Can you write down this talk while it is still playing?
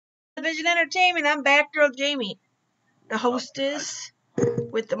television entertainment. I'm Batgirljamie, the hostess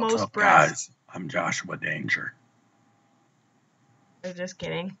with the What's most up, breasts. guys? I'm JoshuaDangerExp. I'm just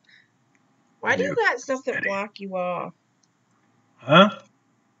kidding. Why do you got stuff that block you off? Huh?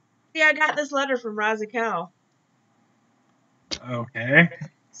 See, I got this letter from Razakel Okay.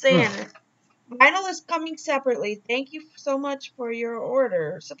 saying, vinyl is coming separately. Thank you so much for your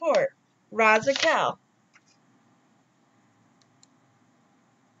order. Support. Razakel.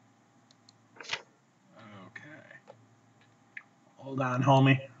 Okay. Hold on,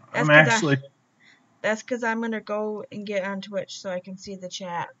 homie. That's because I'm going to go and get on Twitch so I can see the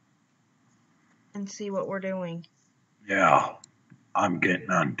chat and see what we're doing. Yeah, I'm getting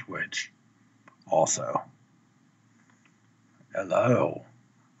on Twitch also. Hello.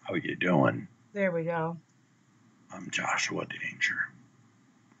 How you doing? There we go. I'm JoshuaDangerExp.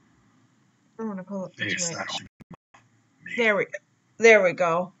 I want to pull up the Twitch. There we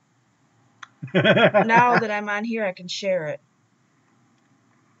go. Now that I'm on here, I can share it.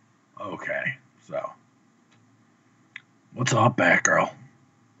 Okay, so. What's up, Batgirl?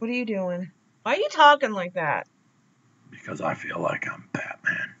 What are you doing? Why are you talking like that? Because I feel like I'm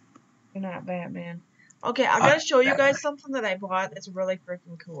Batman. You're not Batman. Okay, I gotta show you guys something that I bought that's really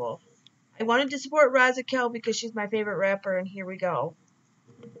freaking cool. I wanted to support Razakel because she's my favorite rapper, and here we go.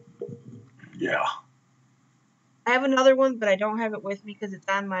 Yeah. I have another one, but I don't have it with me because it's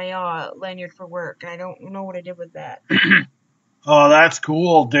on my lanyard for work, and I don't know what I did with that. Oh, that's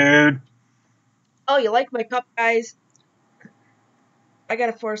cool, dude. Oh, you like my cup, guys? I got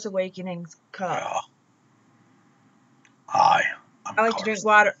a Force Awakenings cup. Yeah. I like to drink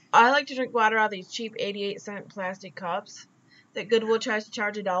water. I like to drink water out of these cheap 88-cent plastic cups that Goodwill tries to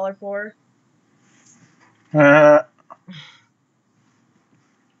charge $1 for. God,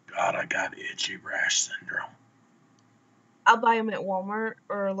 I got itchy rash syndrome. I'll buy them at Walmart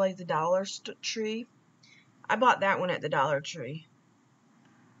or like the Dollar Tree. I bought that one at the Dollar Tree.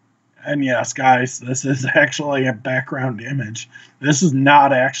 And yes, guys, this is actually a background image. This is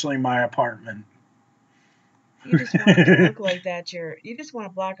not actually my apartment. You just want it to look like that. You just want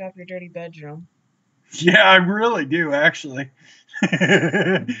to block off your dirty bedroom. Yeah, I really do, actually.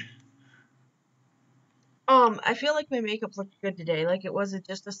 I feel like my makeup looked good today. Like it wasn't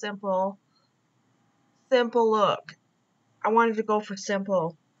just a simple look. I wanted to go for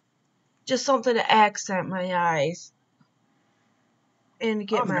simple. Just something to accent my eyes. And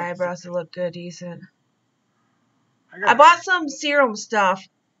get my eyebrows to look good, decent. I bought some serum stuff.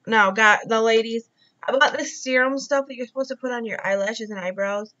 No, the ladies. I bought this serum stuff that you're supposed to put on your eyelashes and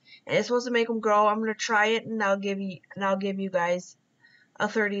eyebrows, and it's supposed to make them grow. I'm gonna try it, and I'll give you guys a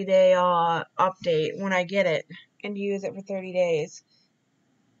 30-day update when I get it and use it for 30 days.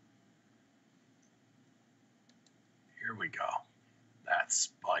 Here we go. That's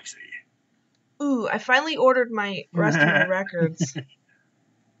spicy. Ooh, I finally ordered my rest of my records. Yeah.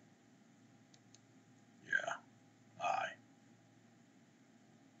 Hi.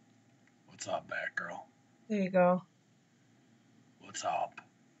 What's up, Batgirl? There you go. What's up?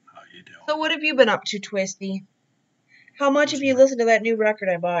 How you doing? So what have you been up to, Twisty? How much have you listened to that new record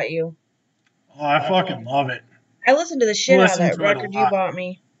I bought you? Oh, I fucking love it. I listened to the shit out of that record you bought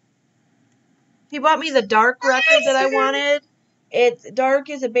me. He bought me the Dark record that I wanted. Dark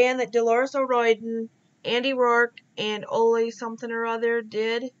is a band that Dolores O'Riordan, Andy Rourke, and Ole something or other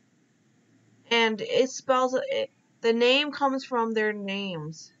did. And it spells the name comes from their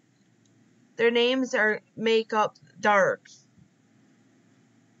names. Their names make up Dark.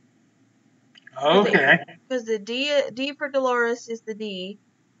 Okay. Because the D for Dolores is the D.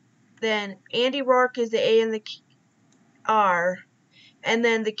 Then Andy Rourke is the A and the R. And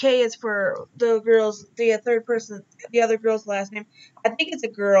then the K is for the other girl's last name. I think it's a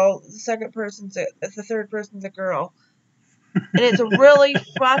girl. The third person's a girl. And it's a really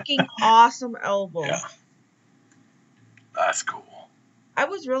fucking awesome album. Yeah. That's cool. I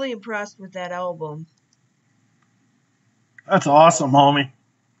was really impressed with that album. That's awesome, homie.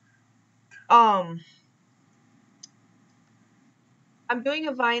 I'm doing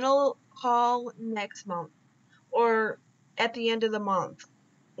a vinyl haul next month. Or at the end of the month.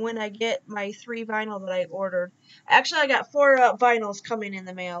 When I get my 3 vinyl that I ordered. Actually, I got 4 vinyls coming in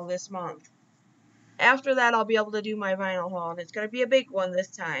the mail this month. After that, I'll be able to do my vinyl haul, and it's going to be a big one this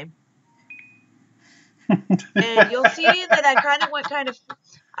time. And you'll see that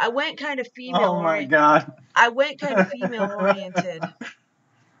I went kind of female. Oh my god. I went kind of female oriented.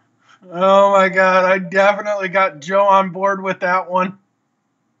 Oh my god, I definitely got Joe on board with that one.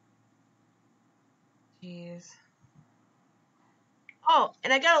 Jeez. Oh,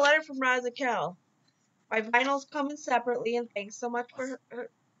 and I got a letter from Razakel. My vinyl's coming separately, and thanks so much for her.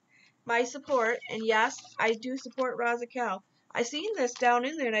 my support, and yes, I do support Razakel. I seen this down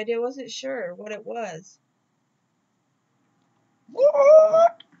in there, and I wasn't sure what it was.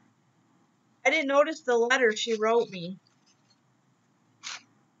 What? I didn't notice the letter she wrote me.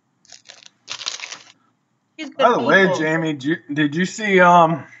 By the way, Jamie, did you see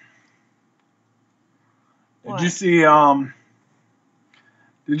What?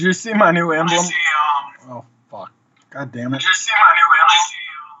 did you see my new emblem? Oh fuck! God damn it! Did you see my new emblem?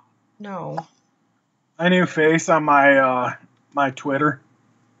 No. My new face on my my Twitter.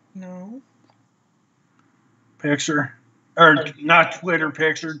 No. Picture, or not Twitter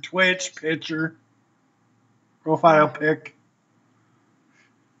picture, Twitch picture. Profile pic.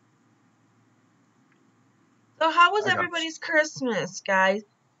 So how was everybody's Christmas, guys?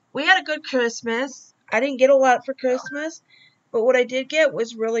 We had a good Christmas. I didn't get a lot for Christmas, but what I did get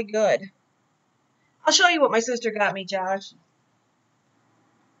was really good. I'll show you what my sister got me, Josh.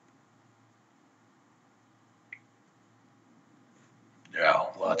 Yeah,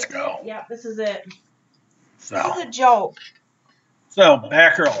 let's go. Yeah, this is it. So, this is a joke. So,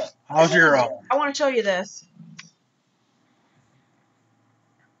 Batgirl, how's your... I want to show you this.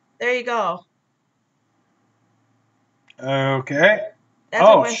 There you go. Okay.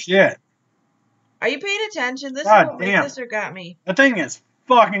 That's shit. Are you paying attention? This is what my sister got me. The thing is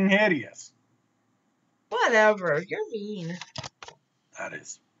fucking hideous. Whatever. You're mean. That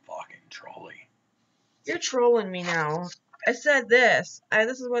is fucking trolly. You're trolling me now. I said this.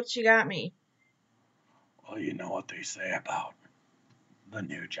 This is what she got me. Well, you know what they say about the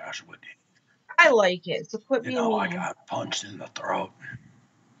new JoshuaDangerExp. I like it, so quit being mean. I got punched in the throat.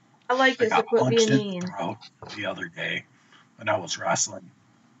 I like it, so quit being mean. I got punched in the throat the other day when I was wrestling.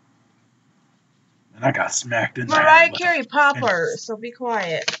 And I got smacked in the head. Mariah Carey popper, so be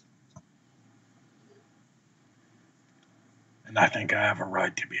quiet. And I think I have a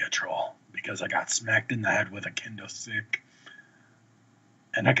right to be a troll because I got smacked in the head with a kendo stick.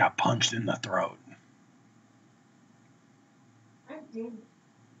 And I got punched in the throat.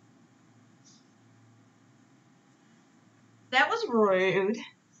 That was rude.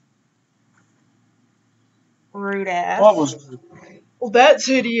 Rude ass. What was rude? Well, that's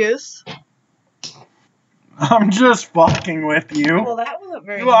hideous. I'm just fucking with you. Well, that wasn't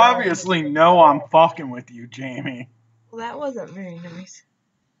very nice. You obviously know I'm fucking with you, Jamie. Well, that wasn't very nice.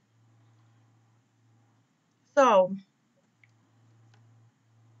 So,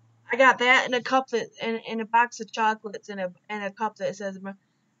 I got that in a cup that in a box of chocolates in a cup that says,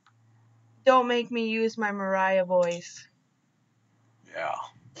 "Don't make me use my Mariah voice." Yeah.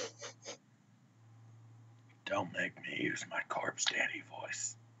 Don't make me use my corpse daddy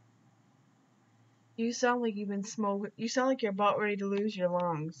voice. You sound like you've been smoking. You sound like you're about ready to lose your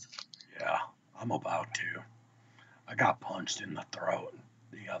lungs. Yeah, I'm about to. I got punched in the throat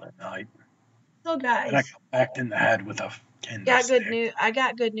the other night. So, guys. And I got backed in the head with a kendo stick. I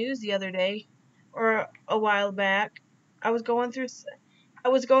got good news the other day, or a while back. I was going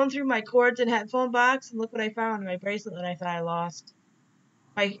through my cords and headphone box, and look what I found. My bracelet that I thought I lost.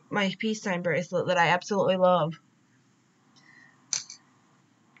 My peacetime bracelet that I absolutely love.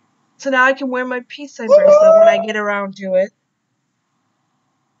 So now I can wear my peacetime bracelet when I get around to it.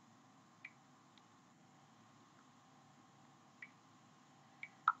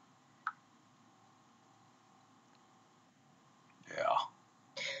 Yeah.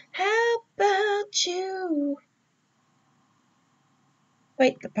 How about you?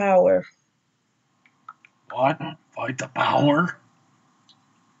 Fight the power. What? Fight the power?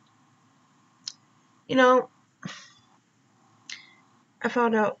 You know, I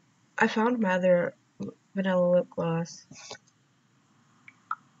found my other vanilla lip gloss.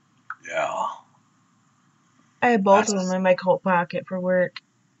 Yeah. I had both of them in my coat pocket for work.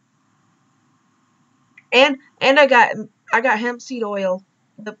 And I got hemp seed oil,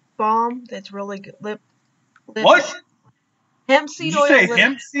 lip balm that's really good. Lip. What? Hemp seed oil. Did you say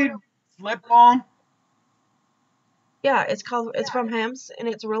hemp seed lip balm? Yeah, it's from hemp, and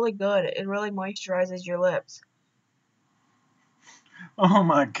it's really good. It really moisturizes your lips. Oh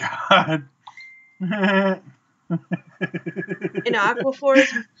my god. And Aquaphor.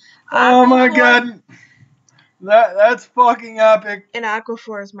 Oh my god. That's fucking epic. And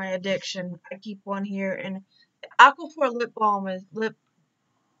Aquaphor is my addiction. I keep one here, and Aquaphor lip balm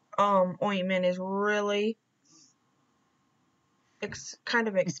ointment is really kind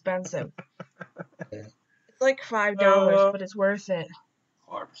of expensive. It's like $5, but it's worth it.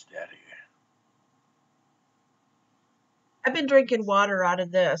 Corpse daddy. I've been drinking water out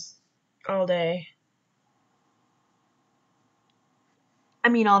of this all day. I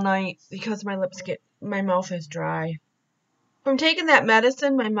mean all night, because my mouth is dry. From taking that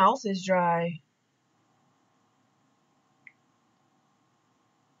medicine, my mouth is dry.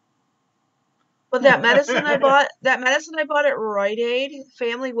 But that medicine I bought at Rite Aid,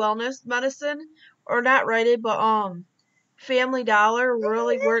 Family Wellness Medicine, or not Rite Aid, but Family Dollar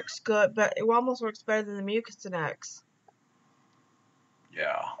really works good, but it almost works better than the Mucinex.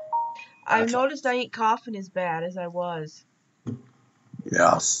 Yeah. I've noticed I ain't coughing as bad as I was.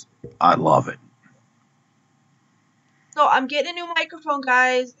 Yes, I love it. So I'm getting a new microphone,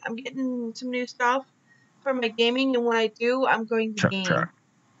 guys. I'm getting some new stuff for my gaming, and when I do, I'm going to game. Chirp.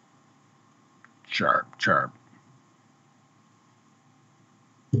 Chirp, chirp.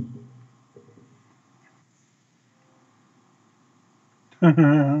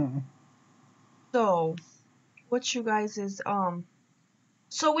 So, what you guys is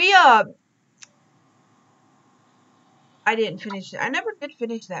so we I didn't finish it. I never did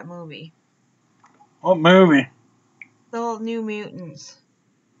finish that movie. What movie? The New Mutants.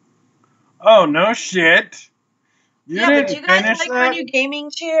 Oh, no shit. You but do you guys finish like that? my new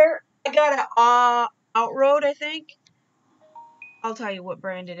gaming chair? I got a Outroad, I think. I'll tell you what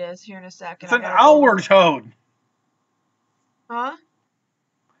brand it is here in a second. It's an hour toad. Huh?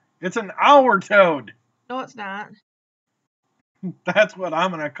 It's an hour toad. No, it's not. That's what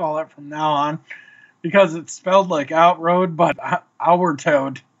I'm going to call it from now on. Because it's spelled like outroad, but hour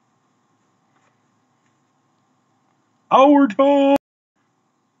toad. Hour toad!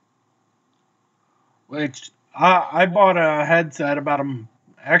 Which, I bought a headset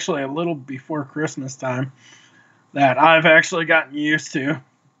actually a little before Christmas time that I've actually gotten used to.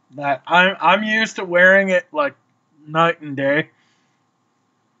 That I'm used to wearing it like night and day.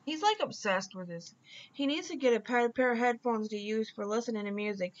 He's like obsessed with this. He needs to get a pair of headphones to use for listening to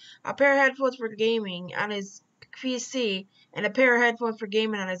music, a pair of headphones for gaming on his PC, and a pair of headphones for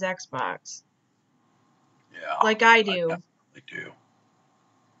gaming on his Xbox. Yeah. Like I do. I definitely do.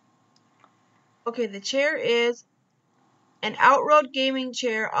 Okay, the chair is an Outroad gaming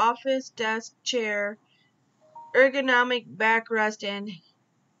chair, office desk chair, ergonomic backrest and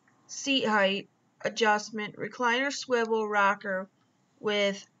seat height adjustment, recliner swivel rocker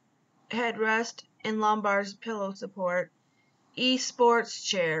with headrest and lumbar pillow support, eSports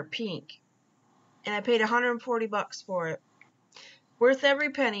chair, pink. And I paid $140 for it. Worth every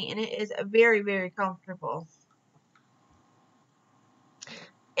penny, and it is very, very comfortable.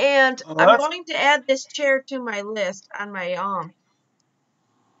 And I'm going to add this chair to my list on my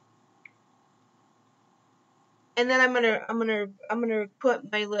and then I'm gonna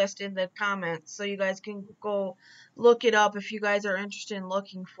put my list in the comments so you guys can go look it up if you guys are interested in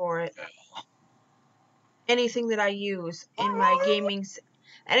looking for it. Anything that I use in my gaming,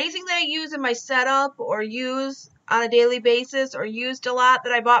 anything that I use in my setup or use on a daily basis or used a lot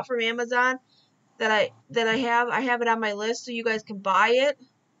that I bought from Amazon that I have it on my list so you guys can buy it.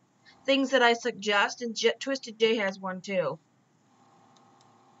 Things that I suggest, and Twisted J has one too.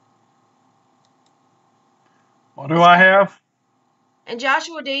 What do I have? And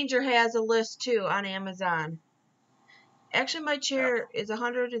Joshua Danger has a list too on Amazon. Actually, my chair is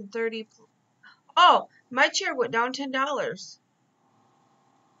 $130. Oh, my chair went down $10.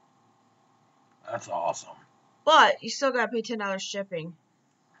 That's awesome. But you still gotta pay $10 shipping.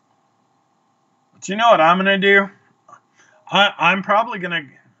 But you know what I'm gonna do? I'm probably gonna.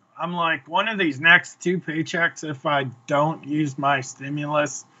 I'm like one of these next 2 paychecks. If I don't use my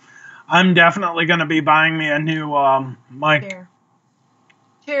stimulus, I'm definitely gonna be buying me a new mic.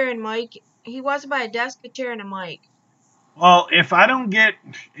 Chair and mic. He wants to buy a desk, a chair, and a mic. Well, if I don't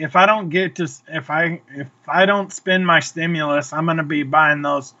spend my stimulus, I'm gonna be buying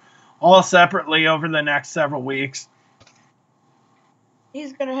those all separately over the next several weeks.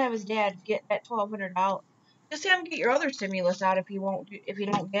 He's gonna have his dad get that $1,200. Just have him get your other stimulus out if you don't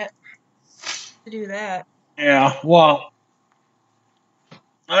get to do that. Yeah, well,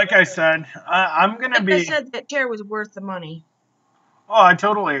 like I said, I'm gonna be. Like I said, that chair was worth the money. Oh, I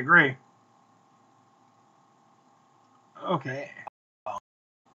totally agree. Okay.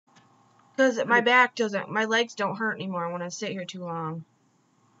 Because my legs don't hurt anymore when I sit here too long.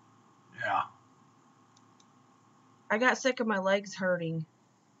 Yeah. I got sick of my legs hurting.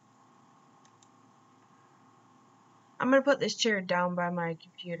 I'm going to put this chair down by my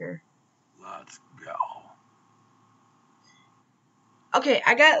computer. Let's go. Okay,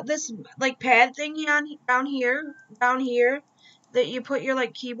 I got this like pad thingy down here that you put your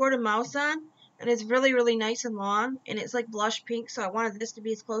like keyboard and mouse on, and it's really, really nice and long, and it's like blush pink, so I wanted this to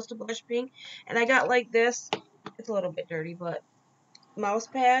be as close to blush pink. And I got like this, it's a little bit dirty, but mouse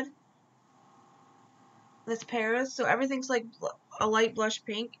pad that's Paris, so everything's like a light blush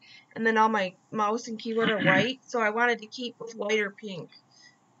pink, and then all my mouse and keyboard are white, so I wanted to keep with white or pink.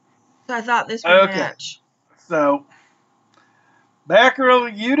 So I thought this would match. So,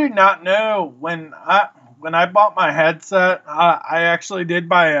 Batgirl, you do not know when I bought my headset, I actually did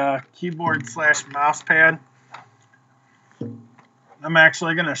buy a keyboard / mouse pad. I'm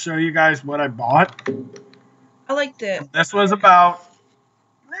actually going to show you guys what I bought. I like this. This was about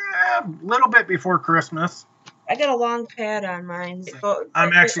a little bit before Christmas. I got a long pad on mine. So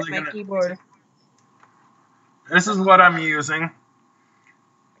I'm actually my keyboard. This is what I'm using.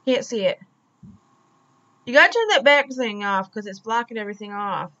 Can't see it. You gotta turn that back thing off because it's blocking everything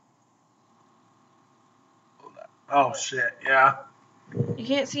off. Oh shit! Yeah. You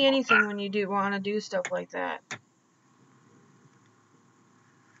can't see anything when you want to do stuff like that.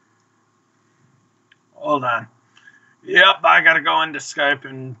 Hold on. Yep, I gotta go into Skype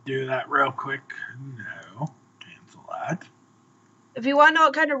and do that real quick. No, cancel that. If you want to know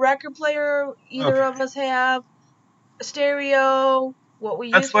what kind of record player either of us have, a stereo, what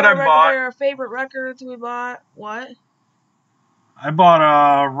we use for a record player, our favorite records we bought. What? I bought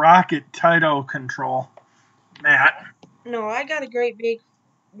a Rocket Taito control mat. No, I got a great big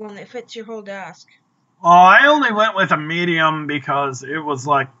one that fits your whole desk. Well, I only went with a medium because it was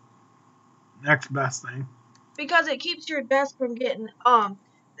like next best thing. Because it keeps your desk from getting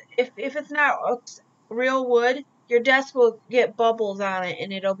if it's not real wood, your desk will get bubbles on it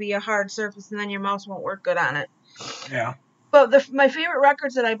and it'll be a hard surface and then your mouse won't work good on it. Yeah. But my favorite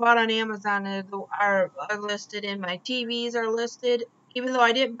records that I bought on Amazon are listed, and my TVs are listed. Even though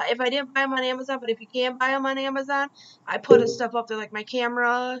if I didn't buy them on Amazon, but if you can buy them on Amazon, I put stuff up there like my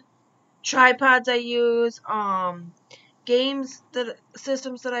camera, tripods I use,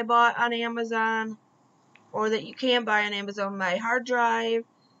 systems that I bought on Amazon, or that you can buy on Amazon, my hard drive,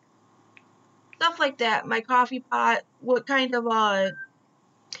 stuff like that. My coffee pot, what kind of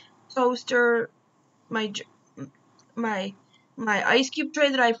toaster, my ice cube tray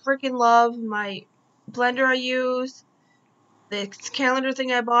that I freaking love, my blender I use, the calendar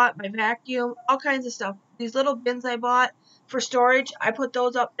thing I bought, my vacuum, all kinds of stuff. These little bins I bought for storage, I put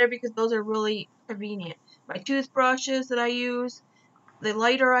those up there because those are really convenient. My toothbrushes that I use, the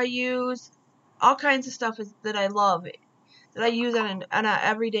lighter I use, all kinds of stuff that I love, that I use on an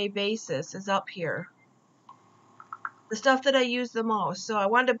everyday basis is up here. The stuff that I use the most. So I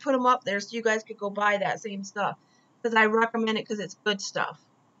wanted to put them up there so you guys could go buy that same stuff. Because I recommend it because it's good stuff.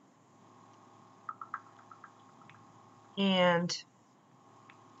 And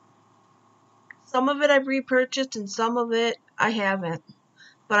some of it I've repurchased and some of it I haven't.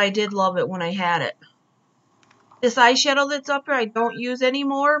 But I did love it when I had it. This eyeshadow that's up here I don't use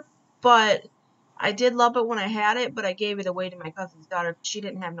anymore, but I did love it when I had it, but I gave it away to my cousin's daughter. She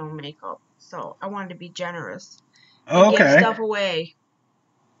didn't have no makeup. So I wanted to be generous. And give stuff away.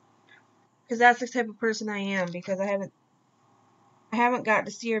 Because that's the type of person I am, because I haven't got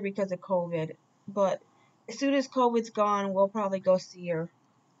to see her because of COVID. But as soon as COVID's gone, we'll probably go see her.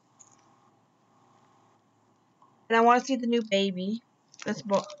 And I want to see the new baby. That's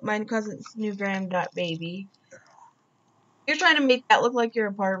my cousin's new granddaughter baby. You're trying to make that look like your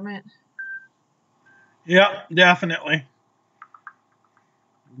apartment. Yep, definitely.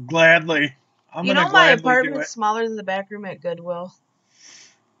 Gladly. You know my apartment's smaller than the back room at Goodwill.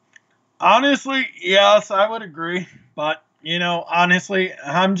 Honestly, yes, I would agree. But, you know, honestly,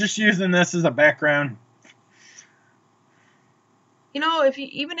 I'm just using this as a background. You know,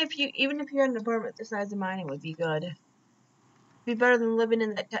 even if you had an apartment the size of mine, it would be good. It'd be better than living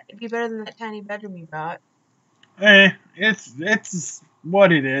in that. It'd be better than that tiny bedroom you got. It's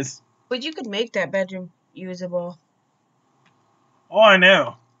what it is. But you could make that bedroom usable. Oh, I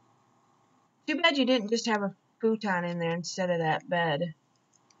know. Too bad you didn't just have a futon in there instead of that bed.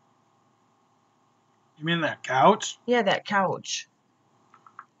 You mean that couch? Yeah, that couch.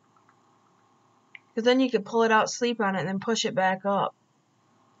 Because then you could pull it out, sleep on it, and then push it back up.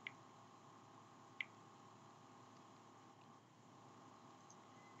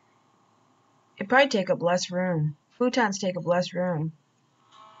 It'd probably take up less room. Futons take up less room.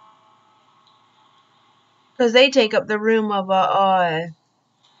 Because they take up the room of a...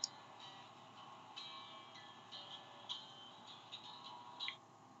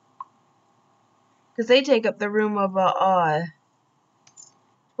 Because they take up the room of a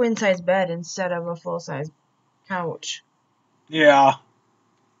twin-size bed instead of a full-size couch. Yeah.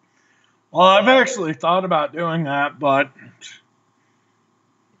 Well, I've actually thought about doing that, but...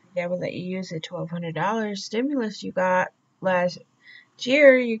 If that would let you use the $1,200 stimulus you got last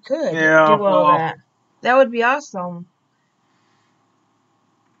year, you could do all that. That would be awesome.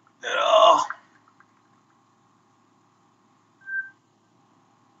 Yeah.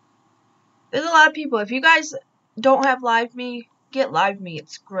 There's a lot of people. If you guys don't have LiveMe, get LiveMe.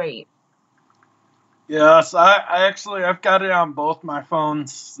 It's great. Yes, I've got it on both my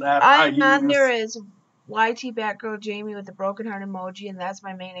phones that I use. I'm on there as YT Batgirljamie with the broken heart emoji, and that's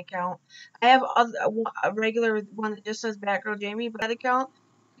my main account. I have a regular one that just says Batgirljamie, but that account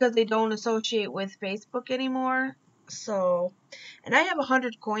because they don't associate with Facebook anymore. So, and I have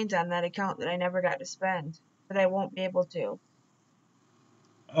 100 coins on that account that I never got to spend, but I won't be able to.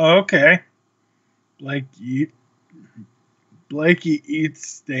 Okay. Blakey eats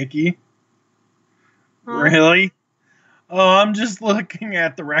sticky. Huh? Really? Oh, I'm just looking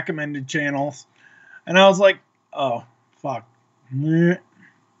at the recommended channels, and I was like, oh, fuck. You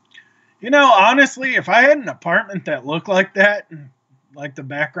know, honestly, if I had an apartment that looked like that, like the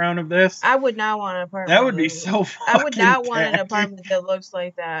background of this, I would not want an apartment. That would be so fucking I would not want an apartment that looks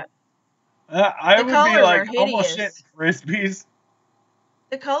like that. I would be like almost shit frisbees.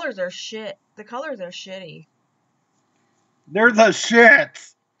 The colors are shit. The colors are shitty. They're the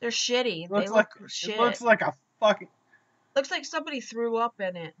shits. They're shitty. They look shit. It looks like a fucking... Looks like somebody threw up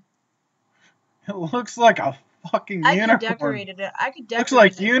in it. It looks like a fucking unicorn. I could decorate it. Looks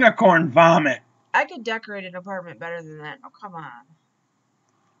like unicorn vomit. I could decorate an apartment better than that. Oh, come on.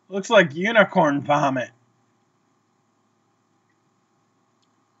 Looks like unicorn vomit.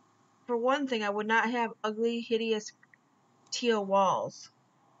 For one thing, I would not have ugly, hideous teal walls.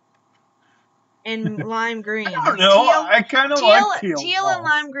 And lime green. I don't know. I kind of like teal walls. And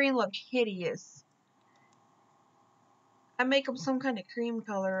lime green look hideous. I make them some kind of cream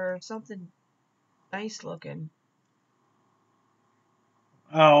color or something nice looking.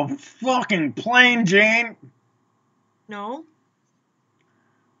 Oh, fucking plain Jane. No.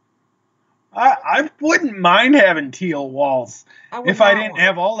 I wouldn't mind having teal walls if I didn't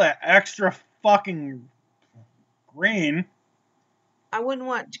have all that extra fucking green. I wouldn't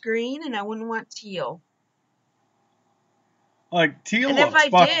want green and I wouldn't want teal. Like teal. And if I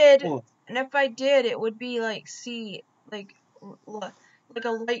did, it would be like like a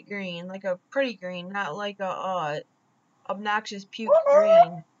light green, like a pretty green, not like a obnoxious puke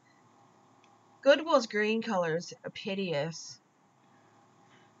green. Goodwill's green colors are hideous.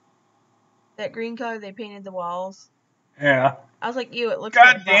 That green color they painted the walls. Yeah. I was like, ew, it looks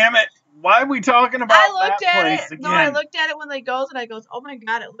God damn it. Why are we talking about that place again? No, I looked at it when they goes and I goes, oh my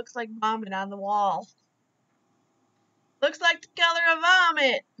god, it looks like vomit on the wall. Looks like the color of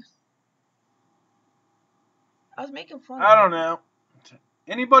vomit. I was making fun of it. I don't know.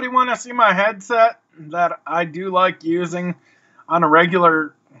 Anybody want to see my headset that I do like using on a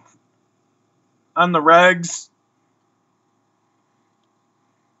regular, on the regs?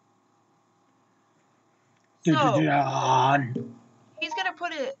 So, he's gonna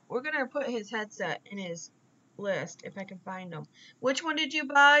put it. We're gonna put his headset in his list if I can find him. Which one did you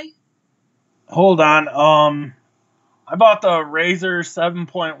buy? Hold on. I bought the Razer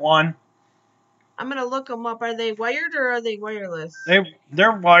 7.1. I'm gonna look them up. Are they wired or are they wireless? They're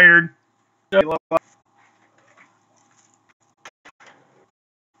wired. Oh,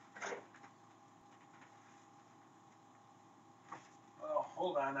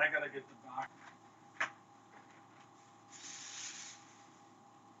 hold on. I gotta get the box.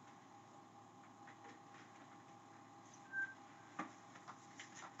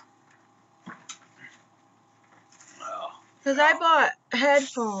 Because I bought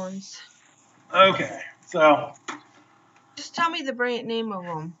headphones. Okay, so. Just tell me the brand name of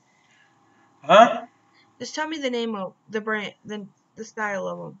them. Huh? Just tell me the name of the brand, the style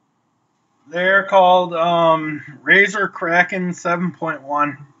of them. They're called Razer Kraken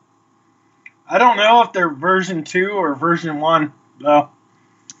 7.1. I don't know if they're version 2 or version 1, though.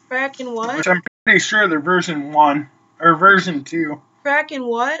 Kraken what? Which I'm pretty sure they're version 1 or version 2. Kraken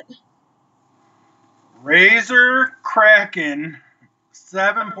what? Razer Kraken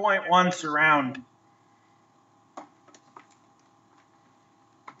 7.1 surround.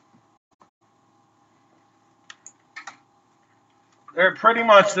 They're pretty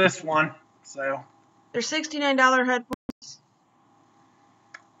much this one, so. They're $69 headphones.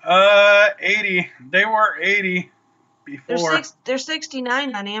 80. They were 80 before. They're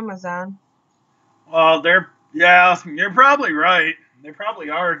 $69 on Amazon. Well, you're probably right. They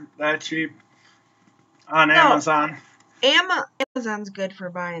probably are that cheap on Amazon. Amazon's good for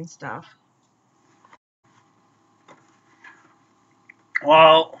buying stuff.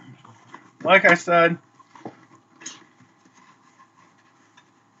 Well, like I said,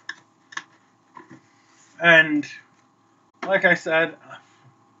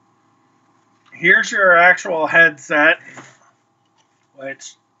 here's your actual headset,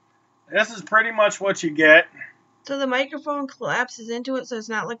 which this is pretty much what you get. So the microphone collapses into it so it's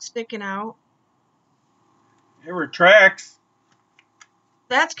not like sticking out? It retracts.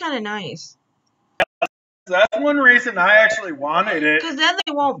 That's kind of nice. That's one reason I actually wanted it. Because then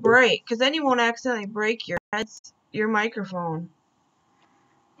they won't break. Because then you won't accidentally break your microphone.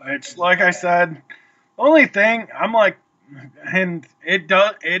 It's like I said, only thing I'm like, and it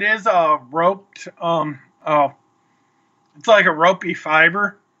is a roped, it's like a ropey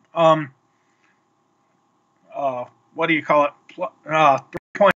fiber, what do you call it,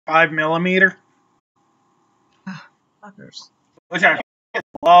 3.5 millimeter, Fuckers. which I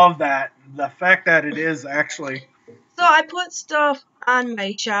love that, the fact that it is actually. So I put stuff on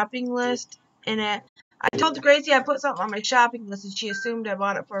my shopping list, and I told Gracie I put something on my shopping list, and she assumed I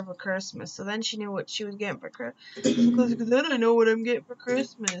bought it for her for Christmas. So then she knew what she was getting for Christmas. Because then I know what I'm getting for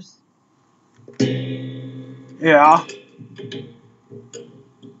Christmas. Yeah.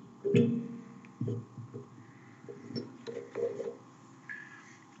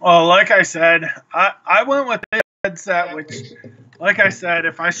 Well, like I said, I went with this headset, which, like I said,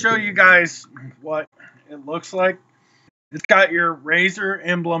 if I show you guys what it looks like, it's got your Razer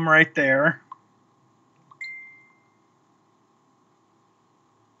emblem right there.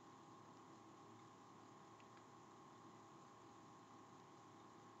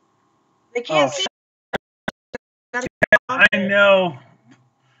 They can't see. I know.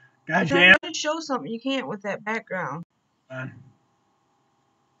 God damn. I'm trying to show something you can't with that background.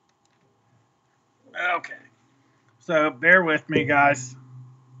 Okay. So bear with me, guys.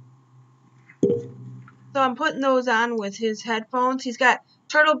 So I'm putting those on with his headphones. He's got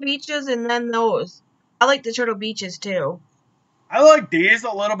Turtle Beaches and then those. I like the Turtle Beaches too. I like these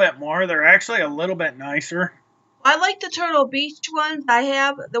a little bit more. They're actually a little bit nicer. I like the Turtle Beach ones. I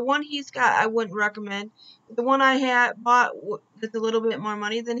have the one he's got. I wouldn't recommend. The one I had bought that's a little bit more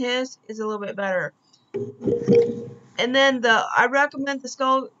money than his is a little bit better. And then I recommend the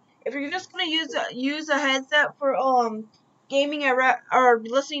Skull. If you're just gonna use a headset for gaming or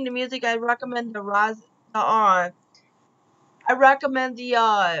listening to music, I recommend I recommend the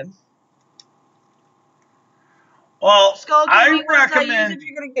Skull Candy ones I use if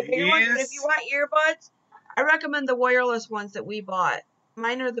you're gonna get bigger ones. But if you want earbuds, I recommend the wireless ones that we bought.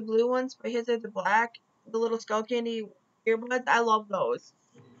 Mine are the blue ones, but his are the black. The little Skull Candy earbuds. I love those.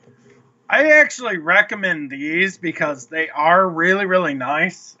 I actually recommend these because they are really, really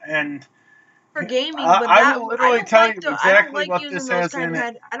nice. And for gaming, but I will literally tell you exactly what this has in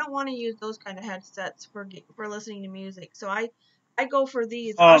it. I don't want to use those kind of headsets for listening to music. So I go for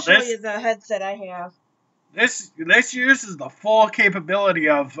these. I'll show you the headset I have. This uses the full capability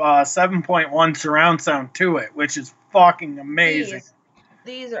of 7.1 surround sound to it, which is fucking amazing.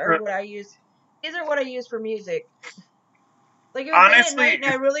 These are what I use. These are what I use for music. Like if I'm at night and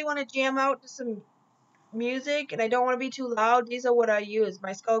I really want to jam out to some music and I don't want to be too loud, these are what I use.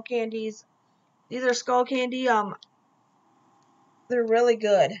 My Skull Candies. These are Skull Candy. They're really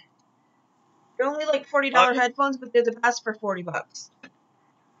good. They're only like $40 headphones, but they're the best for $40.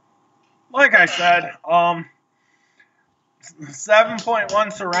 Like I said,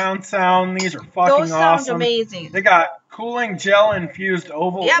 7.1 surround sound. These are fucking awesome. Those sound amazing. They got cooling gel infused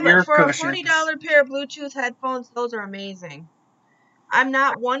oval ear cushions. Yeah, but for a $40 pair of Bluetooth headphones, those are amazing. I'm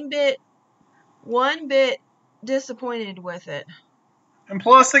not one bit disappointed with it. And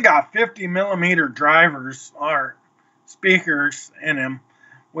plus, they got 50 millimeter drivers or speakers in them,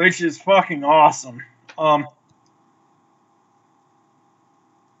 which is fucking awesome.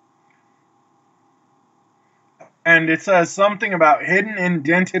 And it says something about hidden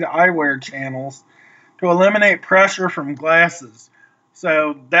indented eyewear channels to eliminate pressure from glasses.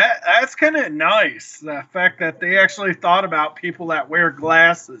 So that's kind of nice, the fact that they actually thought about people that wear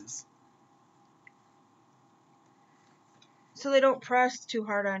glasses. So they don't press too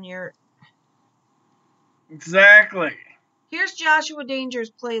hard on your... Exactly. Here's Joshua Danger's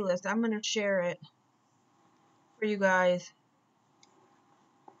playlist. I'm going to share it for you guys.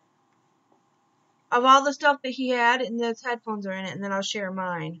 Of all the stuff that he had, and those headphones are in it, and then I'll share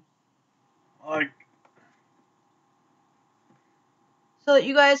mine. So that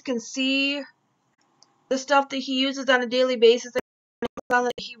you guys can see the stuff that he uses on a daily basis and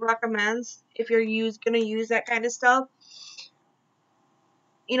that he recommends if you're going to use that kind of stuff.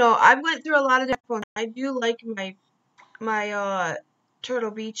 You know, I went through a lot of headphones. I do like my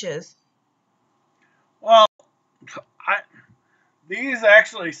Turtle Beaches. Well, these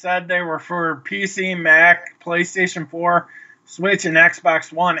actually said they were for PC, Mac, PlayStation 4, Switch, and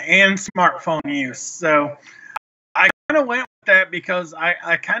Xbox One, and smartphone use. So I kind of went with that because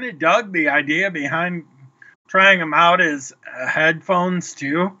I kind of dug the idea behind trying them out as headphones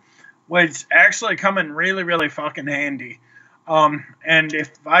too, which actually come in really, really fucking handy. And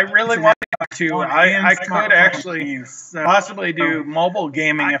if I really wanted to, I could actually possibly do mobile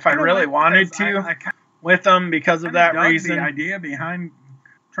gaming if I really wanted to with them because of that reason. The idea behind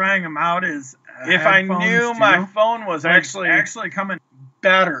trying them out is if I knew my phone was actually coming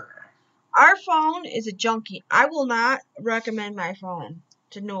better. Our phone is a junkie. I will not recommend my phone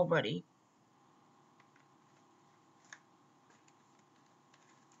to nobody.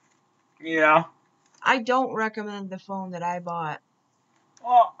 Yeah. I don't recommend the phone that I bought.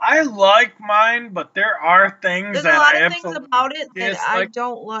 Well, I like mine, but there are things There's a lot of things about it that I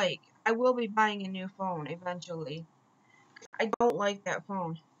don't like. I will be buying a new phone eventually. I don't like that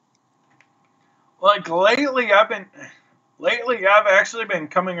phone. Like lately I've actually been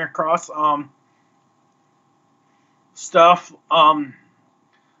coming across stuff and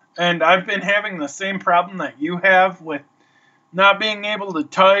I've been having the same problem that you have with not being able to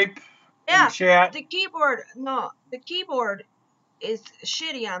type and chat. The keyboard is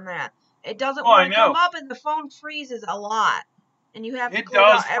shitty on that. It doesn't want to come up and the phone freezes a lot. And you have to close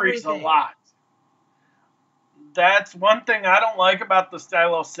out everything. It does freeze a lot. That's one thing I don't like about the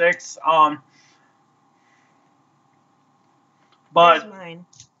Stylo 6. But mine.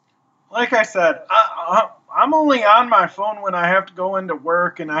 Like I said, I'm only on my phone when I have to go into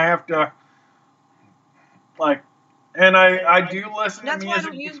work and I have to and I do listen to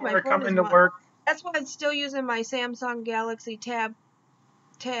music before I come into work. That's why I'm still using my Samsung Galaxy Tab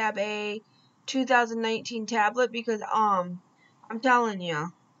A 2019 tablet because I'm telling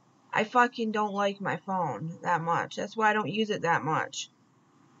you, I fucking don't like my phone that much. That's why I don't use it that much.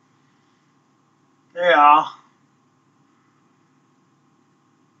 Yeah.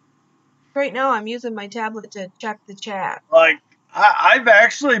 Right now, I'm using my tablet to check the chat. I've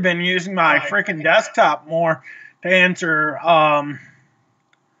actually been using my freaking desktop more to answer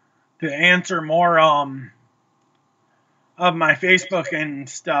more of my Facebook and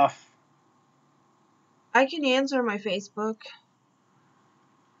stuff. I can answer my Facebook,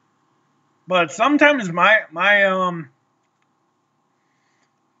 but sometimes my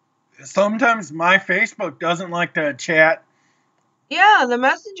Facebook doesn't like to chat. Yeah, the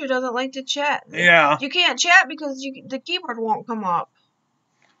messenger doesn't like to chat. Yeah. You can't chat because the keyboard won't come up.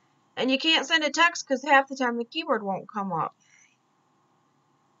 And you can't send a text because half the time the keyboard won't come up.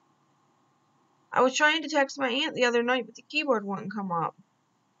 I was trying to text my aunt the other night, but the keyboard wouldn't come up.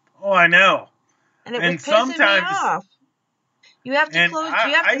 Oh, I know. And it was pissing me off. You have to close.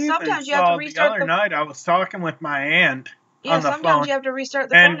 Sometimes you have to restart the other night I was talking with my aunt on the phone. Sometimes you have to restart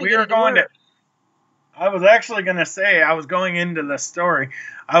the phone. And we were going to. I was actually going to say, I was going into the story.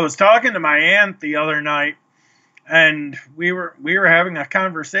 I was talking to my aunt the other night, and we were having a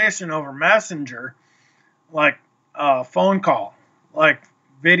conversation over Messenger, phone call,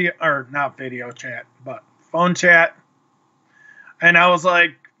 video, or not video chat, but phone chat. And I was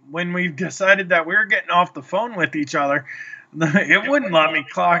like, when we decided that we were getting off the phone with each other, it wouldn't let me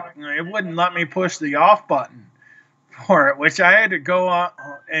push the off button for it, which I had to go on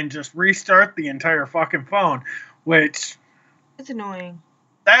and just restart the entire fucking phone, which it's annoying.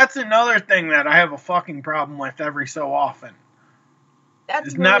 That's another thing that I have a fucking problem with every so often.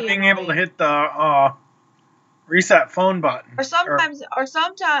 That's really not being able to hit the reset phone button. Or sometimes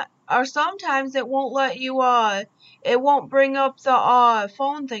it won't let you it won't bring up the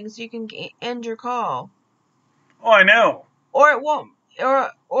phone thing so you can end your call. Oh, I know. Or it won't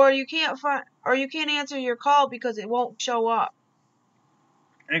or you can't answer your call because it won't show up.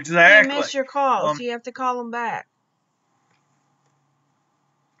 Exactly. So you miss your call, so you have to call them back.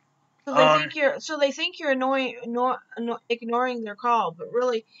 So they think you're ignoring their call, but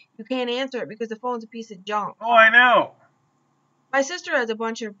really you can't answer it because the phone's a piece of junk. Oh, I know. My sister has a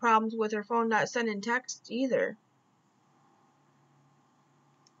bunch of problems with her phone not sending texts either.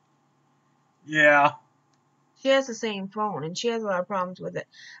 Yeah. She has the same phone, and she has a lot of problems with it.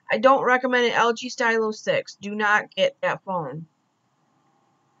 I don't recommend an LG Stylo 6. Do not get that phone.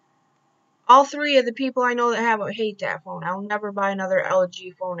 All three of the people I know that have it hate that phone. I'll never buy another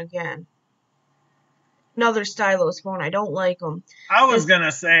LG phone again. Another Stylos phone. I don't like them. I was going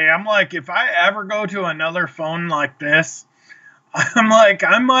to say, I'm like, if I ever go to another phone like this, I'm like,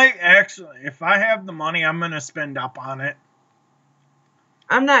 I might actually, if I have the money, I'm going to spend up on it.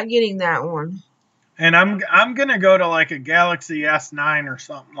 I'm not getting that one. And I'm going to go to like a Galaxy S9 or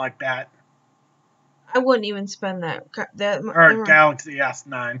something like that. I wouldn't even spend that. Or Galaxy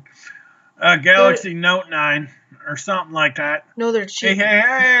S9. Galaxy Note 9 or something like that. No, they're cheap.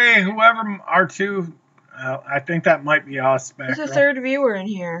 Hey, whoever are two, I think that might be us back. There's a third viewer in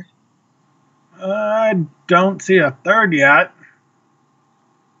here. I don't see a third yet.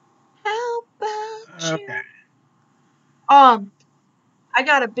 How about you? Okay. I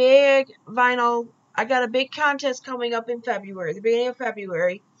got a big vinyl. I got a big contest coming up in February, the beginning of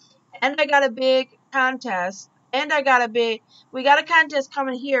February. And I got a big contest. And we got a contest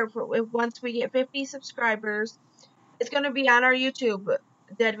coming here for once we get 50 subscribers. It's going to be on our YouTube,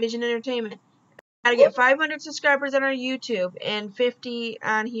 Dead Vision Entertainment. Gotta get 500 subscribers on our YouTube and 50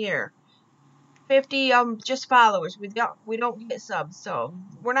 on here. 50 just followers. We don't get subs, so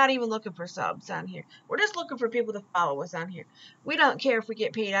we're not even looking for subs on here. We're just looking for people to follow us on here. We don't care if we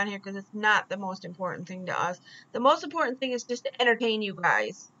get paid on here because it's not the most important thing to us. The most important thing is just to entertain you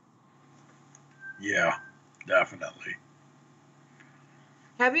guys. Yeah, definitely.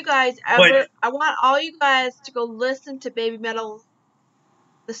 Have you guys ever? I want all you guys to go listen to Baby Metal,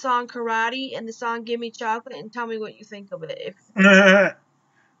 the song Karate and the song Gimme Chocolate, and tell me what you think of it.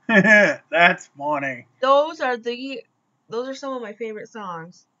 That's funny. Those are some of my favorite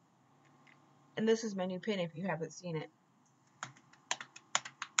songs. And this is my new pin if you haven't seen it.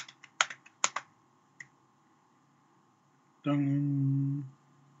 Dun.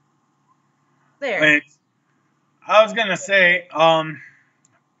 There. Wait, I was gonna say, and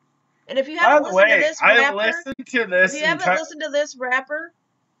if you haven't listened to this rapper, I listened to this. If you haven't listened to this rapper,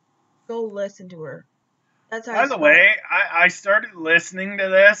 go listen to her. That's how. By the way, I started listening to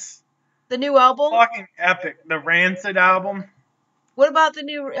this. The new album. Fucking epic. The Rancid album. What about the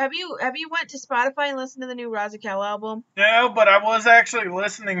new? Have you went to Spotify and listened to the new Razakel album? No, but I was actually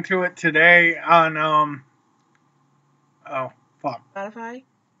listening to it today on oh fuck. Spotify.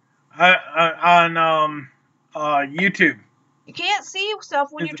 On YouTube. You can't see stuff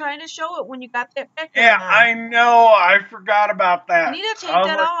when you're trying to show it when you got that background. Yeah, I know. I forgot about that. You need to take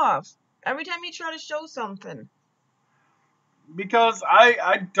that off every time you try to show something. Because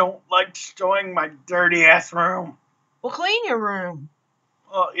I don't like showing my dirty ass room. Well, clean your room.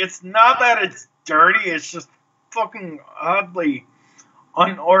 Well, it's not that it's dirty. It's just fucking oddly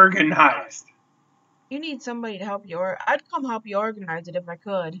unorganized. You need somebody to help you. I'd come help you organize it if I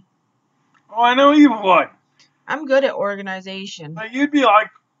could. Oh, I know you would. I'm good at organization. But you'd be like,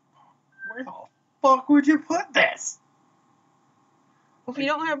 where the fuck would you put this? Well, if you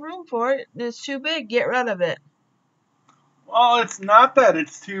don't have room for it, it's too big. Get rid of it. Well, it's not that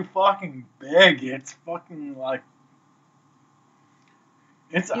it's too fucking big. It's fucking like...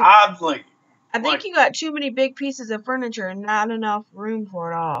 It's oddly... I think you got too many big pieces of furniture and not enough room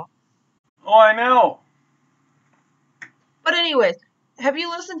for it all. Oh, I know. But anyways, have you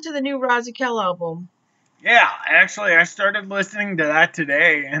listened to the new Razakel album? Yeah, actually, I started listening to that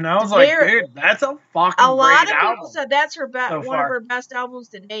today, and I was like, dude, that's a fucking great album. A lot of people said that's one of her best albums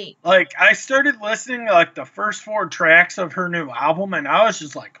to date. Like, I started listening to, like, the first 4 tracks of her new album, and I was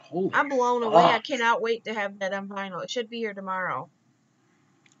just like, holy I'm blown away. I cannot wait to have that on vinyl. It should be here tomorrow.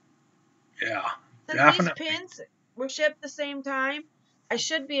 Yeah, Since these pins were shipped the same time, I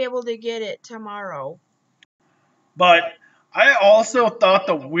should be able to get it tomorrow. But I also thought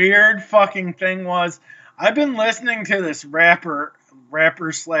the weird fucking thing was, I've been listening to this rapper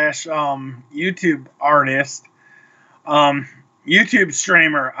slash YouTube artist, YouTube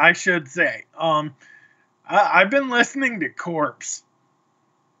streamer, I should say. I've been listening to Corpse.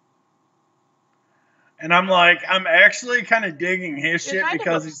 And I'm actually kind of digging his shit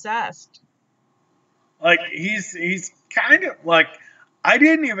because he's obsessed. Like, he's kind of like, I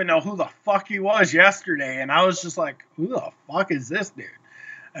didn't even know who the fuck he was yesterday, and I was just like, who the fuck is this dude?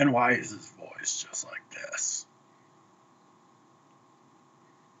 And why is his voice just like this?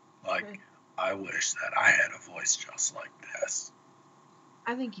 Like, I wish that I had a voice just like this.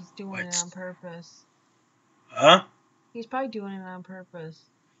 I think he's doing it on purpose. Huh? He's probably doing it on purpose.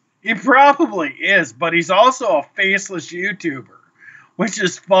 He probably is, but he's also a faceless YouTuber, which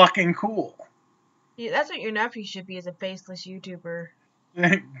is fucking cool. Yeah, that's what your nephew should be, as a faceless YouTuber.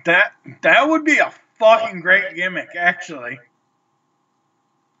 That would be a fucking great gimmick, actually.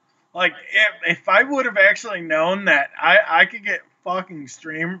 Like, if I would have actually known that I could get fucking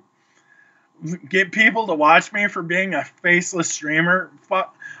get people to watch me for being a faceless streamer,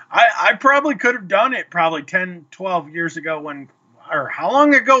 I probably could have done it probably 10, 12 years ago or how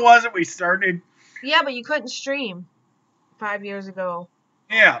long ago was it we started? Yeah, but you couldn't stream 5 years ago.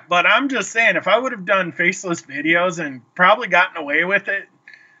 Yeah, but I'm just saying, if I would have done faceless videos and probably gotten away with it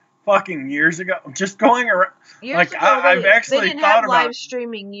fucking years ago, just going around, I've actually they didn't thought have about live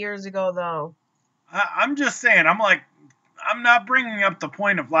streaming years ago, though. I'm just saying, I'm not bringing up the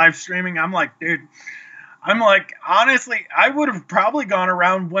point of live streaming. I'm like, dude, honestly, I would have probably gone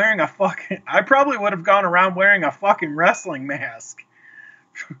around wearing a fucking wrestling mask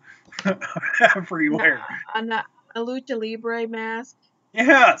everywhere. A lucha libre mask.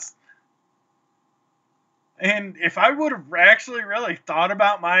 Yes. And if I would have actually really thought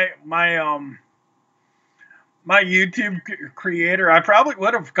about my YouTube creator, I probably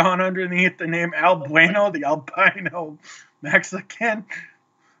would have gone underneath the name El Bueno, the albino Mexican,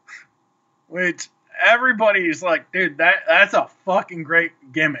 which everybody's like, dude, that's a fucking great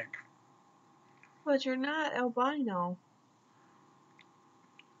gimmick. But you're not albino.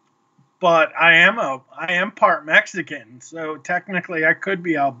 But I am part Mexican, so technically I could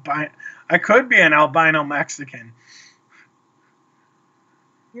be an albino Mexican.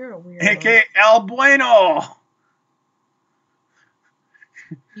 You're a weirdo. AKA El Bueno.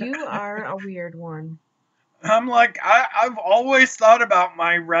 You are a weird one. I'm like, I've always thought about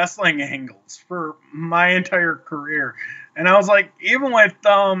my wrestling angles for my entire career. And I was like, even with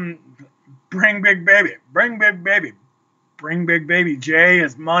Bring Big Baby, Bring Big Baby, Bring Big Baby, Jay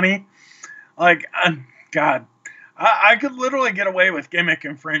is money. Like, God, I could literally get away with gimmick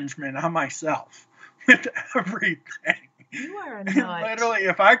infringement on myself with everything. You are a nut. Literally,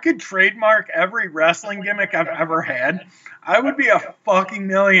 if I could trademark every wrestling gimmick I've ever had, I would be a fucking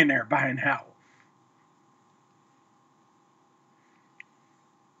millionaire by now.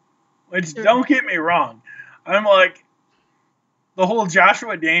 Which, don't get me wrong, I'm like, the whole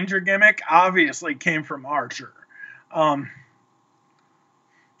Joshua Danger gimmick obviously came from Archer.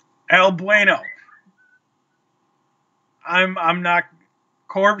 El Bueno. I'm not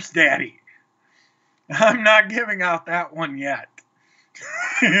Corpse Daddy. I'm not giving out that one yet.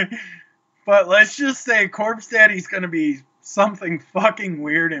 But let's just say Corpse Daddy's going to be something fucking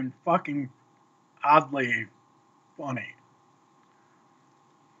weird and fucking oddly funny.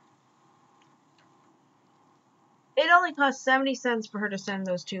 It only cost 70 cents for her to send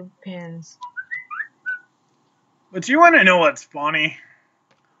those 2 pins. But you want to know what's funny?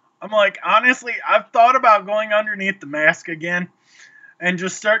 I'm like, honestly, I've thought about going underneath the mask again and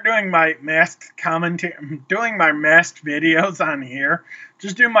just start doing my masked commentary, doing my masked videos on here.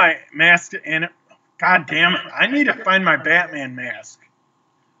 Just do my mask in it. God damn it. I need to find my Batman mask.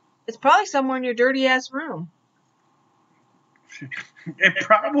 It's probably somewhere in your dirty ass room. It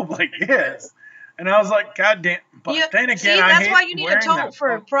probably is. And I was like, God damn. But then again, see, that's why you need a tote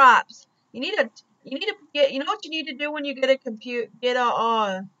for props. You need to get, you know what you need to do when you get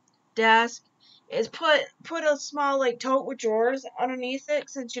a desk is put a small like tote with drawers underneath it,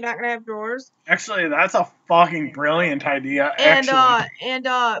 since you're not gonna have drawers. Actually, that's a fucking brilliant idea. And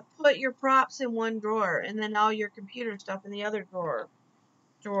put your props in one drawer, and then all your computer stuff in the other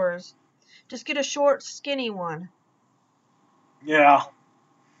drawers. Just get a short, skinny one. Yeah,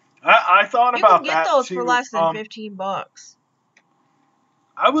 I thought about that. You can get those too. for less than $15.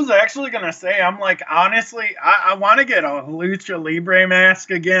 I was actually gonna say, I'm like, honestly, I want to get a Lucha Libre mask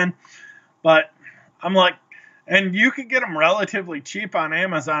again, but I'm like, and you could get them relatively cheap on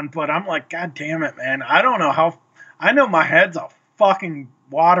Amazon, but I'm like, God damn it, man, I don't know how. I know my head's a fucking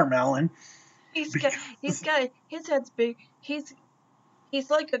watermelon. His head's big. He's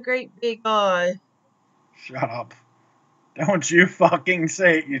like a great big Shut up. Don't you fucking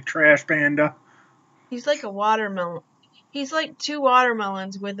say it, you trash panda. He's like a watermelon. He's like 2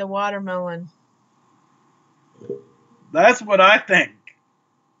 watermelons with a watermelon. That's what I think.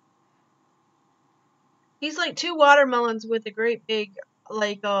 He's like 2 watermelons with a great big,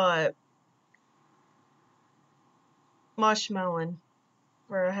 like, mushmelon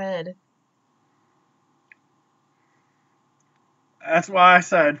for a head. That's why I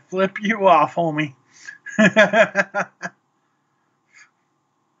said, flip you off, homie.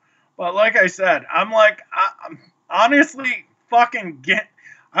 But like I said, I'm like, I'm honestly fucking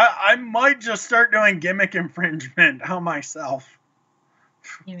I might just start doing gimmick infringement on myself.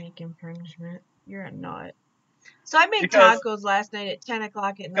 Gimmick infringement? You're a nut. So I made tacos last night at 10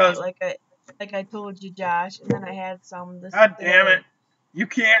 o'clock at night, like I told you, Josh, and then I had some this God damn it. You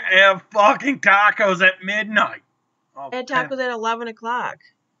can't have fucking tacos at midnight. I had tacos at 11 o'clock.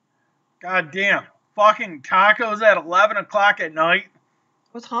 God damn. Fucking tacos at 11 o'clock at night?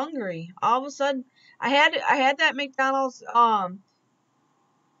 I was hungry. All of a sudden, I had that McDonald's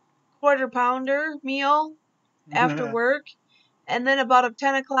quarter pounder meal after work, and then about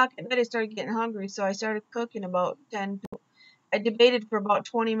 10 o'clock at night I started getting hungry, so I started cooking about 10. I debated for about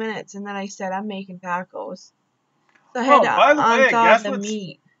 20 minutes, and then I said, I'm making tacos. So I had to unthaw the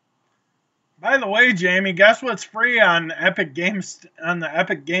meat. By the way, Jamie, guess what's free on Epic Games, on the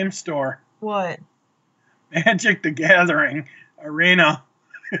Epic Games Store? What? Magic the Gathering Arena.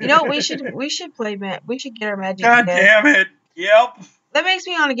 You know, we should play. We should get our Magic. God damn it! Yep. That makes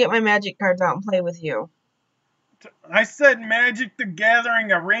me want to get my Magic cards out and play with you. I said Magic the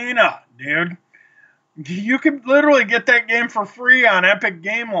Gathering Arena, dude. You could literally get that game for free on Epic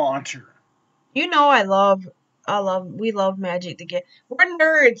Game Launcher. You know we love Magic the Gathering. We're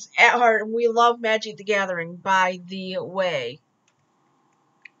nerds at heart, and we love Magic the Gathering, by the way.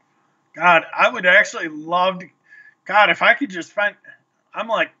 God, I would actually love to... God, if I could just find... I'm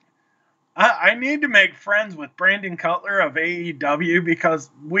like... I need to make friends with Brandon Cutler of AEW because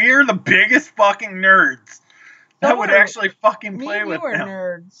we're the biggest fucking nerds that would actually fucking play with them.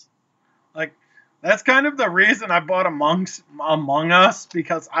 Nerds. Like, that's kind of the reason I bought Among Us,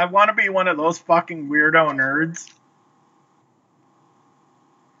 because I want to be one of those fucking weirdo nerds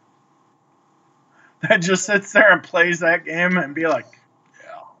that just sits there and plays that game and be like,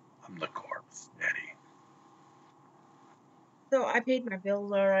 yeah, I'm the corpse, Eddie. So I paid my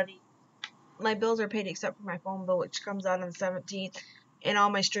bills already. My bills are paid except for my phone bill, which comes out on the 17th, and all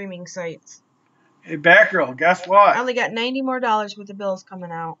my streaming sites. Hey, Batgirl, guess what? I only got $90 more with the bills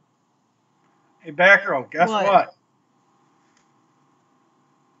coming out. Hey, Batgirl, guess what?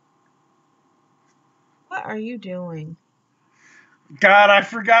 What are you doing? God, I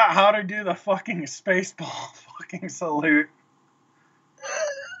forgot how to do the fucking Spaceball fucking salute.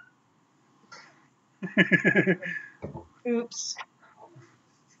 Oops.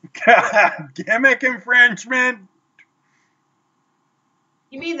 God, gimmick infringement.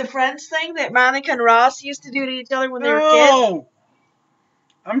 You mean the Friends thing that Monica and Ross used to do to each other when they were kids? No!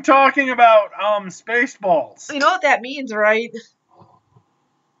 I'm talking about Spaceballs. You know what that means, right?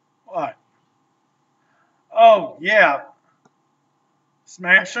 What? Oh, yeah.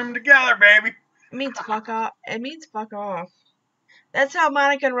 Smash them together, baby. It means fuck off. It means fuck off. That's how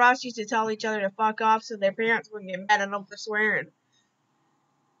Monica and Ross used to tell each other to fuck off so their parents wouldn't get mad at them for swearing.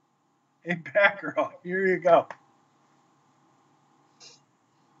 Hey, Batgirl, here you go.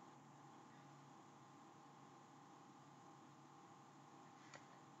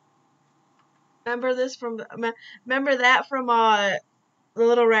 Remember this from? Remember that from The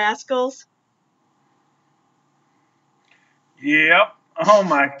Little Rascals? Yep. Oh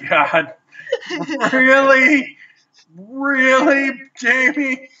my God. Really? Really,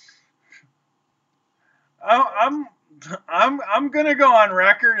 Jamie? I'm gonna go on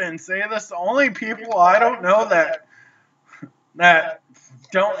record and say this. The only people I don't know that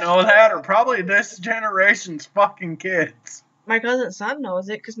don't know that are probably this generation's fucking kids. My cousin's son knows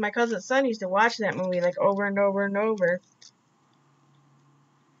it because my cousin's son used to watch that movie like over and over and over.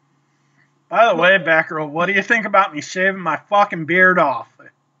 By the way, Batgirl, what do you think about me shaving my fucking beard off?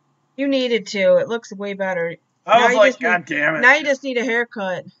 You needed to. It looks way better. I was like, God damn it. Now you just need a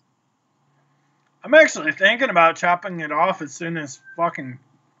haircut. I'm actually thinking about chopping it off as soon as fucking...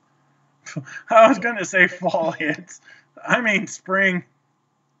 I was going to say fall hits. I mean spring.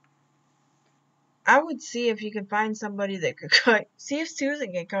 I would see if you could find somebody that could cut... See if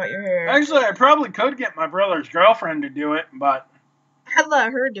Susan can cut your hair. Actually, I probably could get my brother's girlfriend to do it, but... I'd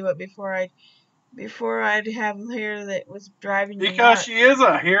let her do it before I'd have hair that was driving you nuts. Because she is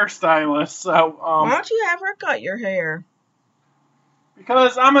a hairstylist, so... Why don't you have her cut your hair?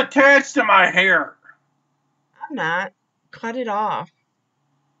 Because I'm attached to my hair. I'm not. Cut it off.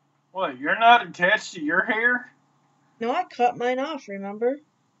 What, you're not attached to your hair? No, I cut mine off, remember?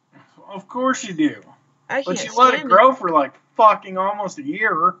 Of course you do. But you let it grow for like fucking almost a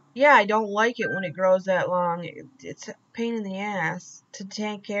year. Yeah, I don't like it when it grows that long. It's a pain in the ass to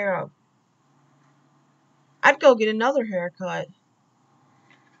take care of. I'd go get another haircut.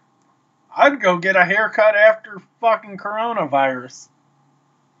 I'd go get a haircut after fucking coronavirus.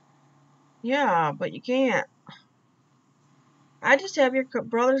 Yeah, but you can't. I just have your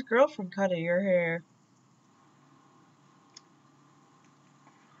brother's girlfriend cut your hair.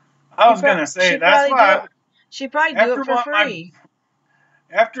 I was gonna say that's why. She'd probably do it for free.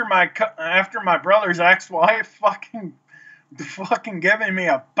 After my brother's ex-wife fucking giving me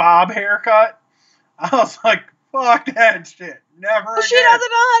a bob haircut, I was like, fuck that shit. Never again. She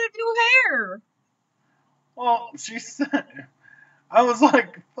doesn't know how to do hair. Well, she said, I was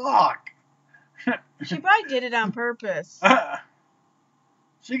like, fuck. She probably did it on purpose.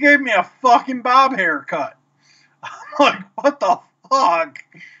 She gave me a fucking bob haircut. I'm like, what the fuck?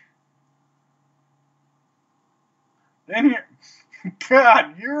 Then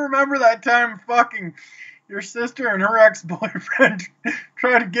God, you remember that time fucking your sister and her ex-boyfriend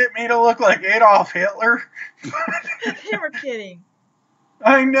tried to get me to look like Adolf Hitler? They were kidding.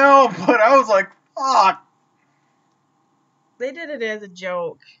 I know, but I was like, fuck. They did it as a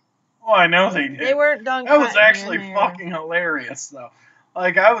joke. Oh, I know they did. They weren't done. That was actually fucking hilarious, though.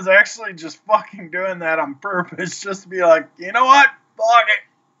 Like, I was actually just fucking doing that on purpose, just to be like, you know what? Fuck it.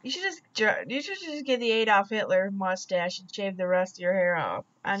 You should just get the Adolf Hitler mustache and shave the rest of your hair off.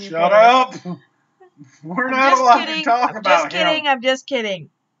 Shut up. We're not allowed to talk about him. I'm just kidding.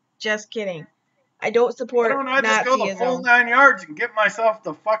 Just kidding. I don't support Why don't I just go the full Nazism. 9 yards and get myself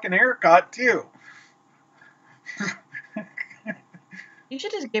the fucking haircut too? You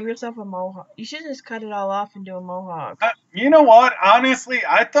should just give yourself a mohawk. You should just cut it all off and do a mohawk. You know what? Honestly,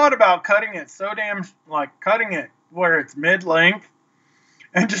 I thought about cutting it cutting it where it's mid-length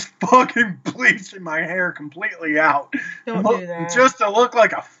and just fucking bleaching my hair completely out. Don't do that. Just to look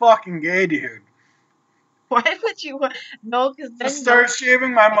like a fucking gay dude. Why would you want... No, because then... Just start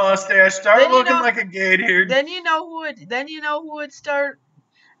shaving my mustache, start looking like a gay dude. Then you know who would start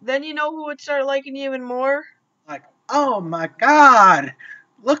liking you even more? Like, oh my god,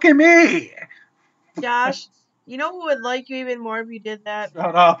 look at me. Josh, you know who would like you even more if you did that?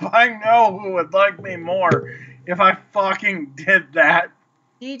 Shut up. I know who would like me more if I fucking did that.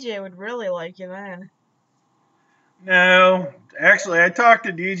 DJ would really like you then. No, actually, I talked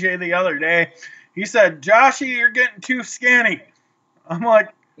to DJ the other day. He said, Joshy, you're getting too skinny. I'm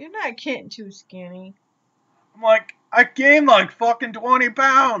like... You're not getting too skinny. I'm like, I gained like fucking 20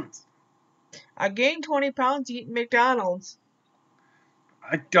 pounds. I gained 20 pounds eating McDonald's.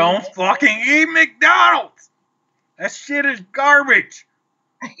 I don't fucking eat McDonald's. That shit is garbage.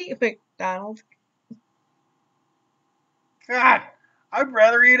 I eat McDonald's. God, I'd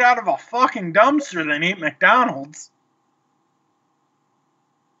rather eat out of a fucking dumpster than eat McDonald's.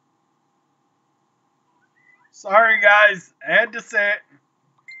 Sorry, guys. I had to say it.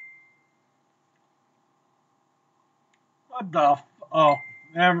 What the oh,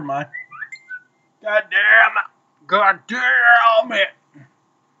 never mind. God damn it. God damn it.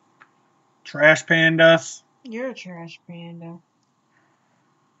 Trash pandas. You're a trash panda.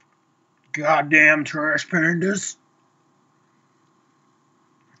 Goddamn trash pandas.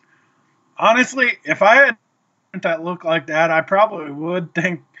 Honestly, if I had that look like that, I probably would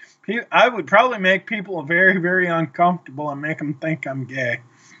think... I would probably make people very, very uncomfortable and make them think I'm gay.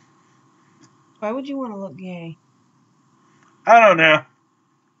 Why would you want to look gay? I don't know.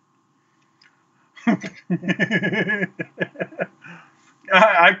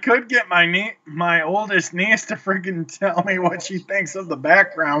 I could get my oldest niece to freaking tell me what she thinks of the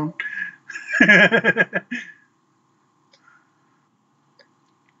background. Then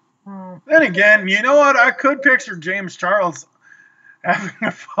again, you know what? I could picture James Charles having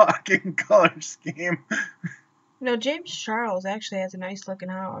a fucking color scheme. No, James Charles actually has a nice looking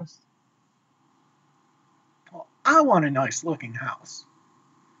house. Well, I want a nice looking house.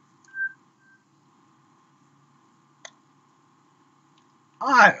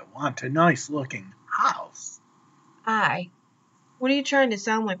 I want a nice looking house. What are you trying to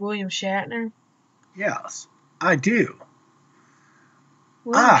sound like, William Shatner? Yes, I do.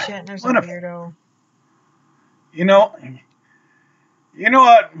 William Shatner's a weirdo. You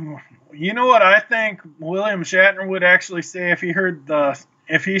know what I think William Shatner would actually say if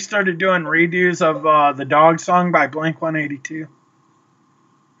he started doing redos of the dog song by Blink-182?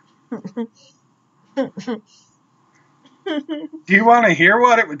 Do you want to hear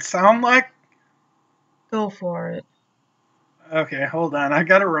what it would sound like? Go for it. Okay, hold on. I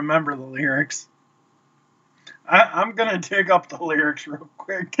gotta remember the lyrics. I'm gonna dig up the lyrics real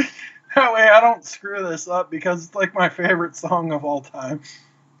quick. That way I don't screw this up because it's like my favorite song of all time.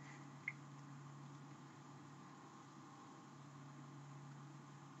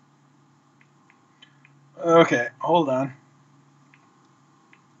 Okay, hold on.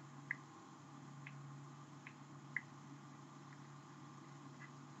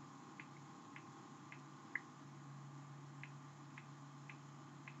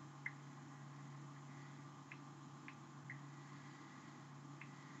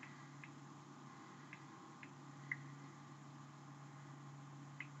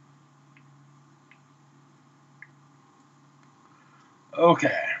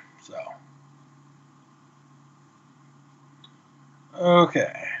 Okay, so.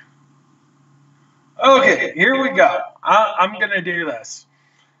 Okay, here we go. I'm going to do this.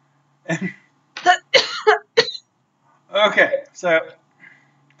 Okay, so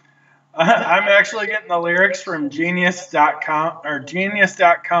I'm actually getting the lyrics from genius.com or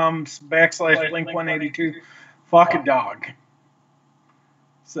genius.com's /Blink-182 fuck a dog.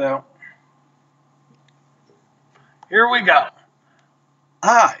 So, here we go.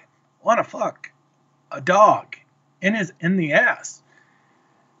 I want to fuck a dog in the ass.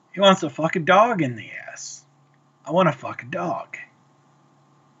 He wants to fuck a dog in the ass. I want to fuck a dog.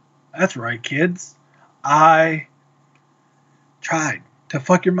 That's right, kids. I tried to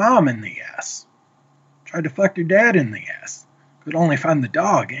fuck your mom in the ass. Tried to fuck your dad in the ass. Could only find the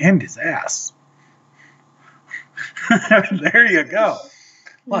dog and his ass. There you go.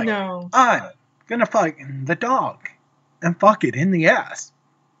 Like, no. I'm gonna fuck the dog and fuck it in the ass.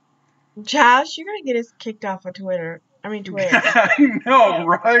 Josh, you're gonna get us kicked off of Twitter. I mean Twitch. I know,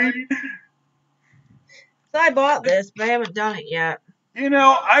 right? So I bought this, but I haven't done it yet. You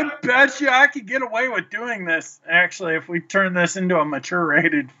know, I bet you I could get away with doing this, actually, if we turn this into a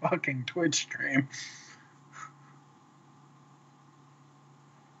mature-rated fucking Twitch stream.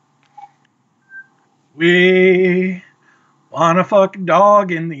 We wanna fuck a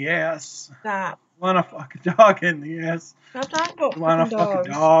dog in the ass. Stop. Wanna fuck a dog in the ass. Stop talking about Wanna fucking fuck dogs.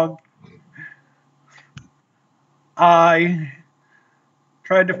 a dog. I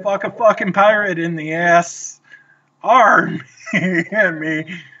tried to fuck a fucking pirate in the ass. Arm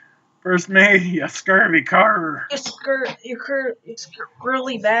me. First mate, you scurvy carver. You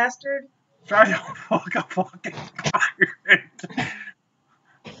squirrely bastard. Tried to fuck a fucking pirate.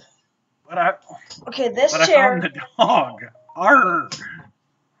 Okay, this but chair. I found the dog. Arr.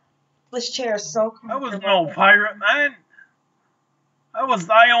 This chair is so That was comfortable. no pirate, man. That was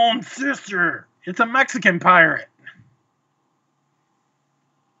thy own sister. It's a Mexican pirate.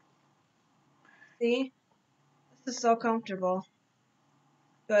 See? This is so comfortable.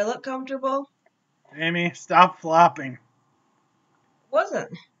 Do I look comfortable? Amy, stop flopping.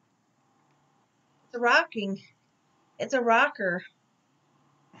 Wasn't. It's a rocking. It's a rocker.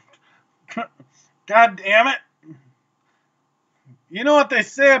 God damn it. You know what they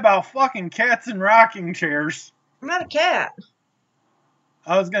say about fucking cats and rocking chairs? I'm not a cat.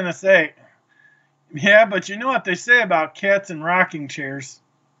 I was gonna say, yeah, but you know what they say about cats and rocking chairs?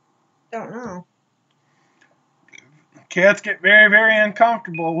 Don't know. Cats get very, very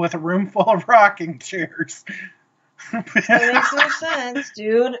uncomfortable with a room full of rocking chairs. That makes no sense,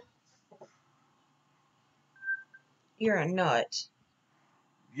 dude. You're a nut.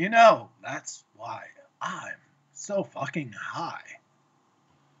 You know, that's why I'm so fucking high.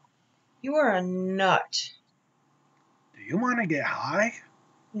 You are a nut. Do you want to get high?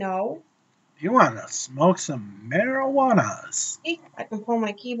 No. Do you want to smoke some marijuanas? See, I can pull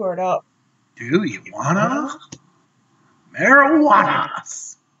my keyboard up. Do you wanna?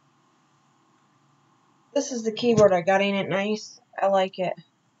 Marijuanas. This is the keyboard I got. Ain't it nice? I like it.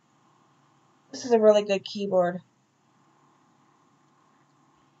 This is a really good keyboard.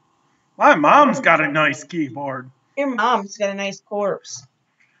 My mom's got a nice keyboard. Your mom's got a nice corpse.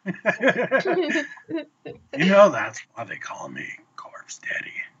 You know that's why they call me Corpse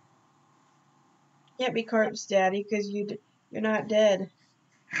Daddy. Can't be corpse daddy because you're not dead.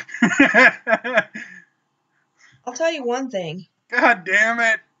 I'll tell you one thing. God damn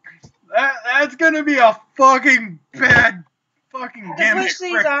it. That's gonna be a fucking bad fucking I can gimmick. push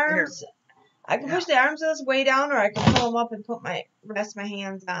these right arms. there. I can push the arms of this way down, or I can pull them up and rest my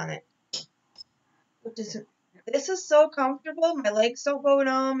hands on it. This is so comfortable. My legs don't go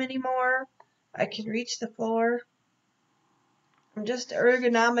numb anymore. I can reach the floor. I'm just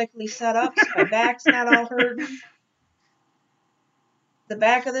ergonomically set up so my back's not all hurting. The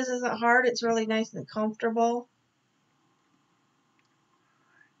back of this isn't hard. It's really nice and comfortable.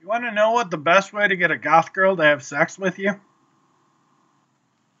 You want to know what the best way to get a goth girl to have sex with you?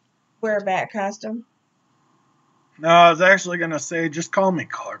 Wear a bat costume. No, I was actually going to say just call me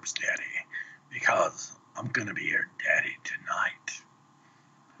Corpse Daddy because I'm going to be your daddy tonight.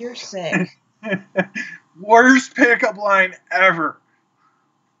 You're sick. Worst pickup line ever.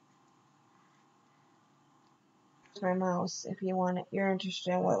 It's my mouse. If you want it, you're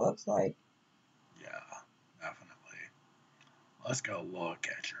interested in what it looks like. Yeah, definitely. Let's go look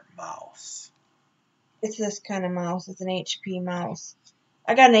at your mouse. It's this kind of mouse. It's an HP mouse.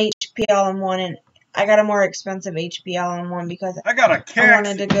 I got an HP all-in-one, and I got a more expensive HP all-in-one because I got a I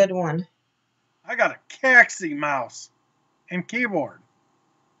wanted a good one. I got a Caxi mouse and keyboard.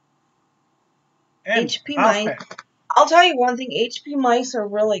 And HP mice. mousepad. I'll tell you one thing. HP mice are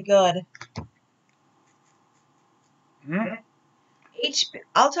really good. Hmm?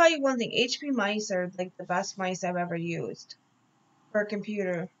 I'll tell you one thing. HP mice are like the best mice I've ever used for a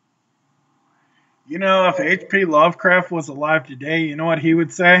computer. You know, if H.P. Lovecraft was alive today, you know what he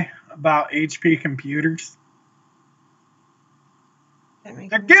would say about HP computers?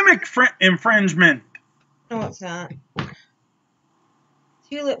 They're gimmick infringement. No, it's not. It's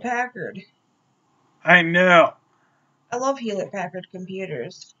Hewlett Packard. I know. I love Hewlett Packard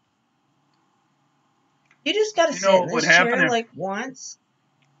computers. You just gotta sit know in what this chair happened if- like once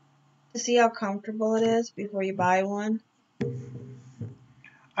to see how comfortable it is before you buy one.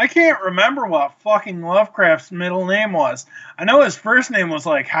 I can't remember what fucking Lovecraft's middle name was. I know his first name was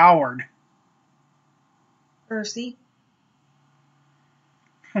like Howard. Percy.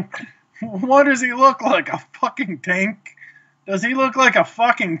 What does he look like? A fucking tank? Does he look like a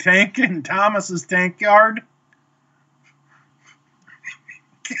fucking tank in Thomas's tank yard?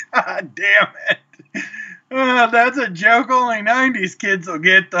 God damn it. That's a joke only 90s kids will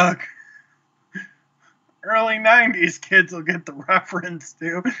get, the early 90s kids will get the reference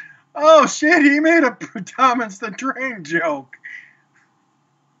to. Oh shit, he made a Thomas the Train joke.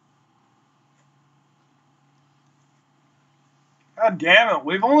 God damn it,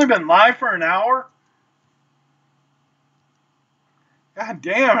 we've only been live for an hour? God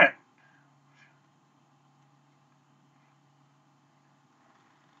damn it.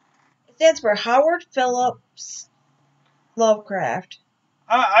 It stands for Howard Phillips Lovecraft.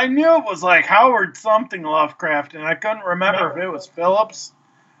 I knew it was like Howard something Lovecraft, and I couldn't remember if it was Philip,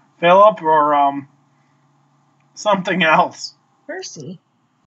 or something else. Percy.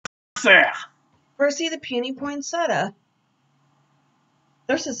 Yeah. Percy the Puny Poinsettia.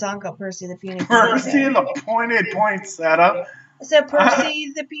 There's a song called Percy the Puny Poinsettia. Percy the Pointed Poinsettia. I said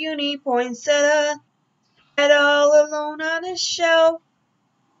Percy the Puny Poinsettia, sat all alone on a shelf.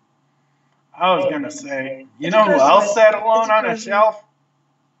 I was gonna say, you know who else sat alone on a shelf?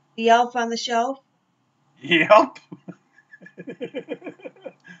 The elf on the shelf. Yep.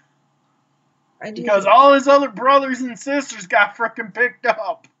 Because all his other brothers and sisters got frickin' picked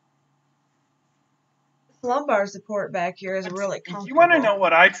up. This lumbar support back here is really comfortable. You want to know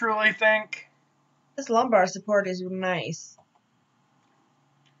what I truly think? This lumbar support is nice.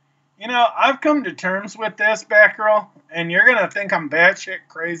 You know, I've come to terms with this, Batgirl, and you're gonna think I'm batshit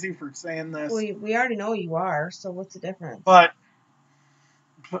crazy for saying this. We already know you are, so what's the difference? But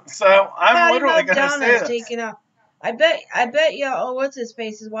so I'm literally gonna say this. Taking up. I bet you. Oh, what's his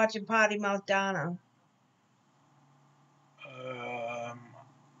face is watching Potty Mouth Donna.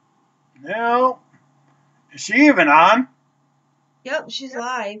 No. Is she even on? Yep, she's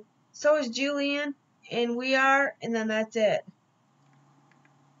live. So is Julian, and we are, and then that's it.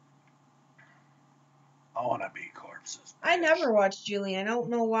 I want to be corpses. I never watched Julian. I don't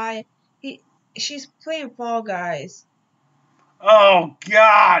know why. She's playing Fall Guys. Oh,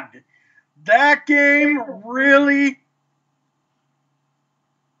 God. That game really?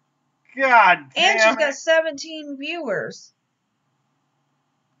 God damn. And she's got 17 viewers.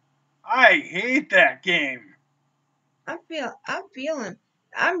 I hate that game. I'm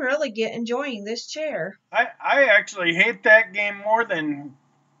really enjoying this chair. I actually hate that game more than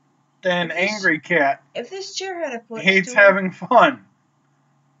Angry Cat. If this chair had a footstool, hates having fun.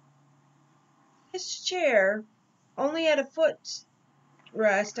 This chair only had a footrest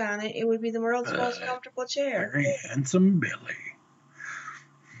on it, it would be the world's most comfortable chair. Very handsome Billy.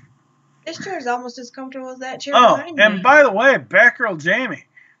 This chair is almost as comfortable as that chair behind me. And by the way, Batgirljamie,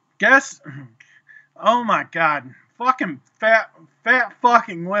 guess, oh my God, fucking fat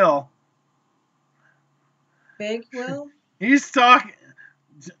fucking Will. Big Will? He's talking.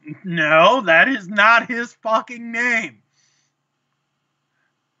 No, that is not his fucking name.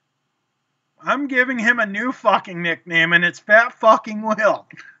 I'm giving him a new fucking nickname, and it's Fat fucking Will.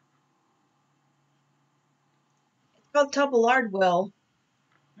 It's called Tubbleard Will.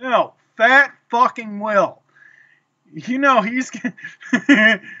 No, Fat fucking Will. You know, he's...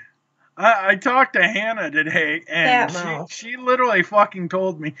 I talked to Hannah today, and she literally fucking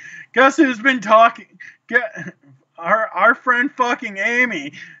told me, guess who's been talking... Our friend fucking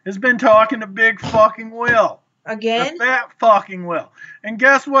Amy has been talking to Big fucking Will. Again? The Fat fucking Will. And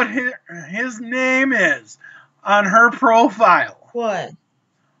guess what his name is on her profile? What?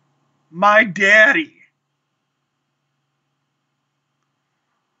 My daddy.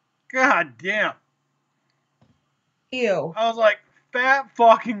 God damn. Ew. I was like, Fat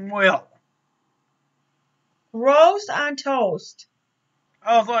fucking Will. Roast on toast.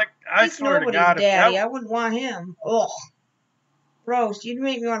 I was like, I swear to God, daddy. I wouldn't want him. Ugh. Roast, you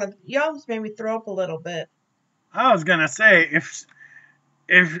almost made me throw up a little bit. I was gonna say,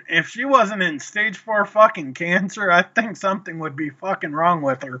 if she wasn't in stage 4 fucking cancer, I think something would be fucking wrong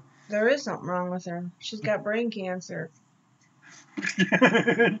with her. There is something wrong with her. She's got brain cancer.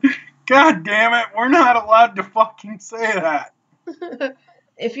 God damn it, we're not allowed to fucking say that.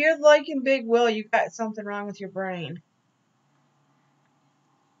 If you're liking Big Will, you got something wrong with your brain.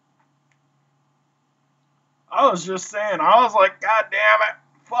 I was just saying, I was like, God damn it,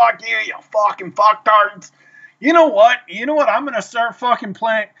 fuck you fucking fucktards. You know what? I'm going to start fucking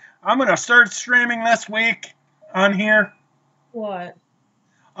playing. I'm going to start streaming this week on here. What?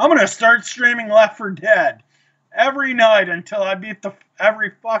 I'm going to start streaming Left 4 Dead every night until I beat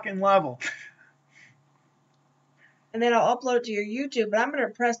every fucking level. And then I'll upload to your YouTube, but I'm going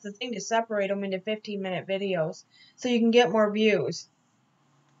to press the thing to separate them into 15-minute videos so you can get more views.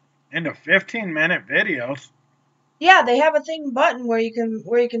 Into 15-minute videos? Yeah, they have a button where you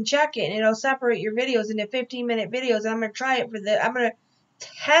can check it, and it'll separate your videos into 15-minute videos. And I'm gonna try it I'm gonna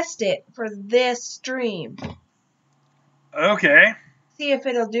test it for this stream. Okay. See if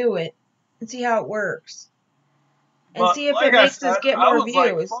it'll do it. And see how it works. And But see if like it makes I said, us get I more was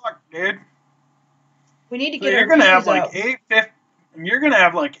views. like, fuck, dude. We need to So get you're our gonna have views like up. you're gonna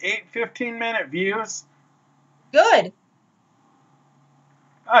have like 8 15-minute views. Good.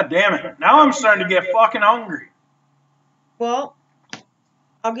 God damn it. Now I'm starting to get fucking hungry. Well,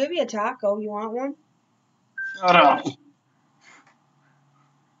 I'll give you a taco. You want one? Shut up.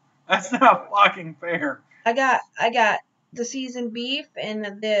 That's not fucking fair. I got the seasoned beef and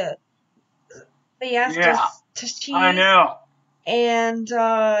the Fiesta Yeah, cheese. I know. And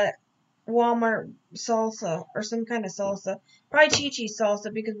Walmart salsa or some kind of salsa. Probably Chi-Chi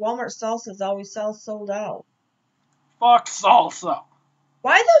salsa because Walmart salsas always sold out. Fuck salsa.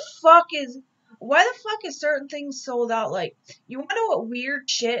 Why the fuck is certain things sold out? Like, you want to know what weird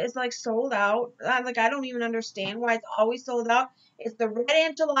shit is like sold out? Like, I don't even understand why it's always sold out. It's the red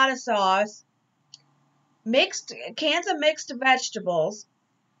enchilada sauce, cans of mixed vegetables,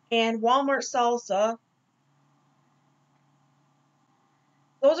 and Walmart salsa.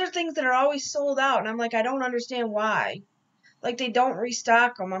 Those are things that are always sold out, and I'm like, I don't understand why. Like, they don't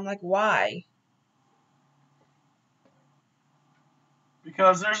restock them. I'm like, why?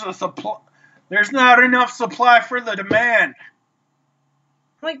 Because there's not enough supply for the demand.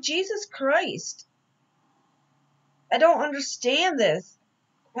 I'm like, Jesus Christ. I don't understand this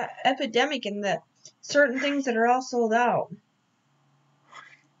epidemic and the certain things that are all sold out.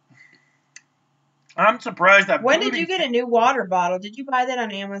 I'm surprised that. When did you get a new water bottle? Did you buy that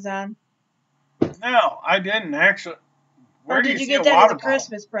on Amazon? No, I didn't actually. Or did you get that as a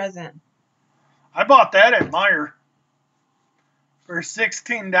Christmas present? I bought that at Meijer for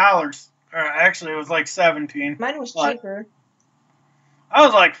 $16. Or actually, it was like $17. Mine was cheaper. I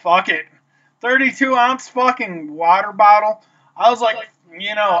was like, fuck it. 32-ounce fucking water bottle. I was like,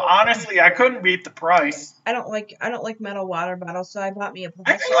 honestly, I couldn't beat the price. I don't like metal water bottles, so I bought me a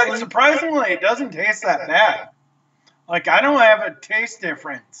plastic Actually, one. surprisingly, it doesn't taste that bad. Like, I don't have a taste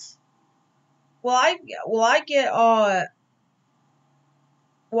difference. Well, I get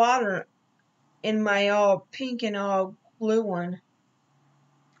water in my pink and blue one.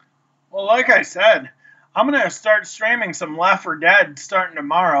 Well, like I said, I'm gonna start streaming some Left 4 Dead starting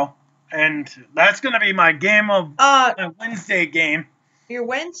tomorrow, and that's gonna be my game of my Wednesday game. Your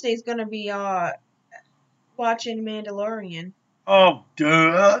Wednesday's gonna be watching Mandalorian. Oh,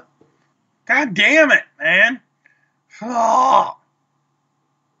 duh! God damn it, man! Oh.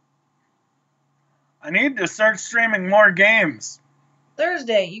 I need to start streaming more games.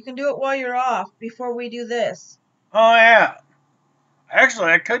 Thursday, you can do it while you're off before we do this. Oh yeah.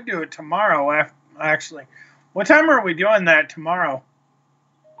 Actually, I could do it tomorrow. Actually, what time are we doing that tomorrow?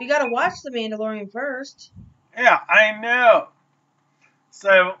 We gotta watch The Mandalorian first. Yeah, I know.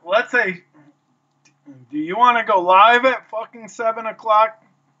 So, let's say, do you want to go live at fucking 7 o'clock?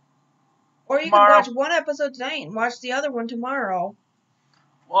 Or you can watch one episode tonight and watch the other one tomorrow.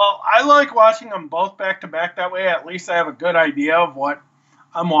 Well, I like watching them both back to back. That way, at least I have a good idea of what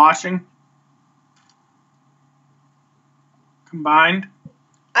I'm watching. Combined.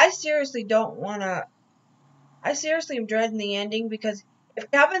 I seriously am dreading the ending because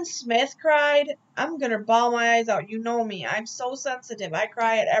if Kevin Smith cried, I'm gonna bawl my eyes out. You know me. I'm so sensitive. I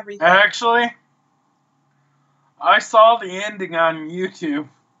cry at everything. Actually, I saw the ending on YouTube.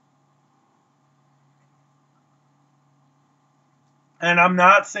 And I'm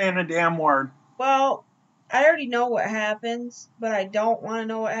not saying a damn word. Well, I already know what happens, but I don't want to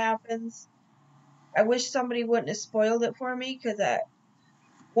know what happens. I wish somebody wouldn't have spoiled it for me, because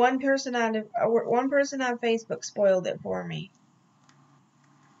one person on Facebook spoiled it for me.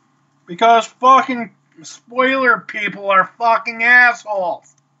 Because fucking spoiler people are fucking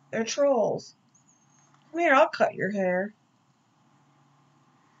assholes. They're trolls. Come here, I'll cut your hair.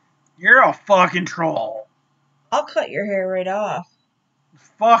 You're a fucking troll. I'll cut your hair right off.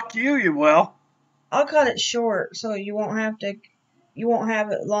 Fuck you, you will. I'll cut it short so you won't have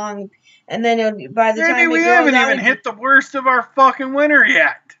it long, and then by the time we haven't even hit the worst of our fucking winter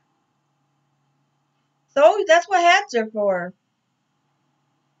yet. So that's what hats are for.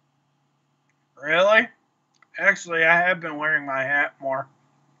 Really? Actually, I have been wearing my hat more.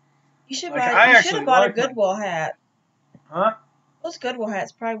 You should have bought a Goodwill hat. Huh? Those Goodwill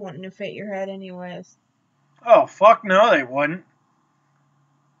hats probably wouldn't have fit your head anyways. Oh, fuck no, they wouldn't.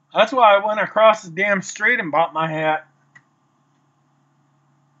 That's why I went across the damn street and bought my hat.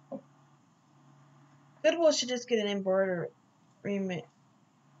 Goodwill should just get an embroidery.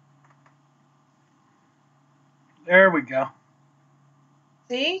 There we go.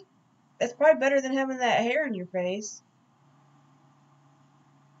 See? That's probably better than having that hair in your face.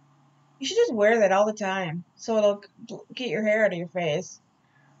 You should just wear that all the time, so it'll get your hair out of your face.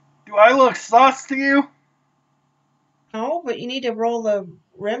 Do I look sus to you? No, but you need to roll the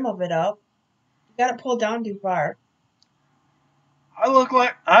rim of it up. You got it pulled down too far. I look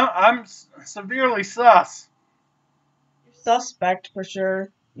like I'm severely sus. You're suspect for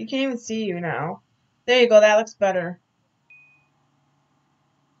sure. You can't even see you now. There you go, that looks better.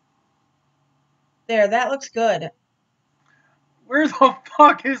 There, that looks good. Where the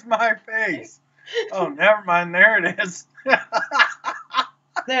fuck is my face? Oh, never mind. There it is.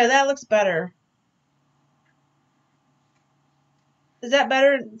 There, that looks better. Is that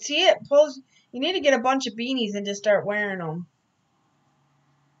better? See it pulls. You need to get a bunch of beanies and just start wearing them.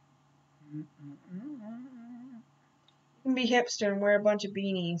 You can be hipster and wear a bunch of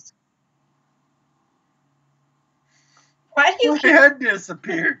beanies. Why do you My head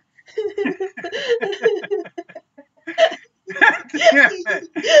disappeared.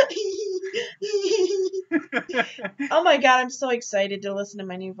 Oh my god, I'm so excited to listen to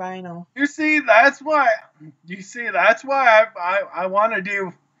my new vinyl. You see, that's why I want to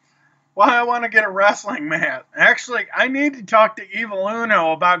do, why I want to get a wrestling mask. Actually, I need to talk to Evil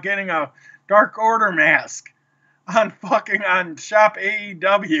Uno about getting a Dark Order mask on Shop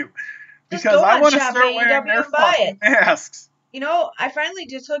AEW. Because I want to start wearing their fucking masks. You know, I finally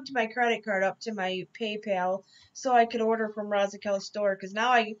just hooked my credit card up to my PayPal so I could order from Razakel's store. Because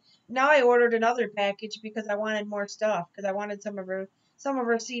now I ordered another package because I wanted more stuff. Because I wanted some of her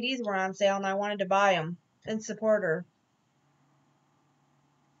CDs were on sale and I wanted to buy them and support her.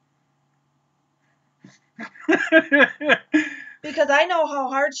 Because I know how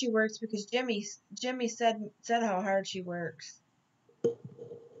hard she works. Because Jimmy said how hard she works.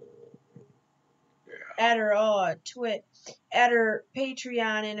 At her at her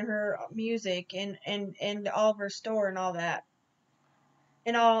Patreon and her music and all of her store and all that.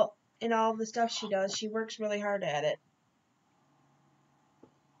 And all the stuff she does. She works really hard at it.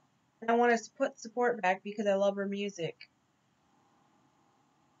 And I want to put support back because I love her music.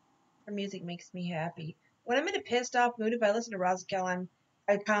 Her music makes me happy. When I'm in a pissed off mood, if I listen to Razakel,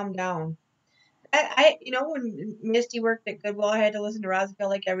 I calm down. You know, when Misty worked at Goodwill, I had to listen to Razakel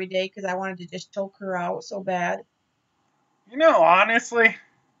like every day because I wanted to just choke her out so bad. You know, honestly,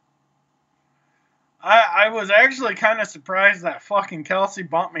 I was actually kind of surprised that fucking Kelsey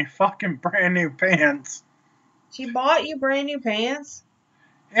bought me fucking brand new pants. She bought you brand new pants?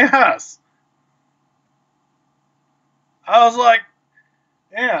 Yes. I was like,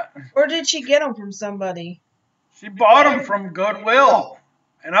 yeah. Or did she get them from somebody? She bought them from Goodwill.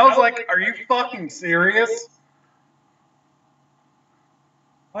 And I was like, are you fucking serious?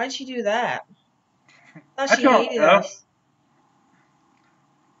 Why'd she do that? I I thought she don't hated know. us.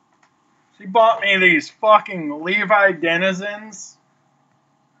 She bought me these fucking Levi Denizens.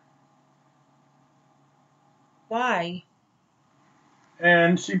 Why?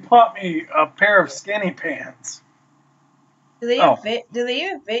 And she bought me a pair of skinny pants. Do they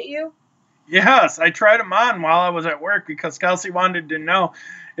even fit you? Yes, I tried them on while I was at work because Kelsey wanted to know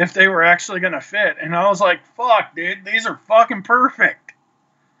if they were actually going to fit. And I was like, fuck, dude, these are fucking perfect.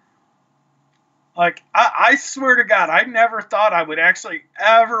 Like, I swear to God, I never thought I would actually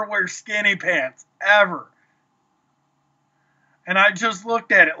ever wear skinny pants. Ever. And I just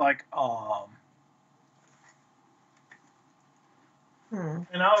looked at it like, And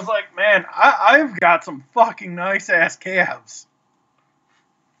I was like, man, I've got some fucking nice-ass calves.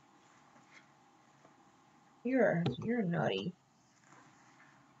 You're nutty.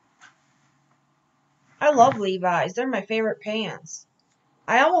 I love Levi's. They're my favorite pants.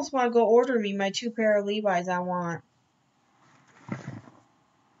 I almost want to go order me my 2 pair of Levi's I want.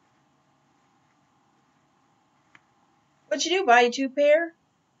 What'd you do? Buy you 2 pair?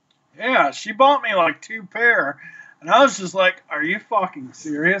 Yeah, she bought me like 2 pair. And I was just like, are you fucking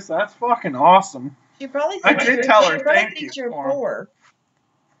serious? That's fucking awesome. She probably I thinks did tell her thank you you're for 'em. poor.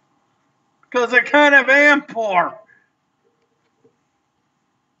 Because I kind of am poor.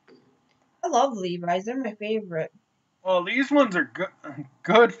 I love Levi's. They're my favorite. Well, these ones are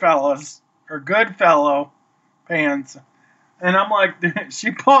Goodfellow pants. And I'm like,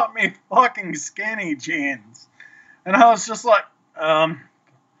 she bought me fucking skinny jeans. And I was just like, I'm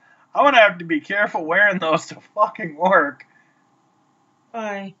going to have to be careful wearing those to fucking work.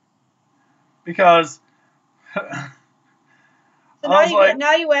 Why? Because So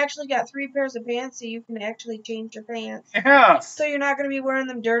now you actually got 3 pairs of pants so you can actually change your pants. Yes. So you're not going to be wearing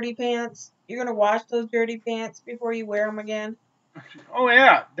them dirty pants. You're going to wash those dirty pants before you wear them again. Oh,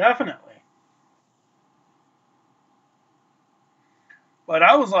 yeah, definitely. But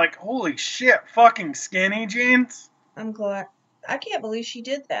I was like, holy shit, fucking skinny jeans? I'm glad. I can't believe she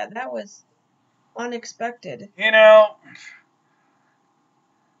did that. That was unexpected. You know,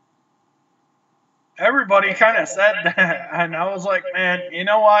 everybody kind of said that, and I was like, man, you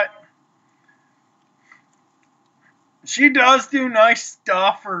know what? She does do nice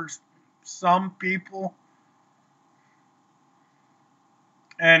stuff for some people.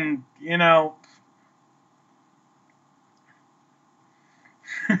 And, you know,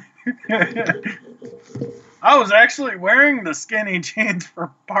 I was actually wearing the skinny jeans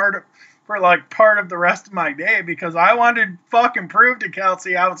for part of the rest of my day because I wanted to fucking prove to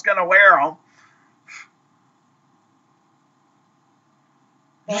Kelsey I was gonna wear them.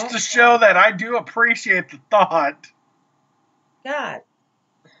 Just to show that I do appreciate the thought. God.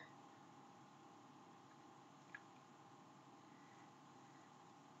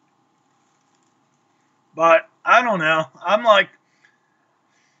 But I don't know. I'm like,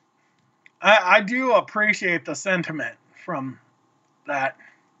 I do appreciate the sentiment from that.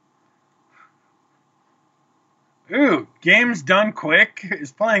 Ooh, game's done quick.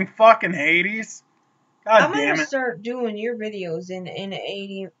 Is playing fucking Hades. God I'm damn gonna it. start doing your videos in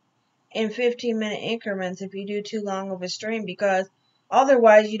 15-minute increments if you do too long of a stream, because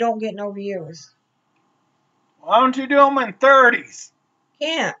otherwise you don't get no views. Why don't you do them in 30s?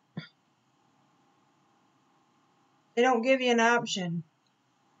 Can't. They don't give you an option.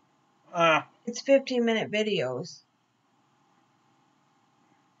 It's 15-minute videos.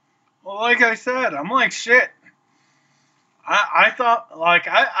 Well, like I said, I'm like shit. I thought, like,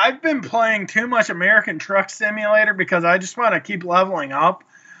 I've been playing too much American Truck Simulator because I just want to keep leveling up.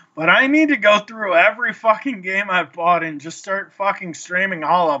 But I need to go through every fucking game I've bought and just start fucking streaming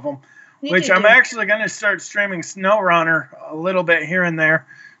all of them. Which I'm actually going to start streaming SnowRunner a little bit here and there.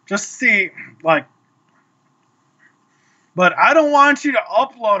 Just to see, like... But I don't want you to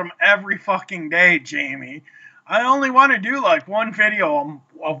upload them every fucking day, Jamie. I only want to do, like, one video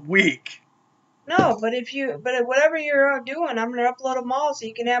a week. No, but whatever you're doing, I'm going to upload them all so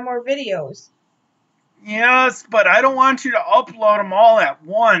you can have more videos. Yes, but I don't want you to upload them all at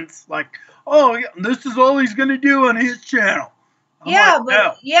once. Like, oh, yeah, this is all he's going to do on his channel.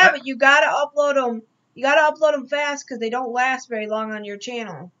 But you got to upload them. You got to upload them fast because they don't last very long on your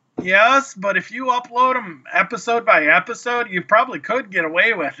channel. Yes, but if you upload them episode by episode, you probably could get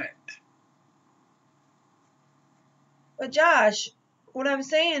away with it. But Josh, what I'm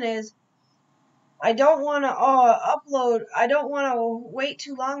saying is, I don't want to upload. I don't want to wait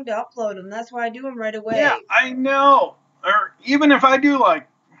too long to upload them. That's why I do them right away. Yeah, I know. Or even if I do, like...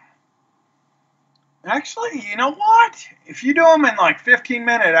 Actually, you know what? If you do them in, like,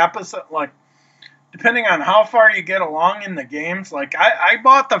 15-minute episode, like, depending on how far you get along in the games, like, I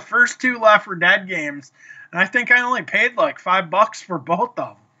bought the first 2 Left 4 Dead games, and I think I only paid, like, $5 for both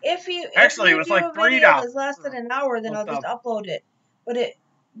of them. If you it was like $3. It's less than an hour, then I'll just upload it. But it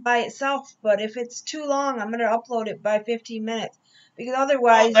by itself. But if it's too long, I'm gonna upload it by 15 minutes. Because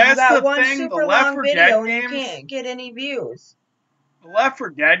otherwise, you got one super long video and you can't get any views. The Left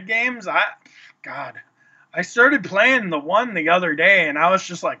 4 Dead games, I started playing the one the other day, and I was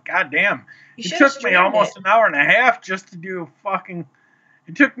just like, God damn. It took me almost an hour and a half just to do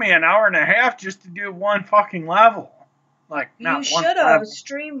It took me an hour and a half just to do one fucking level. Like, you should have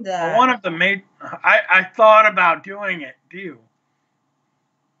streamed that. One of them I thought about doing it, too.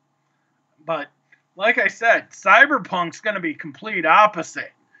 But, like I said, Cyberpunk's going to be complete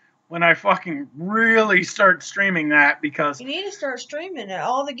opposite when I fucking really start streaming that, because... You need to start streaming it,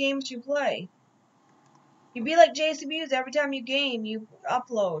 all the games you play. You'd be like Jason Mewes, every time you game, you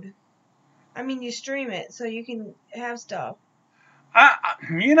upload. I mean, you stream it, so you can have stuff. I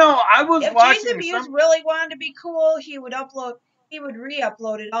was watching... If Jason Mewes really wanted to be cool, he would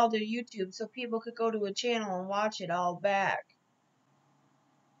re-upload it all to YouTube so people could go to a channel and watch it all back.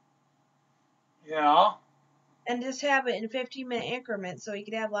 Yeah. And just have it in 15-minute increments so he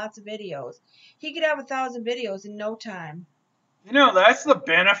could have lots of videos. He could have 1,000 videos in no time. You know, that's the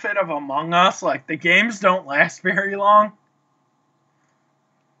benefit of Among Us. Like, the games don't last very long.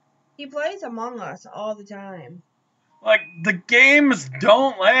 He plays Among Us all the time. Like, the games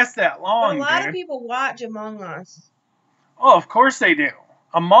don't last that long, but a lot of people watch Among Us. Oh, of course they do.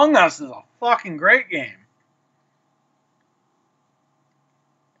 Among Us is a fucking great game.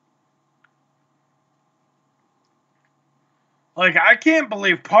 Like, I can't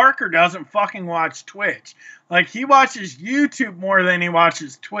believe Parker doesn't fucking watch Twitch. Like, he watches YouTube more than he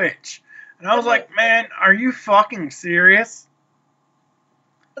watches Twitch. And I was like, man, are you fucking serious?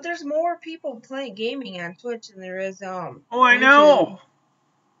 But there's more people playing gaming on Twitch than there is Oh, I know.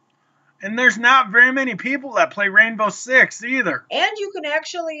 And there's not very many people that play Rainbow Six either. And you can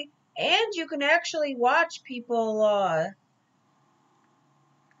actually watch people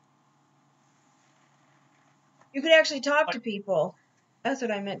You can actually talk to people. That's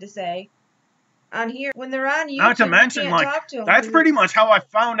what I meant to say. On here, when they're on YouTube, Not to mention, you can't like, talk to them. that's pretty much how I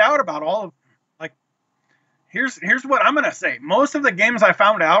found out about all of, like, here's what I'm gonna say. Most of the games I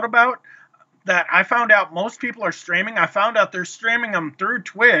found out about, that I found out most people are streaming, I found out they're streaming them through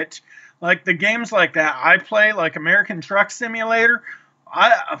Twitch. Like the games like that I play, like American Truck Simulator,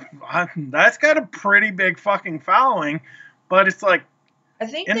 that's got a pretty big fucking following, but it's like, I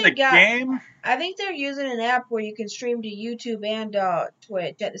think in the game, I think they're using an app where you can stream to YouTube and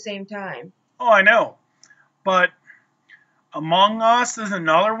Twitch at the same time. Oh, I know, but Among Us is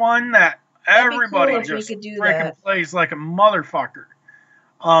another one that everybody cool just freaking plays like a motherfucker.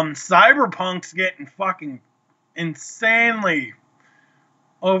 Cyberpunk's getting fucking insanely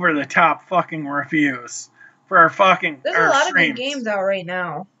over the top fucking reviews for our fucking There's a lot of good games out right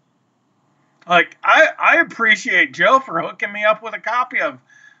now. Like, I appreciate Joe for hooking me up with a copy of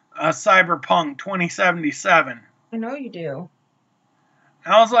Cyberpunk 2077. I know you do.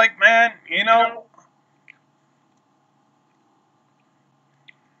 And I was like, man, you know,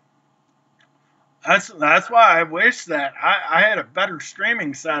 that's why I wish that I had a better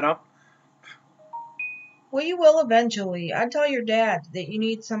streaming setup. Well, you will eventually. I tell your dad that you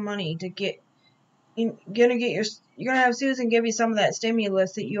need some money to get. You're gonna have Susan give you some of that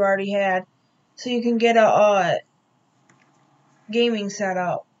stimulus that you already had, so you can get a gaming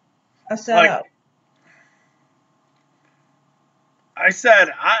setup. Like, I said,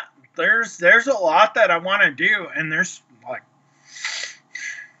 there's a lot that I want to do, and there's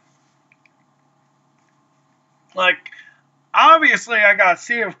like obviously I got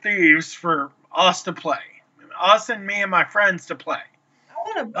Sea of Thieves for us to play, us and me and my friends to play.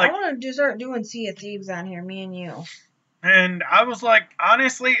 I want to start doing Sea of Thieves on here, me and you. And I was like,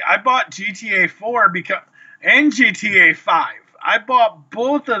 honestly, I bought GTA 4 and GTA 5. I bought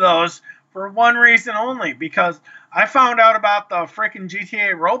both of those for one reason only, because I found out about the freaking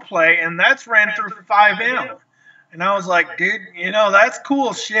GTA roleplay, and that's ran through 5M. And I was like, dude, you know, that's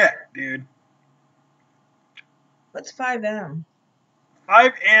cool shit, dude. What's 5M?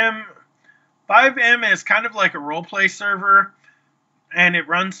 5M is kind of like a roleplay server, and it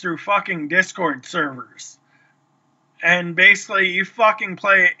runs through fucking Discord servers. And basically, you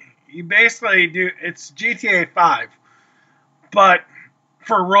basically do, it's GTA 5, but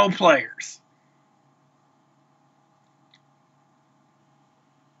for role players.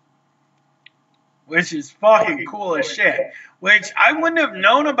 Which is fucking cool as shit. Which I wouldn't have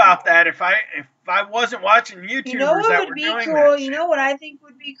known about that if I wasn't watching YouTubers that were doing that. You know what I think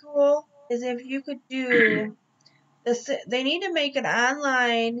would be cool is if you could do they need to make an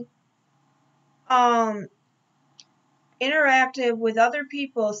online interactive with other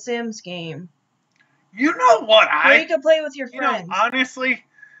people Sims game. You know what where you can play with your friends. You know, honestly,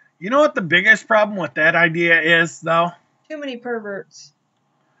 you know what the biggest problem with that idea is, though? Too many perverts.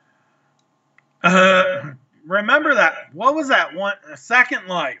 Remember that? What was that one? Second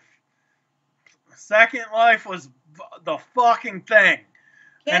Life. Second Life was the fucking thing.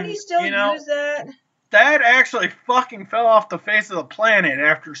 Can you still use that? That actually fucking fell off the face of the planet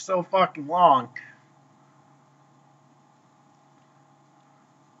after so fucking long.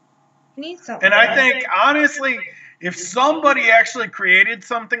 You need something. And I think, honestly, if somebody actually created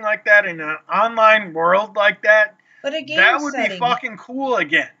something like that in an online world like that, that would be fucking cool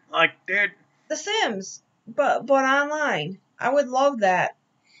again. Like, dude. The Sims, but online. I would love that.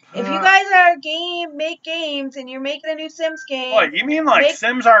 If you guys make games and you're making a new Sims game. What, you mean like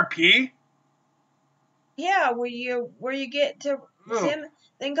Sims RP? Yeah, where you get to Sim,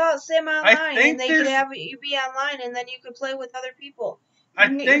 then call it Sim Online, and they could have you be online, and then you could play with other people. You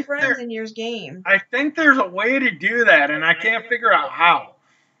can get your friends in your game. I think there's a way to do that, and I can't figure out how.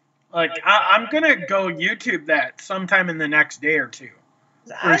 Like, I'm gonna go YouTube that sometime in the next day or two.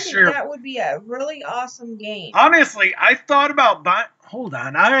 I think that would be a really awesome game. Honestly, I thought about buying. Hold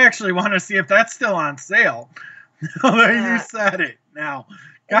on, I actually want to see if that's still on sale. Now that you said it, now,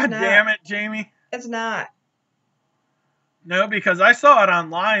 God damn it, Jamie. It's not. No, because I saw it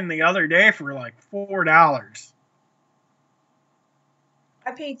online the other day for like $4.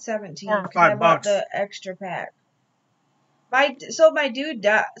 I paid $17 because I bought the extra pack. My dude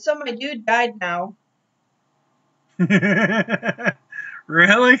died now.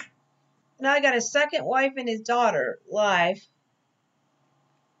 Really? Now I got a second wife and his daughter live.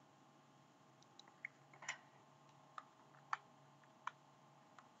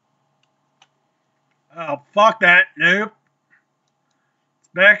 Oh, fuck that. Nope. It's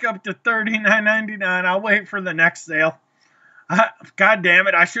back up to $39.99. I'll wait for the next sale. God damn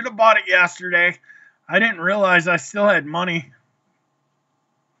it. I should have bought it yesterday. I didn't realize I still had money.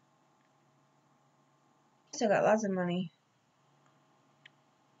 still got lots of money.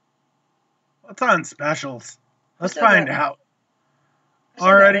 What's on specials? Let's still find got- out. I still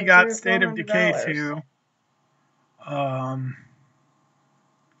got Already like got $300 or State of Decay $400.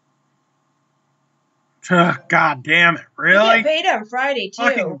 2. God damn it! You Really? get paid on Friday too.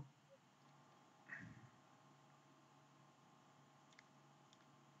 Fucking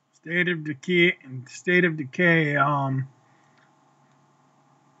State of Decay and State of Decay.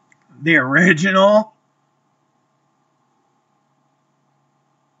 The original.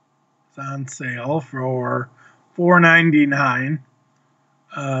 It's on sale for $4.99.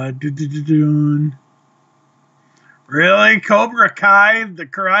 Really? Cobra Kai, the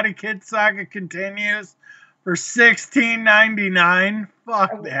Karate Kid saga continues for $16.99.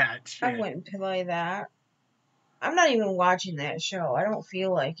 Fuck that shit. I wouldn't play that. I'm not even watching that show. I don't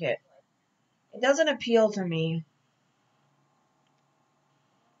feel like it. It doesn't appeal to me.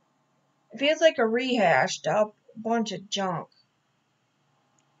 It feels like a rehashed up bunch of junk.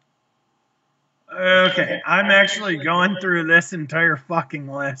 Okay, I'm actually going through this entire fucking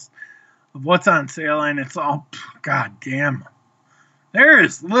list of what's on sale, and it's all, god damn. There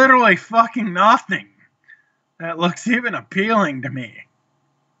is literally fucking nothing that looks even appealing to me.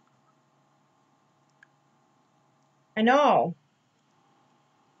 I know.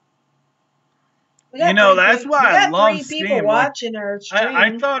 You know, that's why I love 3 Steam. people watching our stream.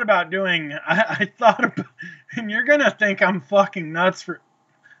 I thought about doing, I thought about, and you're going to think I'm fucking nuts for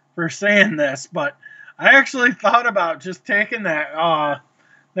saying this, but I actually thought about just taking that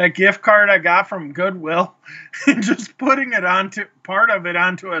gift card I got from Goodwill and just putting it onto part of it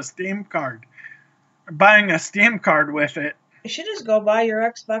onto a Steam card, or buying a Steam card with it. You should just go buy your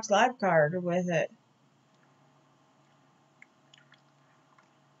Xbox Live card with it.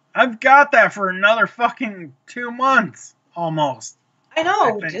 I've got that for another fucking 2 months almost. I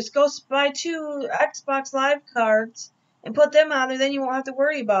know. Just go buy 2 Xbox Live cards and put them on there. Then you won't have to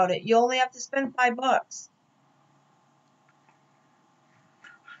worry about it. You only have to spend $5.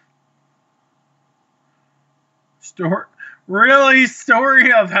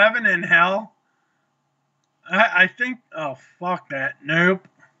 Story of Heaven and Hell? I think, oh, fuck that. Nope.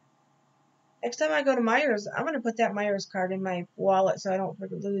 Next time I go to Myers, I'm going to put that Myers card in my wallet so I don't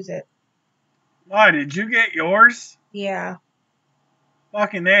lose it. Why, did you get yours? Yeah.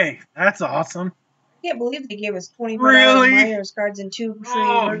 Fucking A. That's awesome. I can't believe they gave us 20 Myers cards and 2 free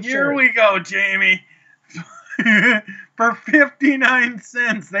merch here shirts. we go, Jamie. For 59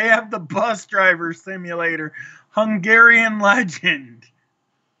 cents, they have the Bus Driver Simulator. Hungarian Legend.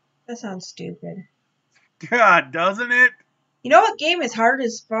 That sounds stupid. God, doesn't it? You know what game is hard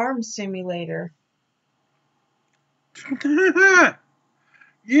as Farm Simulator?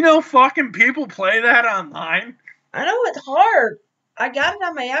 You know fucking people play that online? I know it's hard. I got it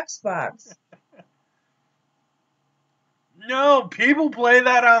on my Xbox. No, people play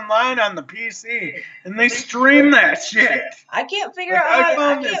that online on the PC, and they stream that shit. I can't figure out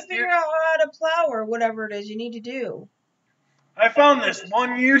how to plow or whatever it is you need to do. I found this one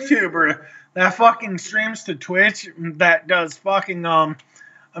YouTuber that fucking streams to Twitch that does fucking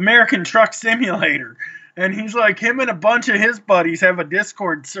American Truck Simulator, and he's like, him and a bunch of his buddies have a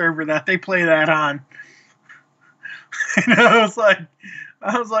Discord server that they play that on. And I was like,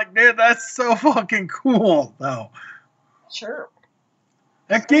 dude, that's so fucking cool, though. Sure.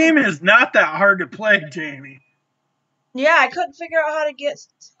 That game is not that hard to play, Jamie. Yeah, I couldn't figure out how to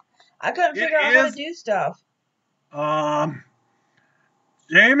how to do stuff.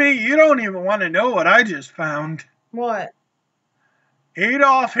 Jamie, you don't even want to know what I just found. What?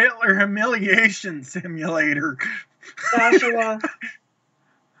 Adolf Hitler Humiliation Simulator. Joshua.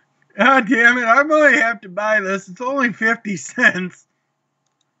 God damn it, I might have to buy this. It's only 50 cents.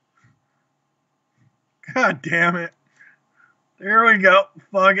 God damn it. There we go.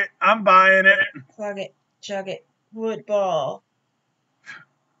 Fuck it. I'm buying it. Plug it. Chug it. Football.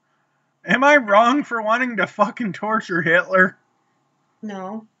 Am I wrong for wanting to fucking torture Hitler?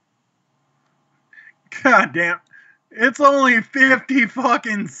 No. God damn. It's only 50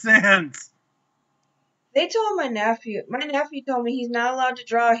 fucking cents. They told my nephew told me he's not allowed to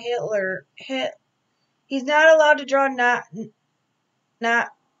draw Hitler. He's not allowed to draw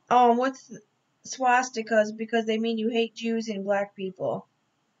what's swastikas because they mean you hate Jews and black people.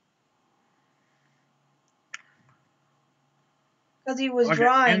 Because he was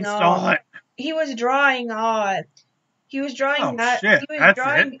drawing German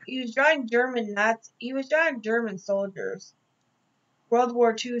soldiers. World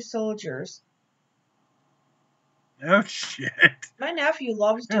War II soldiers. Oh shit. My nephew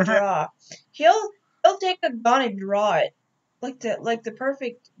loves to draw. He'll take a gun and draw it. Like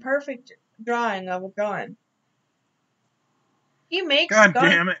the perfect drawing of a gun. He makes God guns.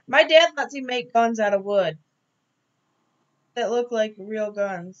 damn it. My dad lets him make guns out of wood that look like real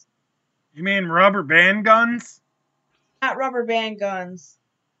guns. You mean rubber band guns? Not rubber band guns.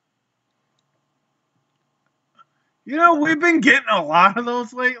 You know, we've been getting a lot of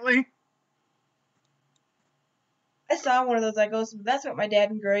those lately. I saw one of those. I go, that's what my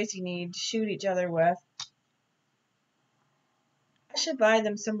dad and Gracie need to shoot each other with. I should buy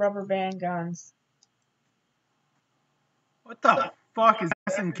them some rubber band guns. What the fuck is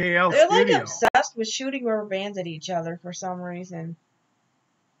SNKL They're Studio? like obsessed with shooting rubber bands at each other for some reason.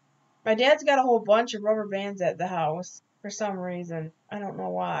 My dad's got a whole bunch of rubber bands at the house for some reason. I don't know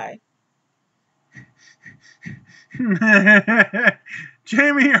why.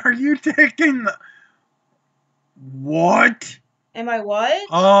 Jamie, are you taking the... What? Am I what?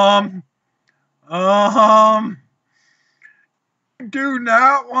 Do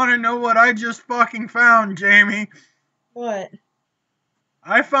not want to know what I just fucking found, Jamie. What?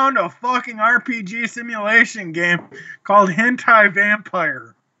 I found a fucking RPG simulation game called Hentai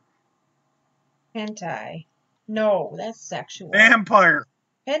Vampire. Hentai. No, that's sexual. Vampire.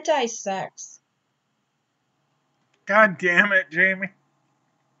 Hentai sex. God damn it, Jamie.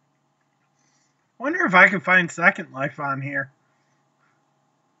 Wonder if I can find Second Life on here.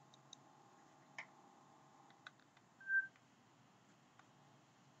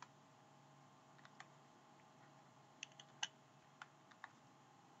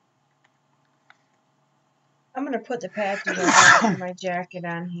 I'm gonna put the patches on my jacket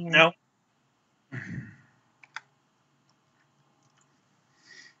on here. Nope.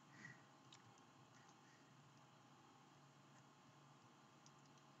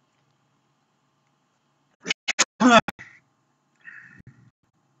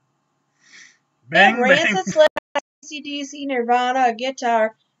 Bang, bang. Rancid, Slayer, AC/DC, Nirvana, a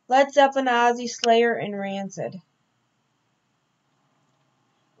guitar, Led Zeppelin, Ozzy, Slayer, and Rancid.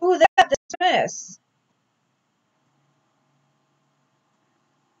 Ooh, that's Smiths.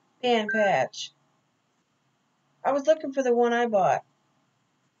 Band patch. I was looking for the one I bought.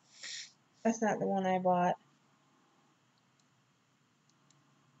 That's not the one I bought.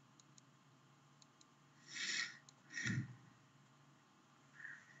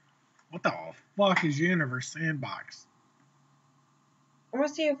 What the fuck is Universe Sandbox? I'm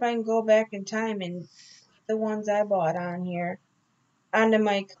gonna see if I can go back in time and the ones I bought on here onto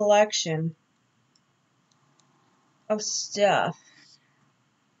my collection of stuff.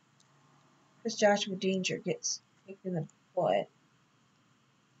 Because Joshua Danger gets kicked in the butt.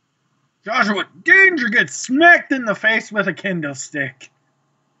 Joshua Danger gets smacked in the face with a kendo stick.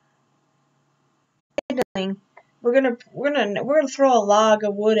 We're gonna throw a log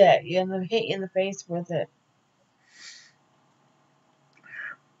of wood at you and then hit you in the face with it.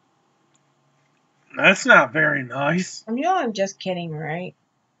 That's not very nice. You know I'm just kidding, right?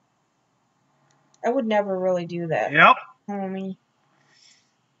 I would never really do that. Yep. Homie.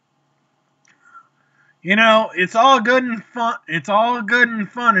 You know, it's all good and fun. It's all good and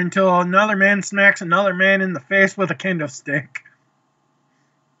fun until another man smacks another man in the face with a kendo stick.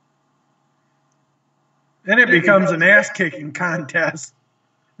 Then it becomes an ass-kicking contest.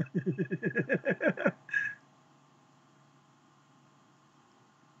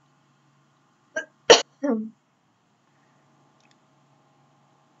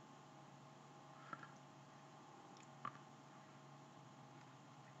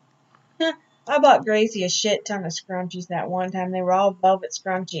 I bought Gracie a shit ton of scrunchies that one time. They were all velvet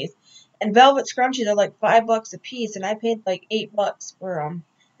scrunchies. And velvet scrunchies are like $5 a piece, and I paid like $8 for them.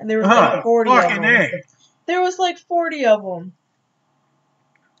 And there was like 40 of them. A. There was like 40 of them.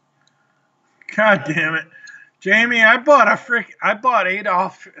 God damn it. Jamie, I bought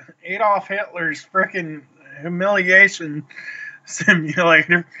Adolf Hitler's frickin' humiliation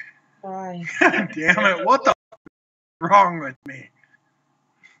simulator. Why? God damn it, what the f is wrong with me?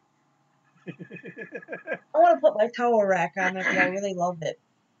 I want to put my towel rack on it, but I really love it.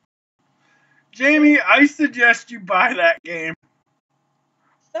 Jamie, I suggest you buy that game.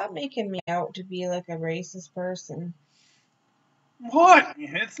 Stop making me out to be like a racist person. What?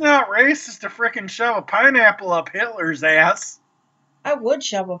 It's not racist to frickin' shove a pineapple up Hitler's ass. I would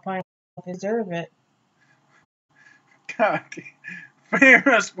shove a pineapple if I deserve it. God,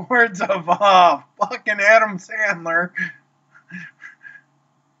 famous words of fucking Adam Sandler.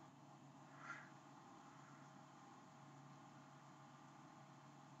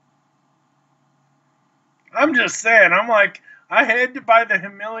 I'm just saying, I had to buy the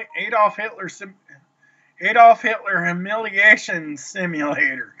Adolf Hitler humiliation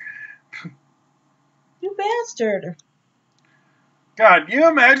simulator. You bastard. God, you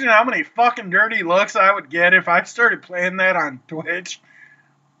imagine how many fucking dirty looks I would get if I started playing that on Twitch?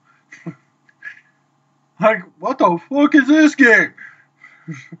 Like, what the fuck is this game?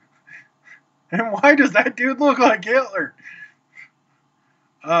 And why does that dude look like Hitler?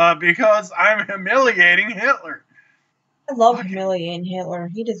 Because I'm humiliating Hitler. I love humiliating Hitler.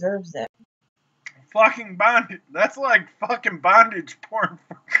 He deserves it. Fucking bondage. That's like fucking bondage porn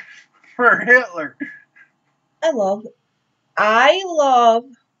for Hitler. I love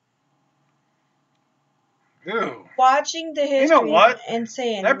Ooh. watching the history, you know what? And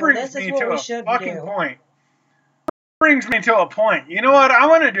saying, that brings this is me what to we a should fucking do. point. Brings me to a point. You know what? I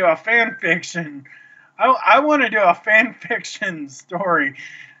want to do a fan fiction. I want to do a fan fiction story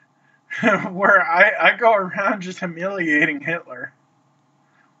where I go around just humiliating Hitler,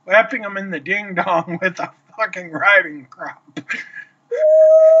 whapping him in the ding dong with a fucking riding crop.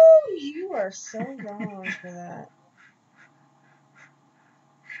 Ooh, you are so wrong for that.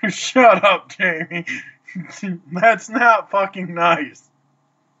 Shut up, Jamie. That's not fucking nice.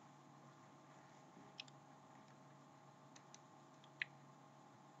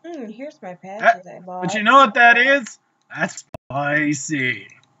 Here's my patches I bought. But you know what that is? That's spicy.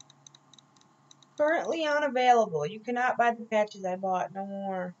 Currently unavailable. You cannot buy the patches I bought no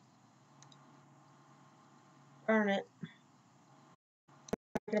more. Earn it. I'm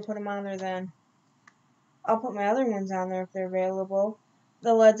gonna put them on there then. I'll put my other ones on there if they're available.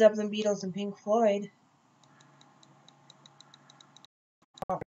 The Led Zeppelin, Beatles, and Pink Floyd.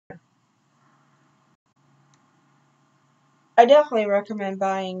 I definitely recommend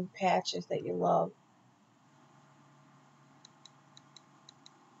buying patches that you love.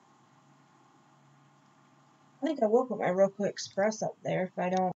 I think I will put my Roku Express up there if I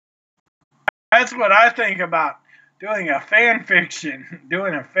don't. That's what I think about doing a fan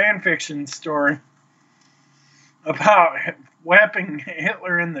fiction story about whapping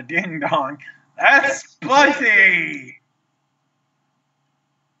Hitler in the ding dong. That's spicy.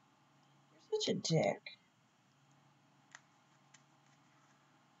 You're such a dick.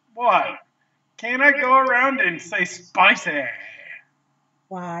 What? Can't I go around and say spicy?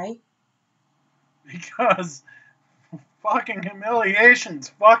 Why? Because fucking humiliation's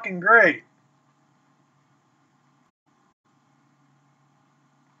fucking great.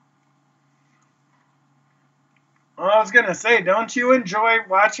 Well, I was gonna say, don't you enjoy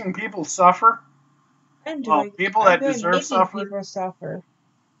watching people suffer? I enjoy people that deserve making suffer. people suffer.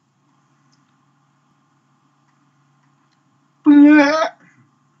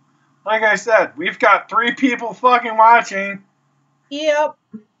 Like I said, we've got 3 people fucking watching. Yep.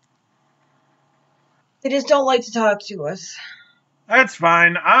 They just don't like to talk to us. That's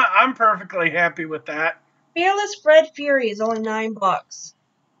fine. I'm perfectly happy with that. Fearless Fred Fury is only $9.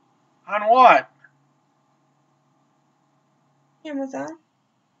 On what? Amazon.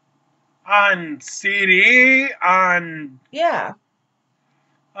 On CD? On... Yeah.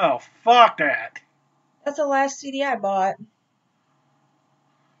 Oh, fuck that. That's the last CD I bought.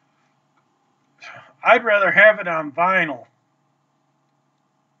 I'd rather have it on vinyl.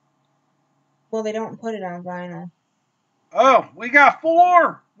 Well, they don't put it on vinyl. Oh, we got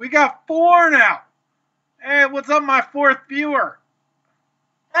 4. We got 4 now. Hey, what's up, my 4th viewer?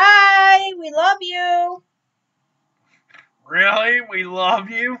 Hi, we love you. Really? We love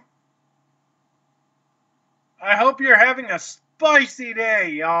you? I hope you're having a spicy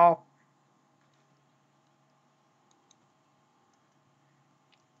day, y'all.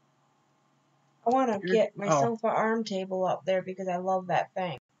 I want to get my sofa arm table up there because I love that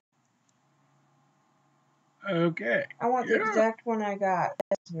thing. Okay. I want the exact one I got.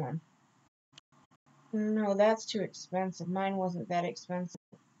 This one. No, that's too expensive. Mine wasn't that expensive.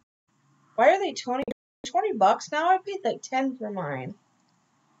 Why are they $20 now? I paid like $10 for mine.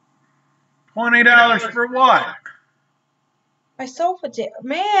 $20 for what? My sofa table.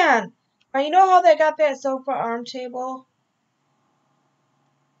 Man! You know how they got that sofa arm table?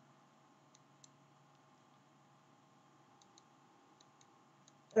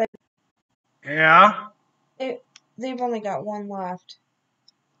 Yeah? They've only got one left.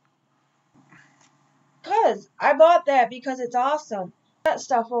 Because I bought that because it's awesome. That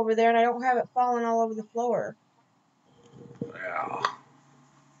stuff over there and I don't have it falling all over the floor. Yeah.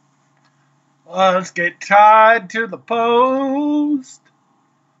 Let's get tied to the post.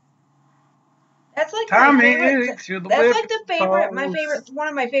 That's like Tommy my favorite. That's like one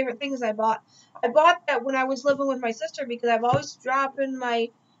of my favorite things I bought. I bought that when I was living with my sister because I've always dropping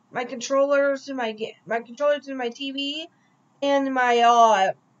my controllers to my TV and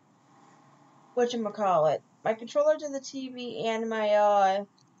my whatchamacallit. My controller to the TV and my,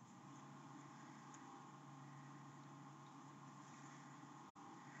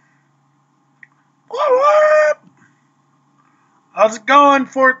 What? How's it going,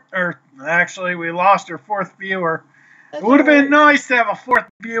 actually, we lost our fourth viewer. It would have been nice to have a fourth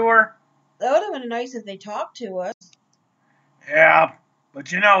viewer. That would have been nice if they talked to us. Yeah,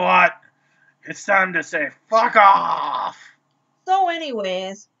 but you know what? It's time to say fuck off. So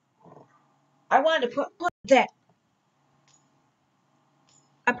anyways, I wanted to put that.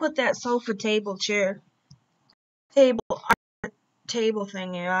 I put that sofa table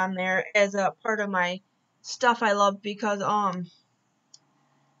thingy on there as a part of my stuff I love because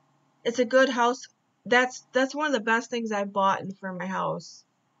it's a good house. That's one of the best things I bought for my house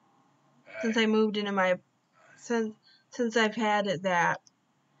since I moved into my since I've had it that.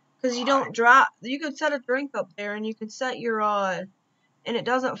 Because you don't drop. You could set a drink up there and you could set your and it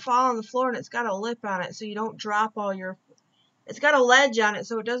doesn't fall on the floor and it's got a lip on it so you don't drop all your. It's got a ledge on it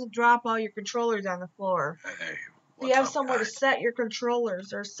so it doesn't drop all your controllers on the floor. Hey, so you have somewhere to set your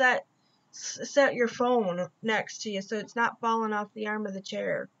controllers or set your phone next to you so it's not falling off the arm of the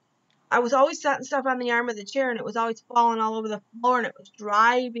chair. I was always setting stuff on the arm of the chair and it was always falling all over the floor and it was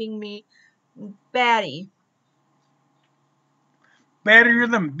driving me batty. Better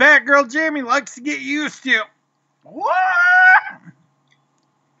than Batgirljamie likes to get used to. What?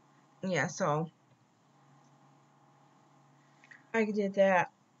 Yeah, so I did that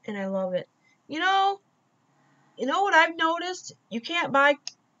and I love it. You know what I've noticed? You can't buy.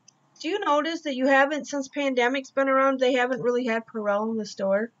 Do you notice that you haven't, since pandemic's been around, they haven't really had Perel in the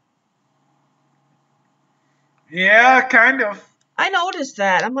store? Yeah, kind of. I noticed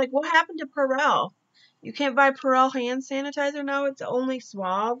that. I'm like, what happened to Perel? You can't buy Perel hand sanitizer now. It's only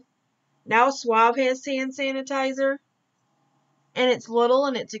Suave. Now Suave has hand sanitizer. And it's little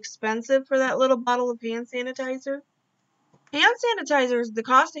and it's expensive for that little bottle of hand sanitizer. Hand sanitizers, the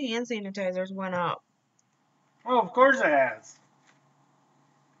cost of hand sanitizers went up. Oh, of course it has.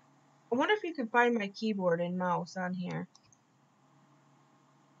 I wonder if you could find my keyboard and mouse on here.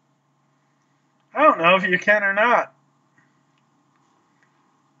 I don't know if you can or not.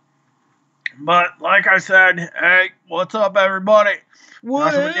 But like I said, hey, what's up, everybody?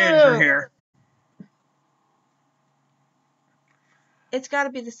 Joshua Danger here. It's got to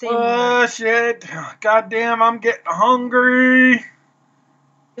be the same one. one. Shit. Goddamn, I'm getting hungry.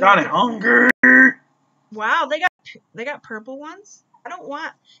 Got hungry. Wow, they got purple ones? I don't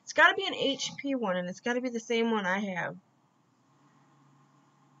want. It's got to be an HP one and it's got to be the same one I have.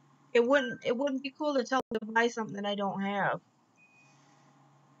 It wouldn't be cool to tell them to buy something that I don't have.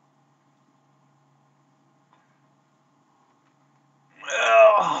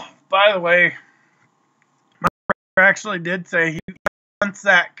 By the way, my brother actually did say he wants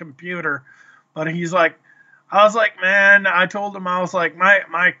that computer, but he's like, I was like, man, I told him, I was like,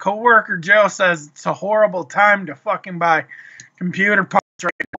 my coworker Joe says it's a horrible time to fucking buy computer parts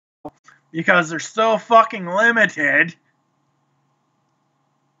right now because they're so fucking limited.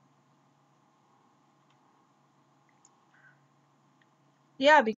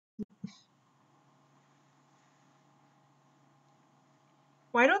 Yeah,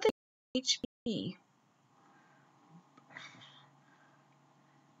 why don't they HP?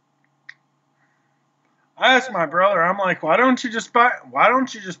 I asked my brother, I'm like, why don't you just buy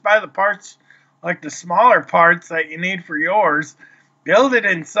the parts, like the smaller parts that you need for yours, build it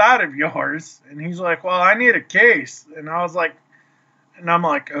inside of yours? And he's like, well, I need a case. And I was like, and I'm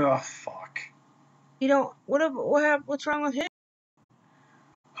like, oh fuck. You don't. What's wrong with him?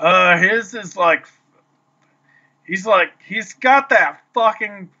 His is like, he's got that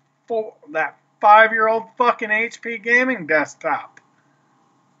fucking that 5-year-old fucking HP gaming desktop.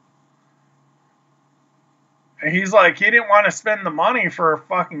 And he's like, he didn't want to spend the money for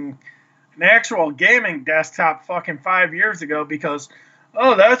an actual gaming desktop fucking 5 years ago because,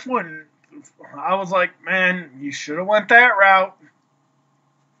 oh, that's when I was like, man, you should have went that route.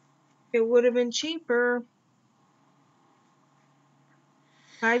 It would have been cheaper.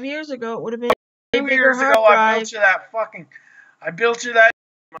 5 years ago, it would have been. 5 years ago, I built you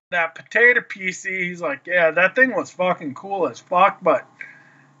that potato PC. He's like, yeah, that thing was fucking cool as fuck, but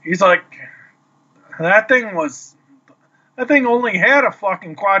he's like, that thing only had a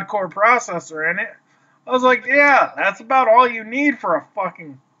fucking quad-core processor in it. I was like, yeah, that's about all you need for a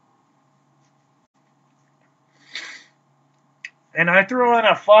fucking... And I threw in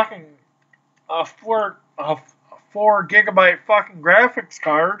a 4 gigabyte fucking graphics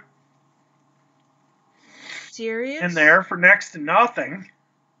card. Serious? In there for next to nothing.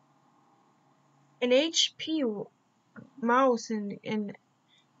 An HP mouse and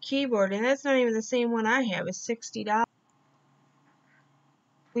keyboard, and that's not even the same one I have. It's $60. Well,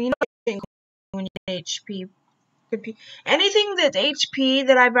 you know when you get HP. Anything that's HP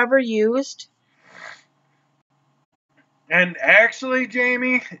that I've ever used And actually,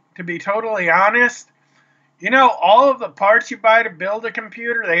 Jamie, to be totally honest, you know, all of the parts you buy to build a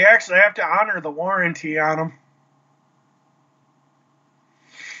computer, they actually have to honor the warranty on them.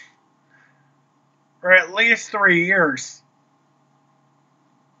 For at least 3 years.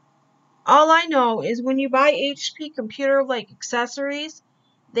 All I know is when you buy HP computer like accessories,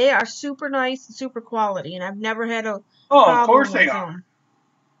 they are super nice and super quality, and I've never had a problem of course with they them. are.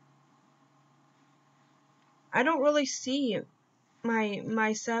 I don't really see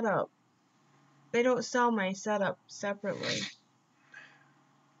my setup. They don't sell my setup separately.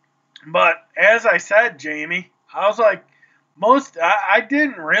 But as I said, Jamie, I was like, I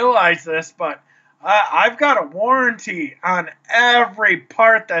didn't realize this, but I've got a warranty on every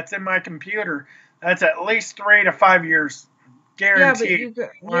part that's in my computer. That's at least 3 to 5 years guaranteed.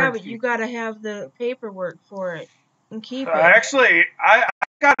 Yeah, but you gotta have the paperwork for it and keep it. Actually, I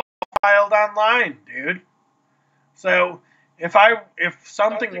got it filed online, dude. So if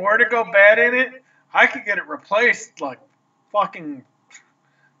something were to go bad in it, I could get it replaced like fucking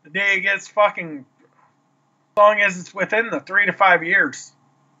the day it gets fucking, as long as it's within the 3 to 5 years.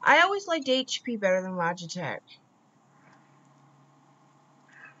 I always liked HP better than Logitech.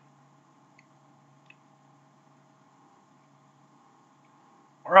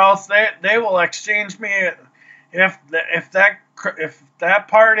 Or else they will exchange me if that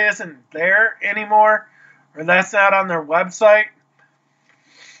part isn't there anymore, or that's not on their website.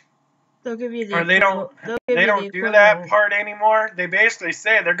 They'll give you the or they don't do that part anymore. They basically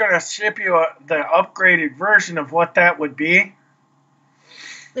say they're going to ship you the upgraded version of what that would be.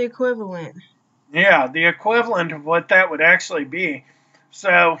 The equivalent. Yeah, the equivalent of what that would actually be.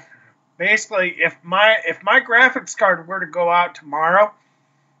 So basically, if my graphics card were to go out tomorrow,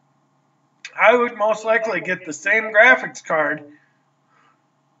 I would most likely get the same graphics card,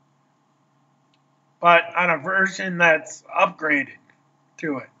 but on a version that's upgraded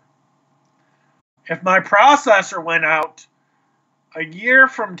to it. If my processor went out a year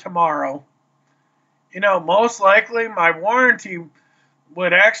from tomorrow, you know, most likely my warranty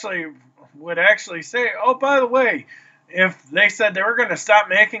would actually say, oh, by the way, if they said they were going to stop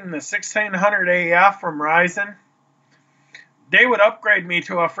making the 1600 AF from Ryzen, they would upgrade me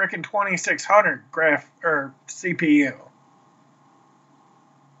to a freaking 2600 CPU.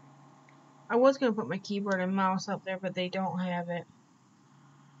 I was going to put my keyboard and mouse up there, but they don't have it.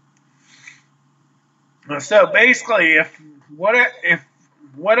 So basically, if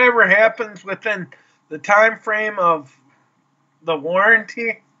whatever happens within the time frame of the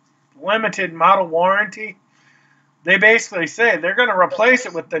warranty, limited model warranty, they basically say they're going to replace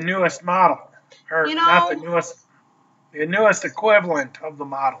it with the newest model, or not the newest equivalent of the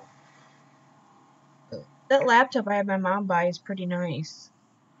model. That laptop I had my mom buy is pretty nice.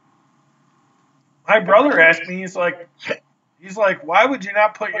 My brother asked me, he's like, why would you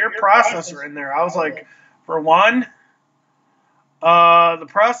not put your processor in there? I was like, for one, the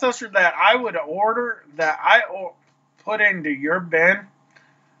processor that I would order, that I put into your bin,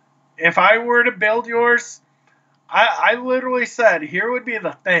 if I were to build yours, I literally said, here would be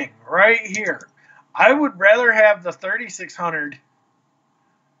the thing, right here. I would rather have the 3600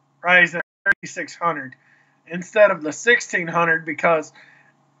 Ryzen 3600 instead of the 1600, because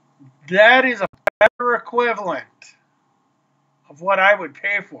that is a better equivalent of what I would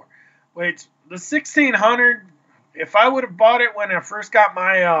pay for. Which the 1600, if I would have bought it when I first got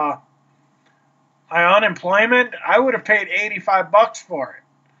my my unemployment, I would have paid $85 for it.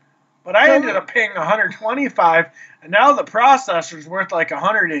 But I ended up paying $125, and now the processor's worth like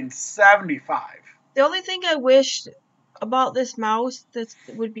 $175. The only thing I wish about this mouse that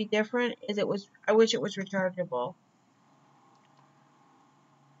would be different is I wish it was rechargeable.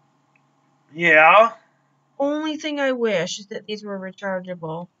 Yeah. Only thing I wish is that these were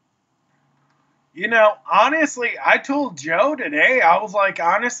rechargeable. You know, honestly, I told Joe today, I was like,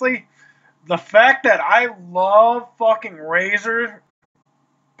 honestly, the fact that I love fucking Razer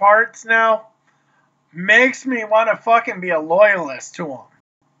parts now makes me want to fucking be a loyalist to them.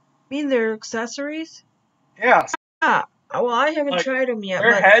 You mean their accessories? Yeah. Ah, well, I haven't tried them yet.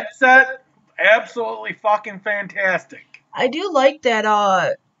 Their headset, absolutely fucking fantastic. I do like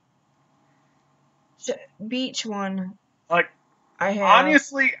that beach one. Like, I have.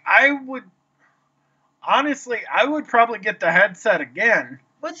 Honestly, I would probably get the headset again.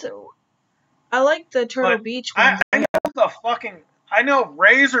 I like the Turtle Beach one. I know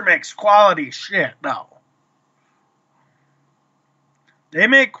Razer makes quality shit, though. They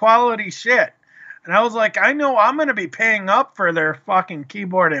make quality shit. And I was like, I know I'm going to be paying up for their fucking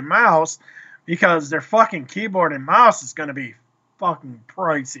keyboard and mouse, because their fucking keyboard and mouse is going to be fucking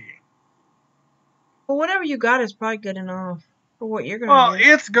pricey. Well, whatever you got is probably good enough for what you're gonna Well, do.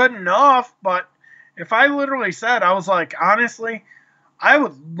 it's good enough, but if I literally said, I was like, honestly, I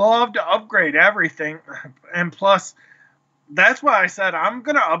would love to upgrade everything, and plus, that's why I said I'm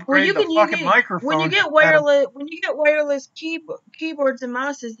gonna Well, upgrade you the can fucking microphone. when you get wireless keyboards and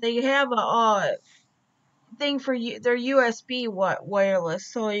mouses, they have a thing for you. They're USB wireless,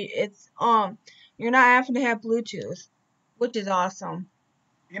 so it's you're not having to have Bluetooth, which is awesome.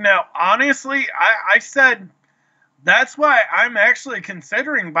 You know, honestly, I said that's why I'm actually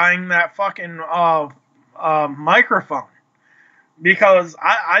considering buying that fucking microphone, because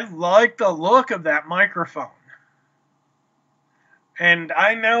I like the look of that microphone. And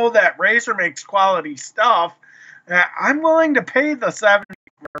I know that Razer makes quality stuff. I'm willing to pay the 70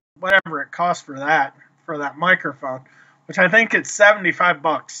 or whatever it costs for that microphone, which I think it's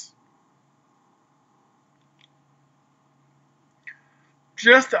 $75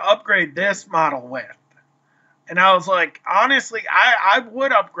 just to upgrade this model with. And I was like, honestly, I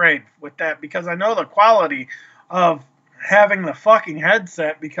would upgrade with that because I know the quality of having the fucking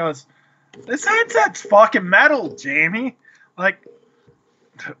headset, because this headset's fucking metal, Jamie. Like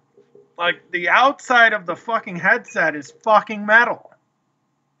the outside of the fucking headset is fucking metal.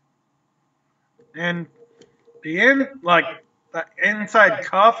 And the inside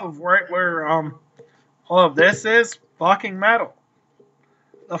cuff of right where all of this is fucking metal.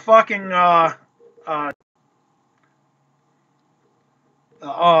 The fucking what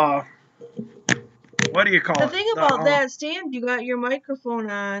do you call it? The thing about that stand you got your microphone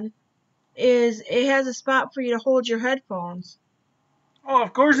on is it has a spot for you to hold your headphones. Oh,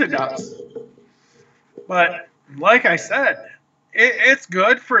 of course it does. But like I said, it's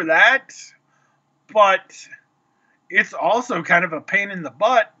good for that, but it's also kind of a pain in the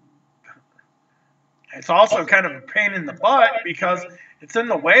butt. It's also kind of a pain in the butt because it's in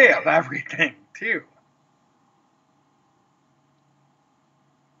the way of everything, too.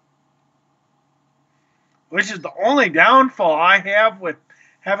 Which is the only downfall I have with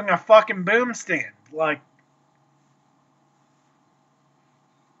having a fucking boom stand. Like,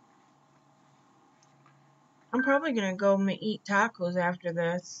 I'm probably gonna go eat tacos after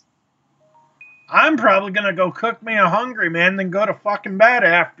this. I'm probably gonna go cook me a Hungry Man, then go to fucking bed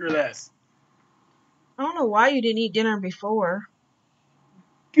after this. I don't know why you didn't eat dinner before.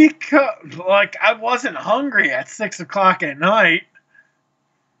 Because, like, I wasn't hungry at 6 o'clock at night.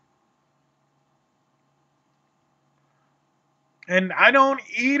 And I don't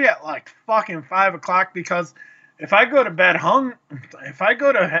eat at like fucking 5 o'clock because if I go to bed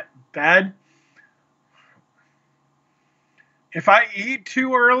if I eat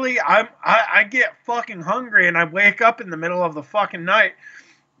too early, I get fucking hungry and I wake up in the middle of the fucking night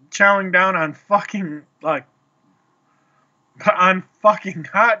chowing down on fucking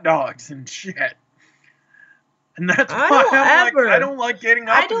hot dogs and shit. And that's why I don't like getting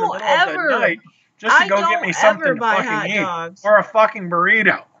up in the middle of the night just to go get me something to fucking eat. Or a fucking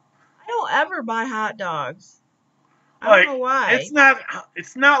burrito. I don't ever buy hot dogs. I don't know why. It's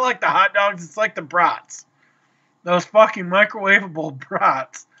not like the hot dogs, it's like the brats. Those fucking microwavable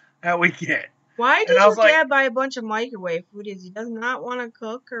brats that we get. Why did your dad buy a bunch of microwave food? He does not want to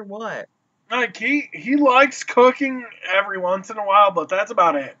cook or what? Like he likes cooking every once in a while, but that's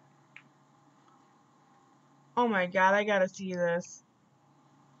about it. Oh my god, I gotta see this.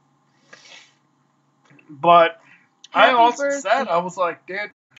 But I also said, I was like, dude,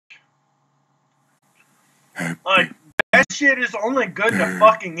 like, that shit is only good to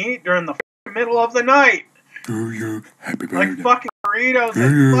fucking eat during the middle of the night. Like, fucking burritos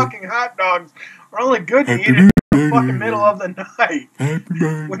and fucking hot dogs are only good to eat in the fucking middle of the night.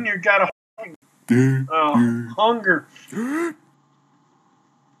 When you got a fucking hunger.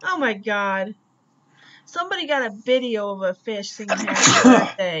 Oh my god. Somebody got a video of a fish singing happy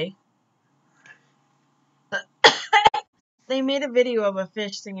birthday. They made a video of a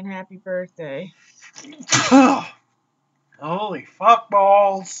fish singing happy birthday. Holy fuck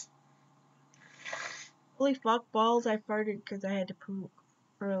balls. Holy fuck balls, I farted because I had to poop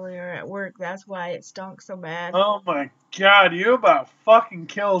earlier at work. That's why it stunk so bad. Oh my god, you about fucking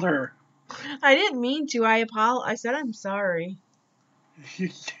killed her. I didn't mean to. I said I'm sorry.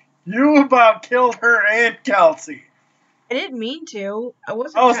 You about killed her and Kelsey. I didn't mean to. I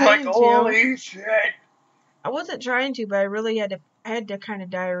was like, holy shit. I wasn't trying to, but I really had to kind of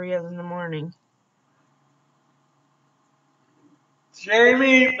diarrhea in the morning.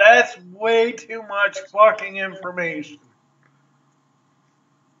 Jamie, that's way too much fucking information.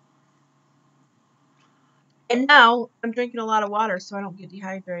 And now I'm drinking a lot of water so I don't get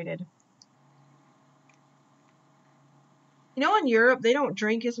dehydrated. You know, in Europe, they don't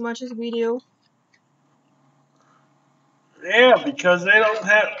drink as much as we do. Yeah, because they don't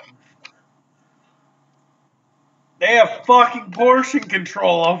have... They have fucking portion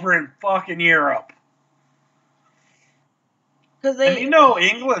control over in fucking Europe. And you know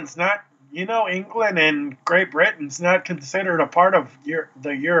England's not... You know England and Great Britain's not considered a part of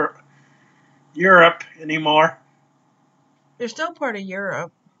Europe anymore. They're still part of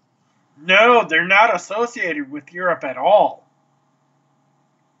Europe. No, they're not associated with Europe at all.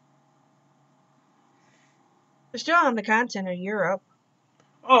 They're still on the continent of Europe.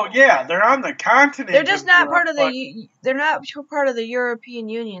 Oh yeah, they're on the continent. They're just not Europe, part of the. They're not part of the European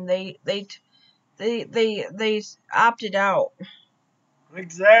Union. They opted out.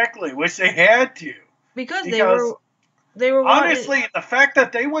 Exactly, which they had to. Because they were honestly, the fact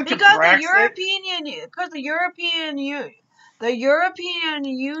that they went to Brexit, the European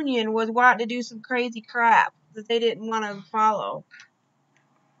Union was wanting to do some crazy crap that they didn't want to follow.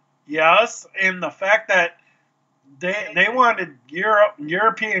 Yes, and the fact that they wanted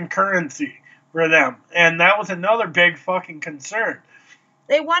European currency for them, and that was another big fucking concern.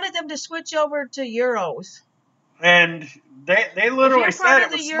 They wanted them to switch over to euros. And they literally said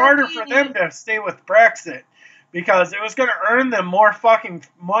it was smarter for them to stay with Brexit because it was going to earn them more fucking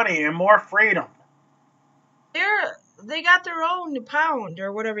money and more freedom. They got their own pound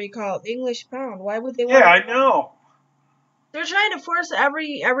or whatever you call it, the English pound. Why would they want? Yeah, I know. They're trying to force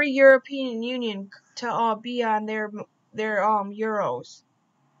every European Union to be on their euros.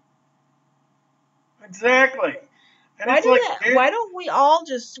 Exactly. And why don't we all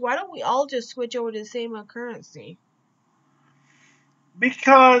just switch over to the same currency?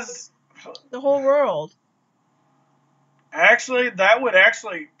 Because the whole world. Actually, that would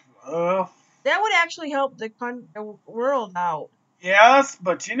actually help the world out. Yes,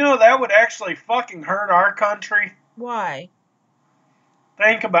 but you know that would actually fucking hurt our country. Why?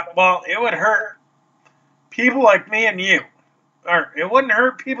 It would hurt people like me and you. Or it wouldn't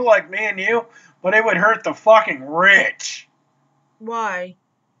hurt people like me and you, but it would hurt the fucking rich. Why?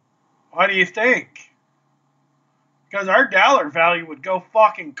 Why do you think? Because our dollar value would go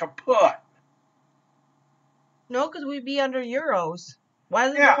fucking kaput. No, because we'd be under euros. Why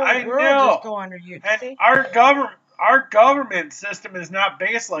does the whole world just go under euros? And our government system is not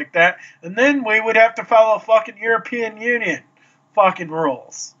based like that. And then we would have to follow fucking European Union fucking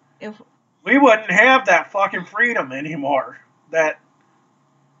rules. We wouldn't have that fucking freedom anymore.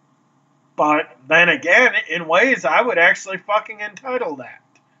 But then again, in ways, I would actually fucking entitle that.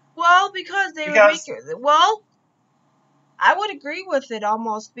 Well, I would agree with it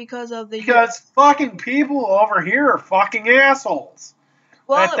almost because fucking people over here are fucking assholes.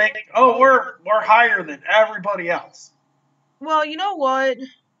 Well, that think, we're higher than everybody else. Well, you know what?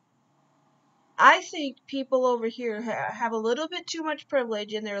 I think people over here have a little bit too much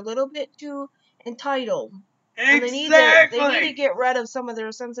privilege and they're a little bit too entitled. Exactly. And they need to get rid of some of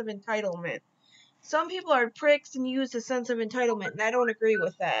their sense of entitlement. Some people are pricks and use the sense of entitlement, and I don't agree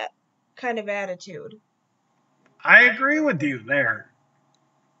with that kind of attitude. I agree with you there.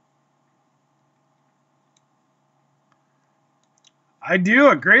 I do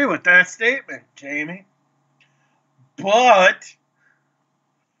agree with that statement, Jamie. But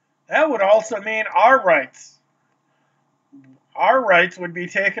that would also mean our rights would be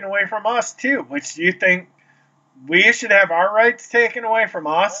taken away from us too. Which do you think we should have our rights taken away from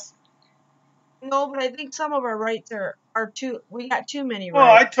us? No, but I think some of our rights are too. We got too many rights.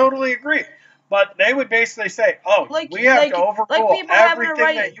 Well, I totally agree. But they would basically say, we have to overrule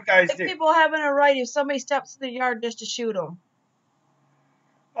everything that you guys do. People having a right if somebody steps in the yard just to shoot them.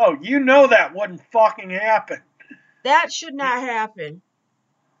 Oh, you know that wouldn't fucking happen. That should not happen.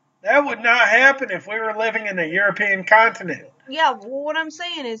 That would not happen if we were living in the European continent. Yeah, well, what I'm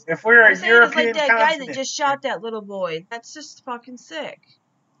saying is... If we were a European continent. Like that guy that just shot that little boy. That's just fucking sick.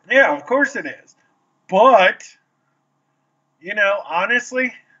 Yeah, of course it is. But,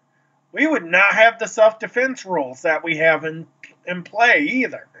 honestly, we would not have the self-defense rules that we have in play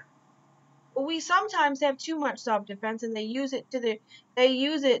either. We sometimes have too much self-defense, and they use it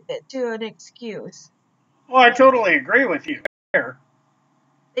to an excuse. Well, I totally agree with you there.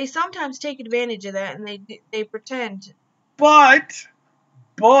 They sometimes take advantage of that, and they pretend. But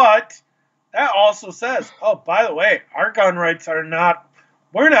that also says, by the way, our gun rights are not.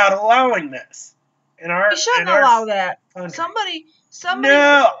 We're not allowing this. We shouldn't allow that. Somebody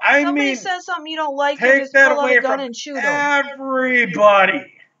says something you don't like, and just pull out a gun and shoot them.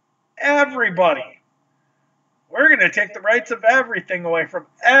 Everybody. We're going to take the rights of everything away from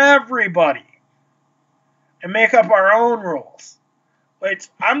everybody and make up our own rules. Which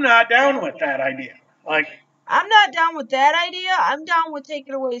I'm not down with that idea. I'm not down with that idea. I'm down with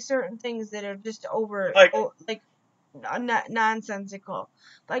taking away certain things that are just over. nonsensical.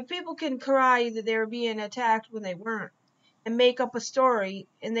 Like, people can cry that they were being attacked when they weren't, and make up a story,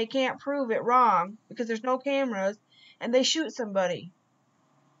 and they can't prove it wrong because there's no cameras, and they shoot somebody,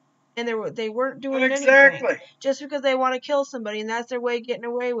 and they weren't doing anything just because they want to kill somebody, and that's their way of getting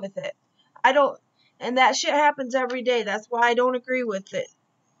away with it. And that shit happens every day. That's why I don't agree with it.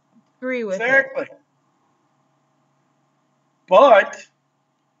 Exactly. But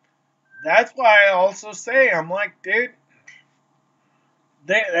that's why I also say, I'm like, dude,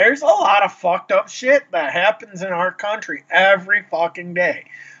 there's a lot of fucked up shit that happens in our country every fucking day.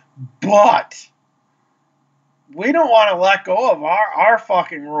 But we don't want to let go of our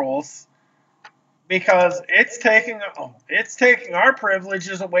fucking rules because it's taking our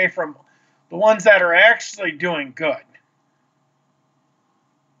privileges away from the ones that are actually doing good.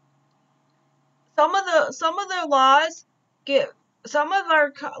 Some of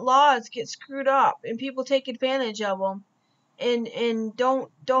our laws get screwed up, and people take advantage of them, and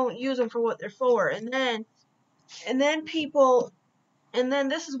don't use them for what they're for. And then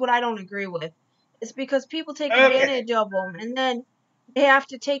this is what I don't agree with. It's because people take advantage of them, and then they have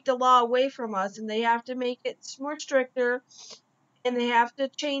to take the law away from us, and they have to make it more stricter, and they have to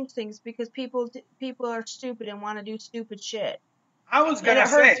change things because people are stupid and want to do stupid shit. I was gonna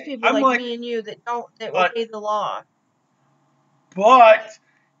say, it hurts people like me and you that obey the law. But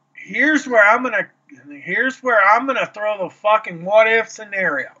here's where I'm gonna throw the fucking what if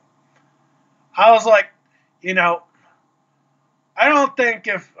scenario. I was like, I don't think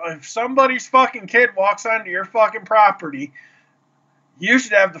if somebody's fucking kid walks onto your fucking property, you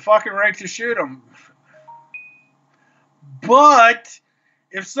should have the fucking right to shoot them. But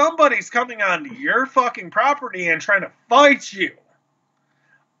if somebody's coming onto your fucking property and trying to fight you,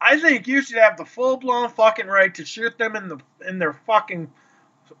 I think you should have the full-blown fucking right to shoot them in their fucking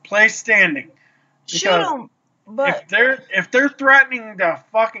place standing. Shoot them, but if they're threatening to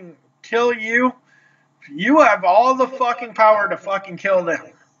fucking kill you, you have all the fucking power to fucking kill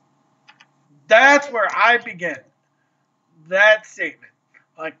them. That's where I begin that statement.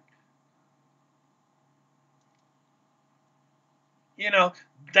 Like,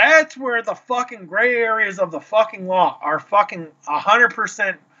 that's where the fucking gray areas of the fucking law are fucking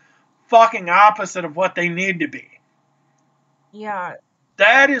 100% fucking opposite of what they need to be. Yeah.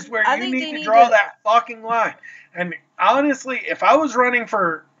 That is where you need to draw that fucking line. And honestly, if I was running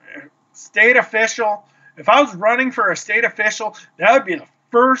for a state official, that would be the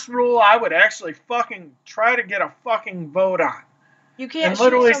first rule I would actually fucking try to get a fucking vote on. You can't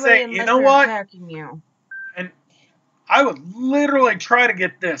literally say, you know what? Attacking you. And I would literally try to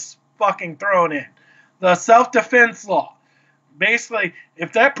get this fucking thrown in. The self-defense law. Basically,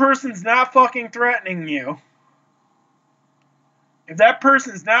 if that person's not fucking threatening you,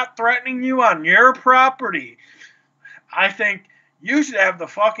 on your property, I think you should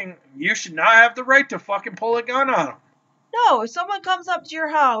not have the right to fucking pull a gun on them. No, if someone comes up to your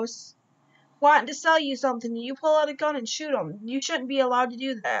house wanting to sell you something, and you pull out a gun and shoot them, you shouldn't be allowed to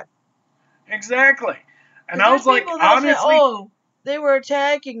do that. Exactly. And I was like, honestly, say, they were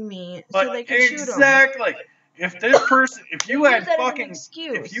attacking me, so they could shoot them. Exactly. If you had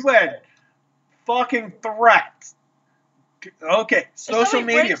fucking threats. Okay, social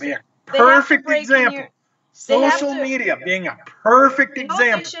media being a perfect example. Social media being a perfect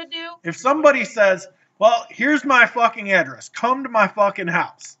example. If somebody says, well, here's my fucking address. Come to my fucking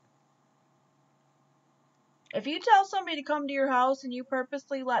house. If you tell somebody to come to your house and you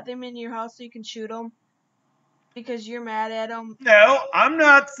purposely let them in your house so you can shoot them because you're mad at them. No, I'm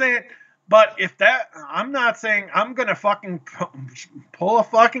not saying, but I'm not saying I'm going to fucking pull a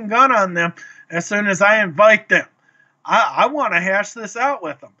fucking gun on them as soon as I invite them. I want to hash this out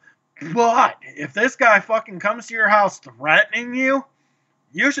with them. But if this guy fucking comes to your house threatening you,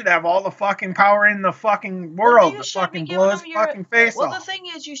 you should have all the fucking power in the fucking world to fucking blow his fucking face off. Well, the thing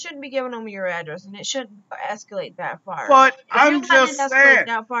is, you shouldn't be giving them your address, and it shouldn't escalate that far. But I'm just saying,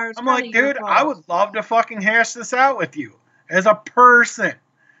 I'm like, dude, I would love to fucking hash this out with you as a person.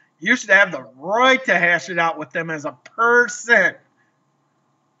 You should have the right to hash it out with them as a person.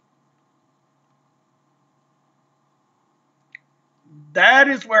 That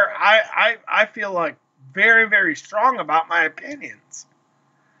is where I feel like very, very strong about my opinions.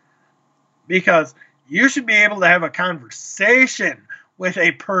 Because you should be able to have a conversation with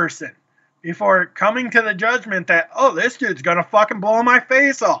a person before coming to the judgment that, oh, this dude's going to fucking blow my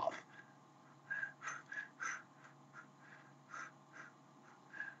face off.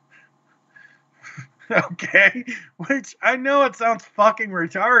 Okay? Which I know it sounds fucking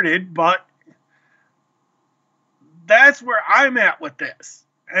retarded, but that's where I'm at with this.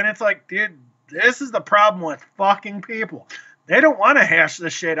 And it's like, dude, this is the problem with fucking people. They don't want to hash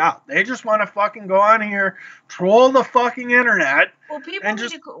this shit out. They just want to fucking go on here, troll the fucking internet. Well, people need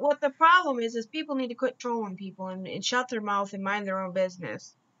to. What the problem is people need to quit trolling people and shut their mouth and mind their own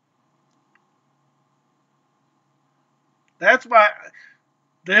business. That's why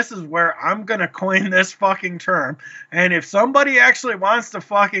this is where I'm going to coin this fucking term. And if somebody actually wants to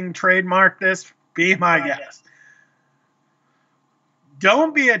fucking trademark this, be my guest.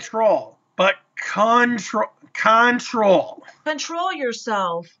 Don't be a troll, but control. Control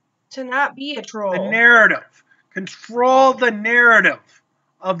yourself to not be a troll. The narrative. Control the narrative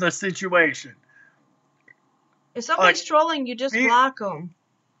of the situation. If somebody's trolling you, just block them.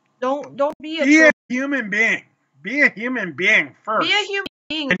 Don't be a troll. Be a human being. Be a human being first. Be a human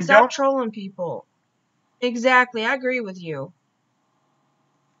being and stop trolling people. Exactly, I agree with you.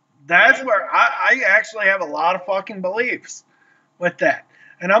 That's where I actually have a lot of fucking beliefs with that.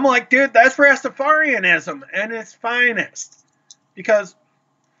 And I'm like, dude, that's Rastafarianism and its finest. Because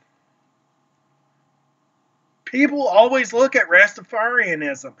people always look at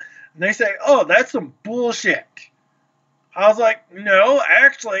Rastafarianism and they say, oh, that's some bullshit. I was like, no,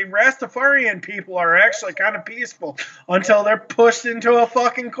 actually, Rastafarian people are actually kind of peaceful until they're pushed into a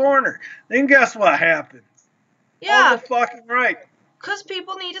fucking corner. Then guess what happens? Yeah. All the fucking right. Because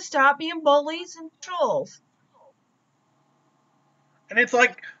people need to stop being bullies and trolls. And it's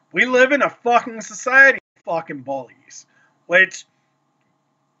like, we live in a fucking society of fucking bullies. Which,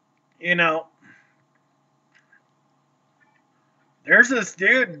 you know, there's this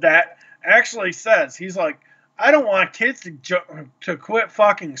dude that actually says, he's like, I don't want kids to quit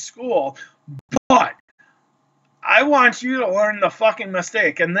fucking school, but I want you to learn the fucking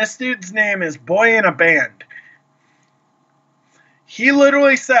mistake. And this dude's name is Boy in a Band. He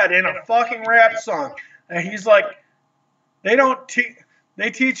literally said in a fucking rap song that he's like, they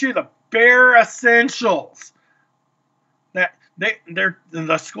teach you the bare essentials. That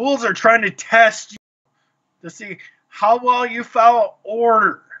the schools are trying to test you to see how well you follow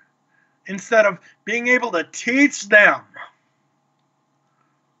order instead of being able to teach them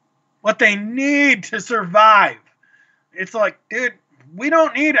what they need to survive. It's like, dude, we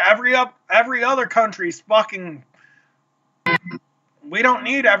don't need every other country's fucking. We don't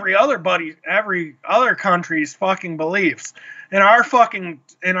need every other country's fucking beliefs in our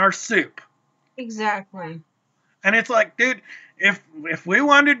soup. Exactly. And it's like, dude, if we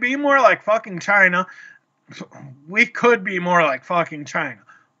wanted to be more like fucking China, we could be more like fucking China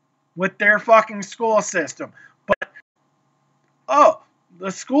with their fucking school system. But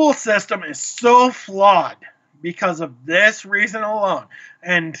the school system is so flawed because of this reason alone.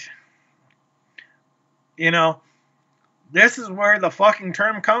 And you know, this is where the fucking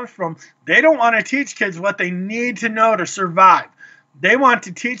term comes from. They don't want to teach kids what they need to know to survive. They want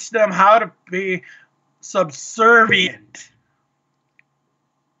to teach them how to be subservient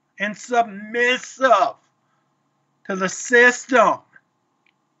and submissive to the system.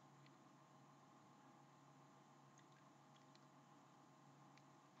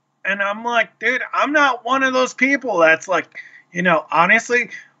 And I'm like, dude, I'm not one of those people that's like, you know, honestly,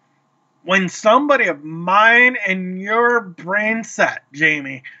 when somebody of mine and your brain set,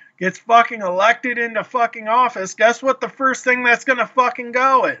 Jamie, gets fucking elected into fucking office, guess what the first thing that's gonna fucking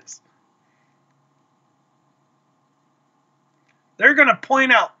go is? They're gonna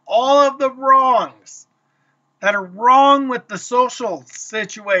point out all of the wrongs that are wrong with the social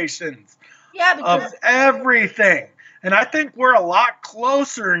situations of everything. And I think we're a lot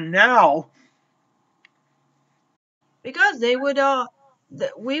closer now. Because they would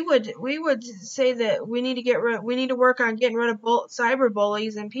we would say that we need to work on getting rid of cyber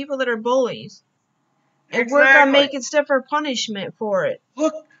bullies and people that are bullies, and work on making stiffer punishment for it.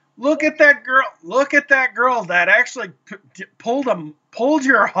 Look at that girl. Look at that girl that actually pulled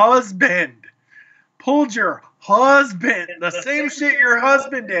your husband. Pulled your husband. The same shit your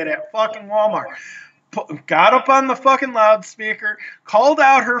husband did at fucking Walmart. Got up on the fucking loudspeaker, called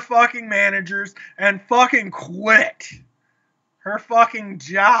out her fucking managers, and fucking quit her fucking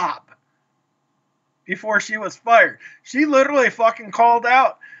job before she was fired. She literally fucking called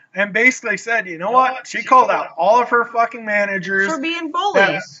out and basically said, you know what? She called out all of her fucking managers. For being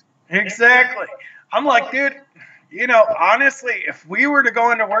bullies. Exactly. I'm like, dude, you know, honestly, if we were to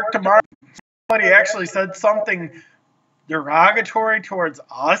go into work tomorrow, somebody actually said something derogatory towards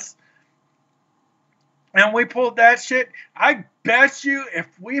us, and we pulled that shit, I bet you if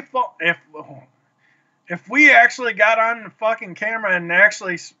we actually got on the fucking camera and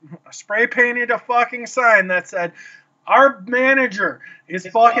actually spray painted a fucking sign that said, our manager is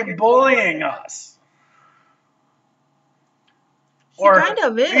fucking bullying us. She kind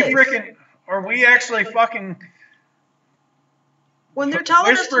of is. or we actually fucking when they're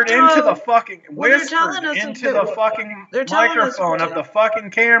telling whispered us into the fucking microphone of the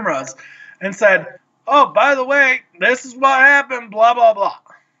fucking cameras and said, "Oh, by the way, this is what happened." Blah blah blah.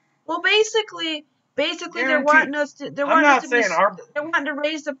 Well, basically, they're wanting us to. They're wanting to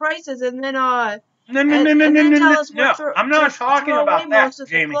raise the prices, and then No. tell us I'm not talking about that,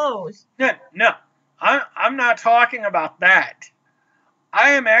 Jamie. No. I'm not talking about that.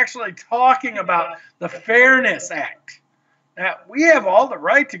 I am actually talking about the Fairness Act. That we have all the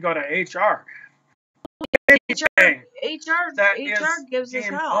right to go to HR. HR gives us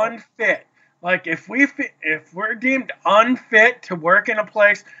help. Unfit. Like if we're deemed unfit to work in a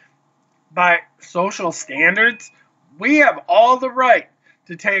place by social standards, we have all the right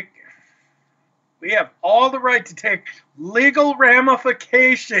to take. We have all the right to take legal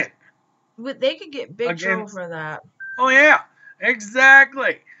ramification. But they could get big trouble for that. Oh yeah,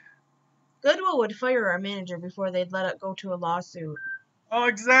 exactly. Goodwill would fire our manager before they'd let it go to a lawsuit. Oh,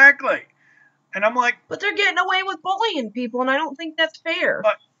 exactly. And I'm like, but they're getting away with bullying people, and I don't think that's fair.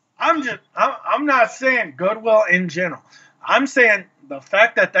 But I'm not saying Goodwill in general. I'm saying the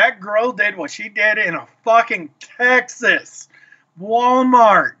fact that girl did what she did in a fucking Texas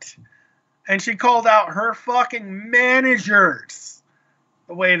Walmart, and she called out her fucking managers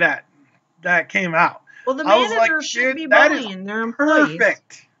the way that came out. Well, the managers should be bullying their employees.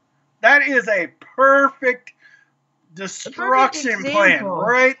 Perfect. That is a perfect destruction plan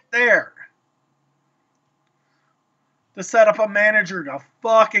right there. To set up a manager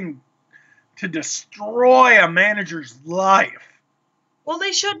to destroy a manager's life. Well,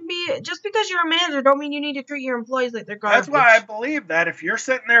 they shouldn't be. Just because you're a manager don't mean you need to treat your employees like they're garbage. That's why I believe that if you're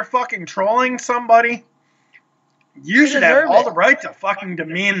sitting there fucking trolling somebody, you should have all the right to fucking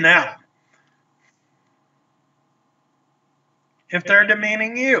demean them. If they're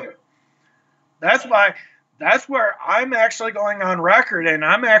demeaning you. That's where I'm actually going on record, and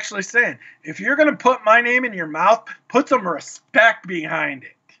I'm actually saying, if you're going to put my name in your mouth, put some respect behind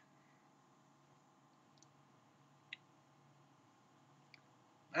it.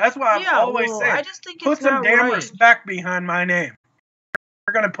 That's why I'm always saying, I just think put some damn respect behind my name.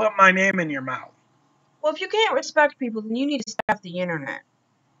 You're going to put my name in your mouth. Well, if you can't respect people, then you need to stop the internet.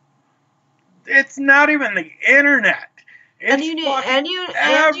 It's not even the internet. It's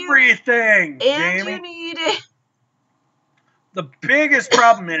everything, Jamie. You need it. The biggest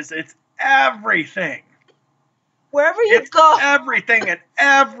problem is it's everything. Wherever you go. Everything and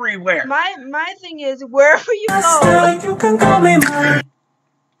everywhere. My thing is, wherever you go. You can call me mine.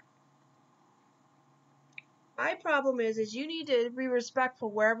 My problem is you need to be respectful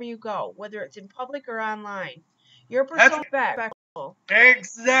wherever you go, whether it's in public or online. Your persona respectful.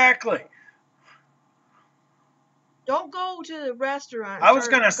 Exactly. Don't go to the restaurant. I was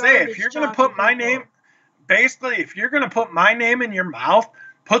going to say, if you're going to put my name, basically, if you're going to put my name in your mouth,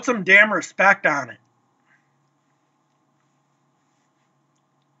 put some damn respect on it.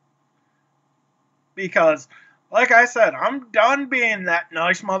 Because, like I said, I'm done being that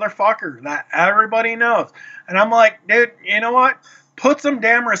nice motherfucker that everybody knows. And I'm like, dude, you know what? Put some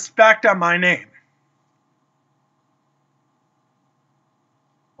damn respect on my name.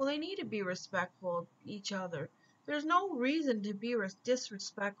 Well, they need to be respectful of each other. There's no reason to be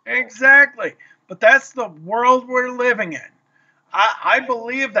disrespectful. Exactly. But that's the world we're living in. I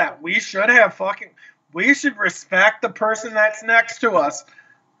believe that we should respect the person that's next to us.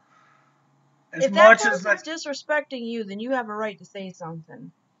 If that person's disrespecting you, then you have a right to say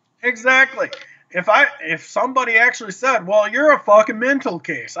something. Exactly. If somebody actually said, well, you're a fucking mental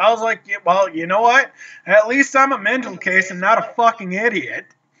case, I was like, yeah, well, you know what? At least I'm a mental case and not a fucking idiot.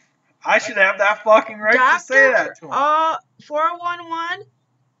 I should have that fucking right to say that to him. 411,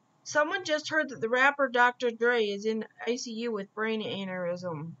 someone just heard that the rapper Dr. Dre is in ICU with brain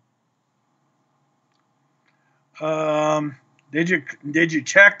aneurysm. Did you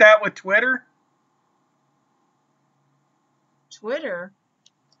check that with Twitter? Twitter?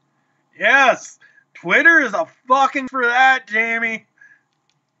 Yes. Twitter is a fucking for that, Jamie.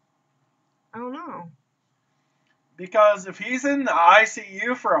 I don't know. Because if he's in the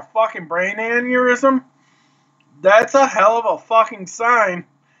ICU for a fucking brain aneurysm, that's a hell of a fucking sign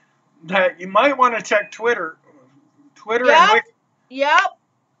that you might want to check Twitter. Yep.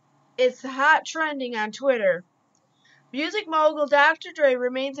 It's hot trending on Twitter. Music mogul Dr. Dre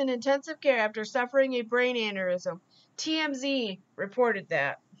remains in intensive care after suffering a brain aneurysm. TMZ reported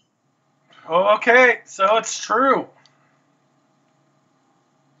that. Oh, okay, so it's true.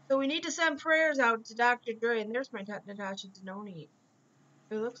 So we need to send prayers out to Dr. Dre, and there's my Natasha Denoni.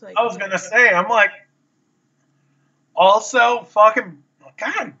 It looks like. I was gonna say, I'm like, also fucking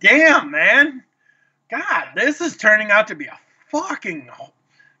God damn, man. God, this is turning out to be a fucking...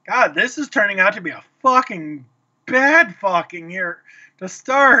 God, this is turning out to be a fucking bad fucking year to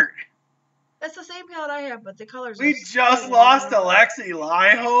start. That's the same palette I have, but the colors We just lost Alexi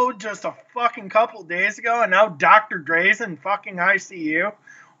Laiho just a fucking couple days ago, and now Dr. Dre's in fucking ICU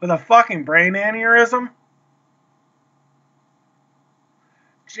with a fucking brain aneurysm.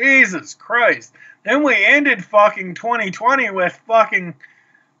 Jesus Christ. Then we ended fucking 2020 with fucking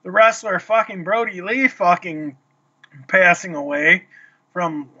the wrestler fucking Brody Lee fucking passing away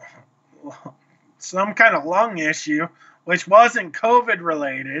from some kind of lung issue, which wasn't COVID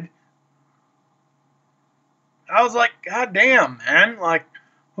related. I was like, God damn, man. Like,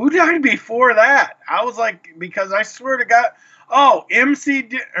 who died before that? I was like, because I swear to God,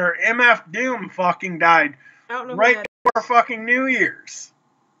 MF Doom fucking died right before fucking New Year's.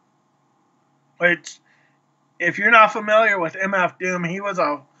 Which, if you're not familiar with MF Doom, he was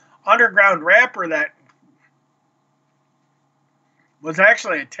a underground rapper that was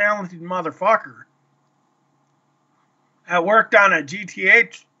actually a talented motherfucker. That worked on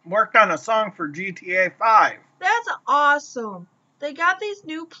a song for GTA 5. That's awesome. They got these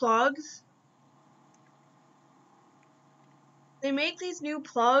new plugs. They make these new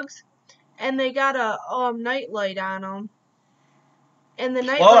plugs, and they got a nightlight on them. And the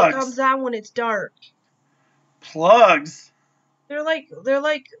nightlight comes on when it's dark. Plugs? They're like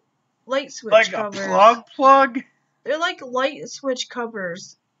light switch like covers. Like a plug? They're like light switch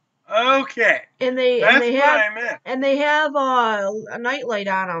covers. Okay. And they have a nightlight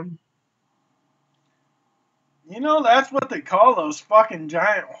on them. You know, that's what they call those fucking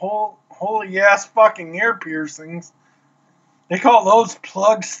giant holy ass fucking ear piercings. They call those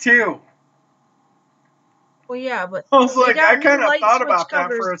plugs too. Well, yeah, but I was like, I kind of thought about that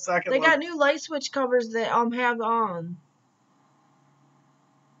for a second. They got new light switch covers that have a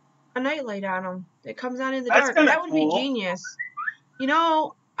nightlight on them that comes on in the dark. That would be genius. You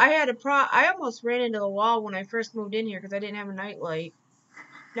know, I almost ran into the wall when I first moved in here because I didn't have a nightlight.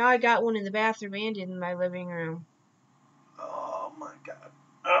 Now I got one in the bathroom and in my living room. Oh my God.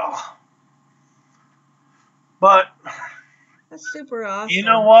 Oh. But that's super awesome. You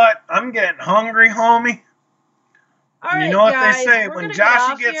know what? I'm getting hungry, homie. All right, you know what guys, they say when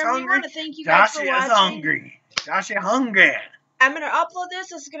Joshy gets hungry? Joshy is hungry. Joshy hungry. I'm gonna upload this.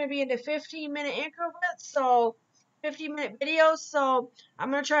 This is gonna be into 15-minute increments, so 15-minute videos. So I'm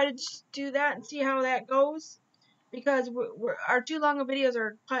gonna try to do that and see how that goes, because our too long of videos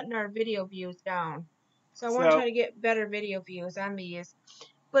are cutting our video views down. So I want to try to get better video views on these.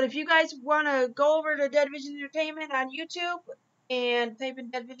 But if you guys want to go over to Dead Vision Entertainment on YouTube and type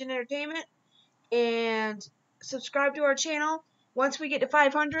in Dead Vision Entertainment and subscribe to our channel. Once we get to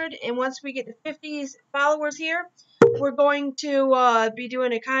 500 and once we get to 50 followers here, we're going to be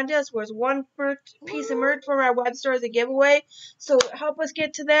doing a contest where it's one piece of merch from our web store as a giveaway. So help us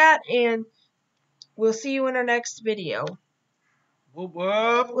get to that, and we'll see you in our next video. Whoop,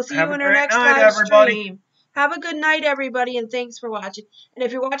 whoop. We'll see you in our next live stream. Have a good night, everybody, and thanks for watching. And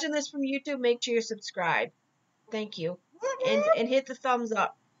if you're watching this from YouTube, make sure you're subscribed. Thank you. And hit the thumbs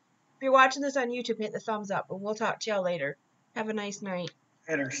up. If you're watching this on YouTube, hit the thumbs up, and we'll talk to y'all later. Have a nice night.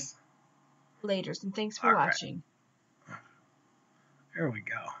 Laters. Laters, and thanks for watching. There we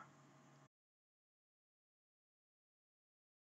go.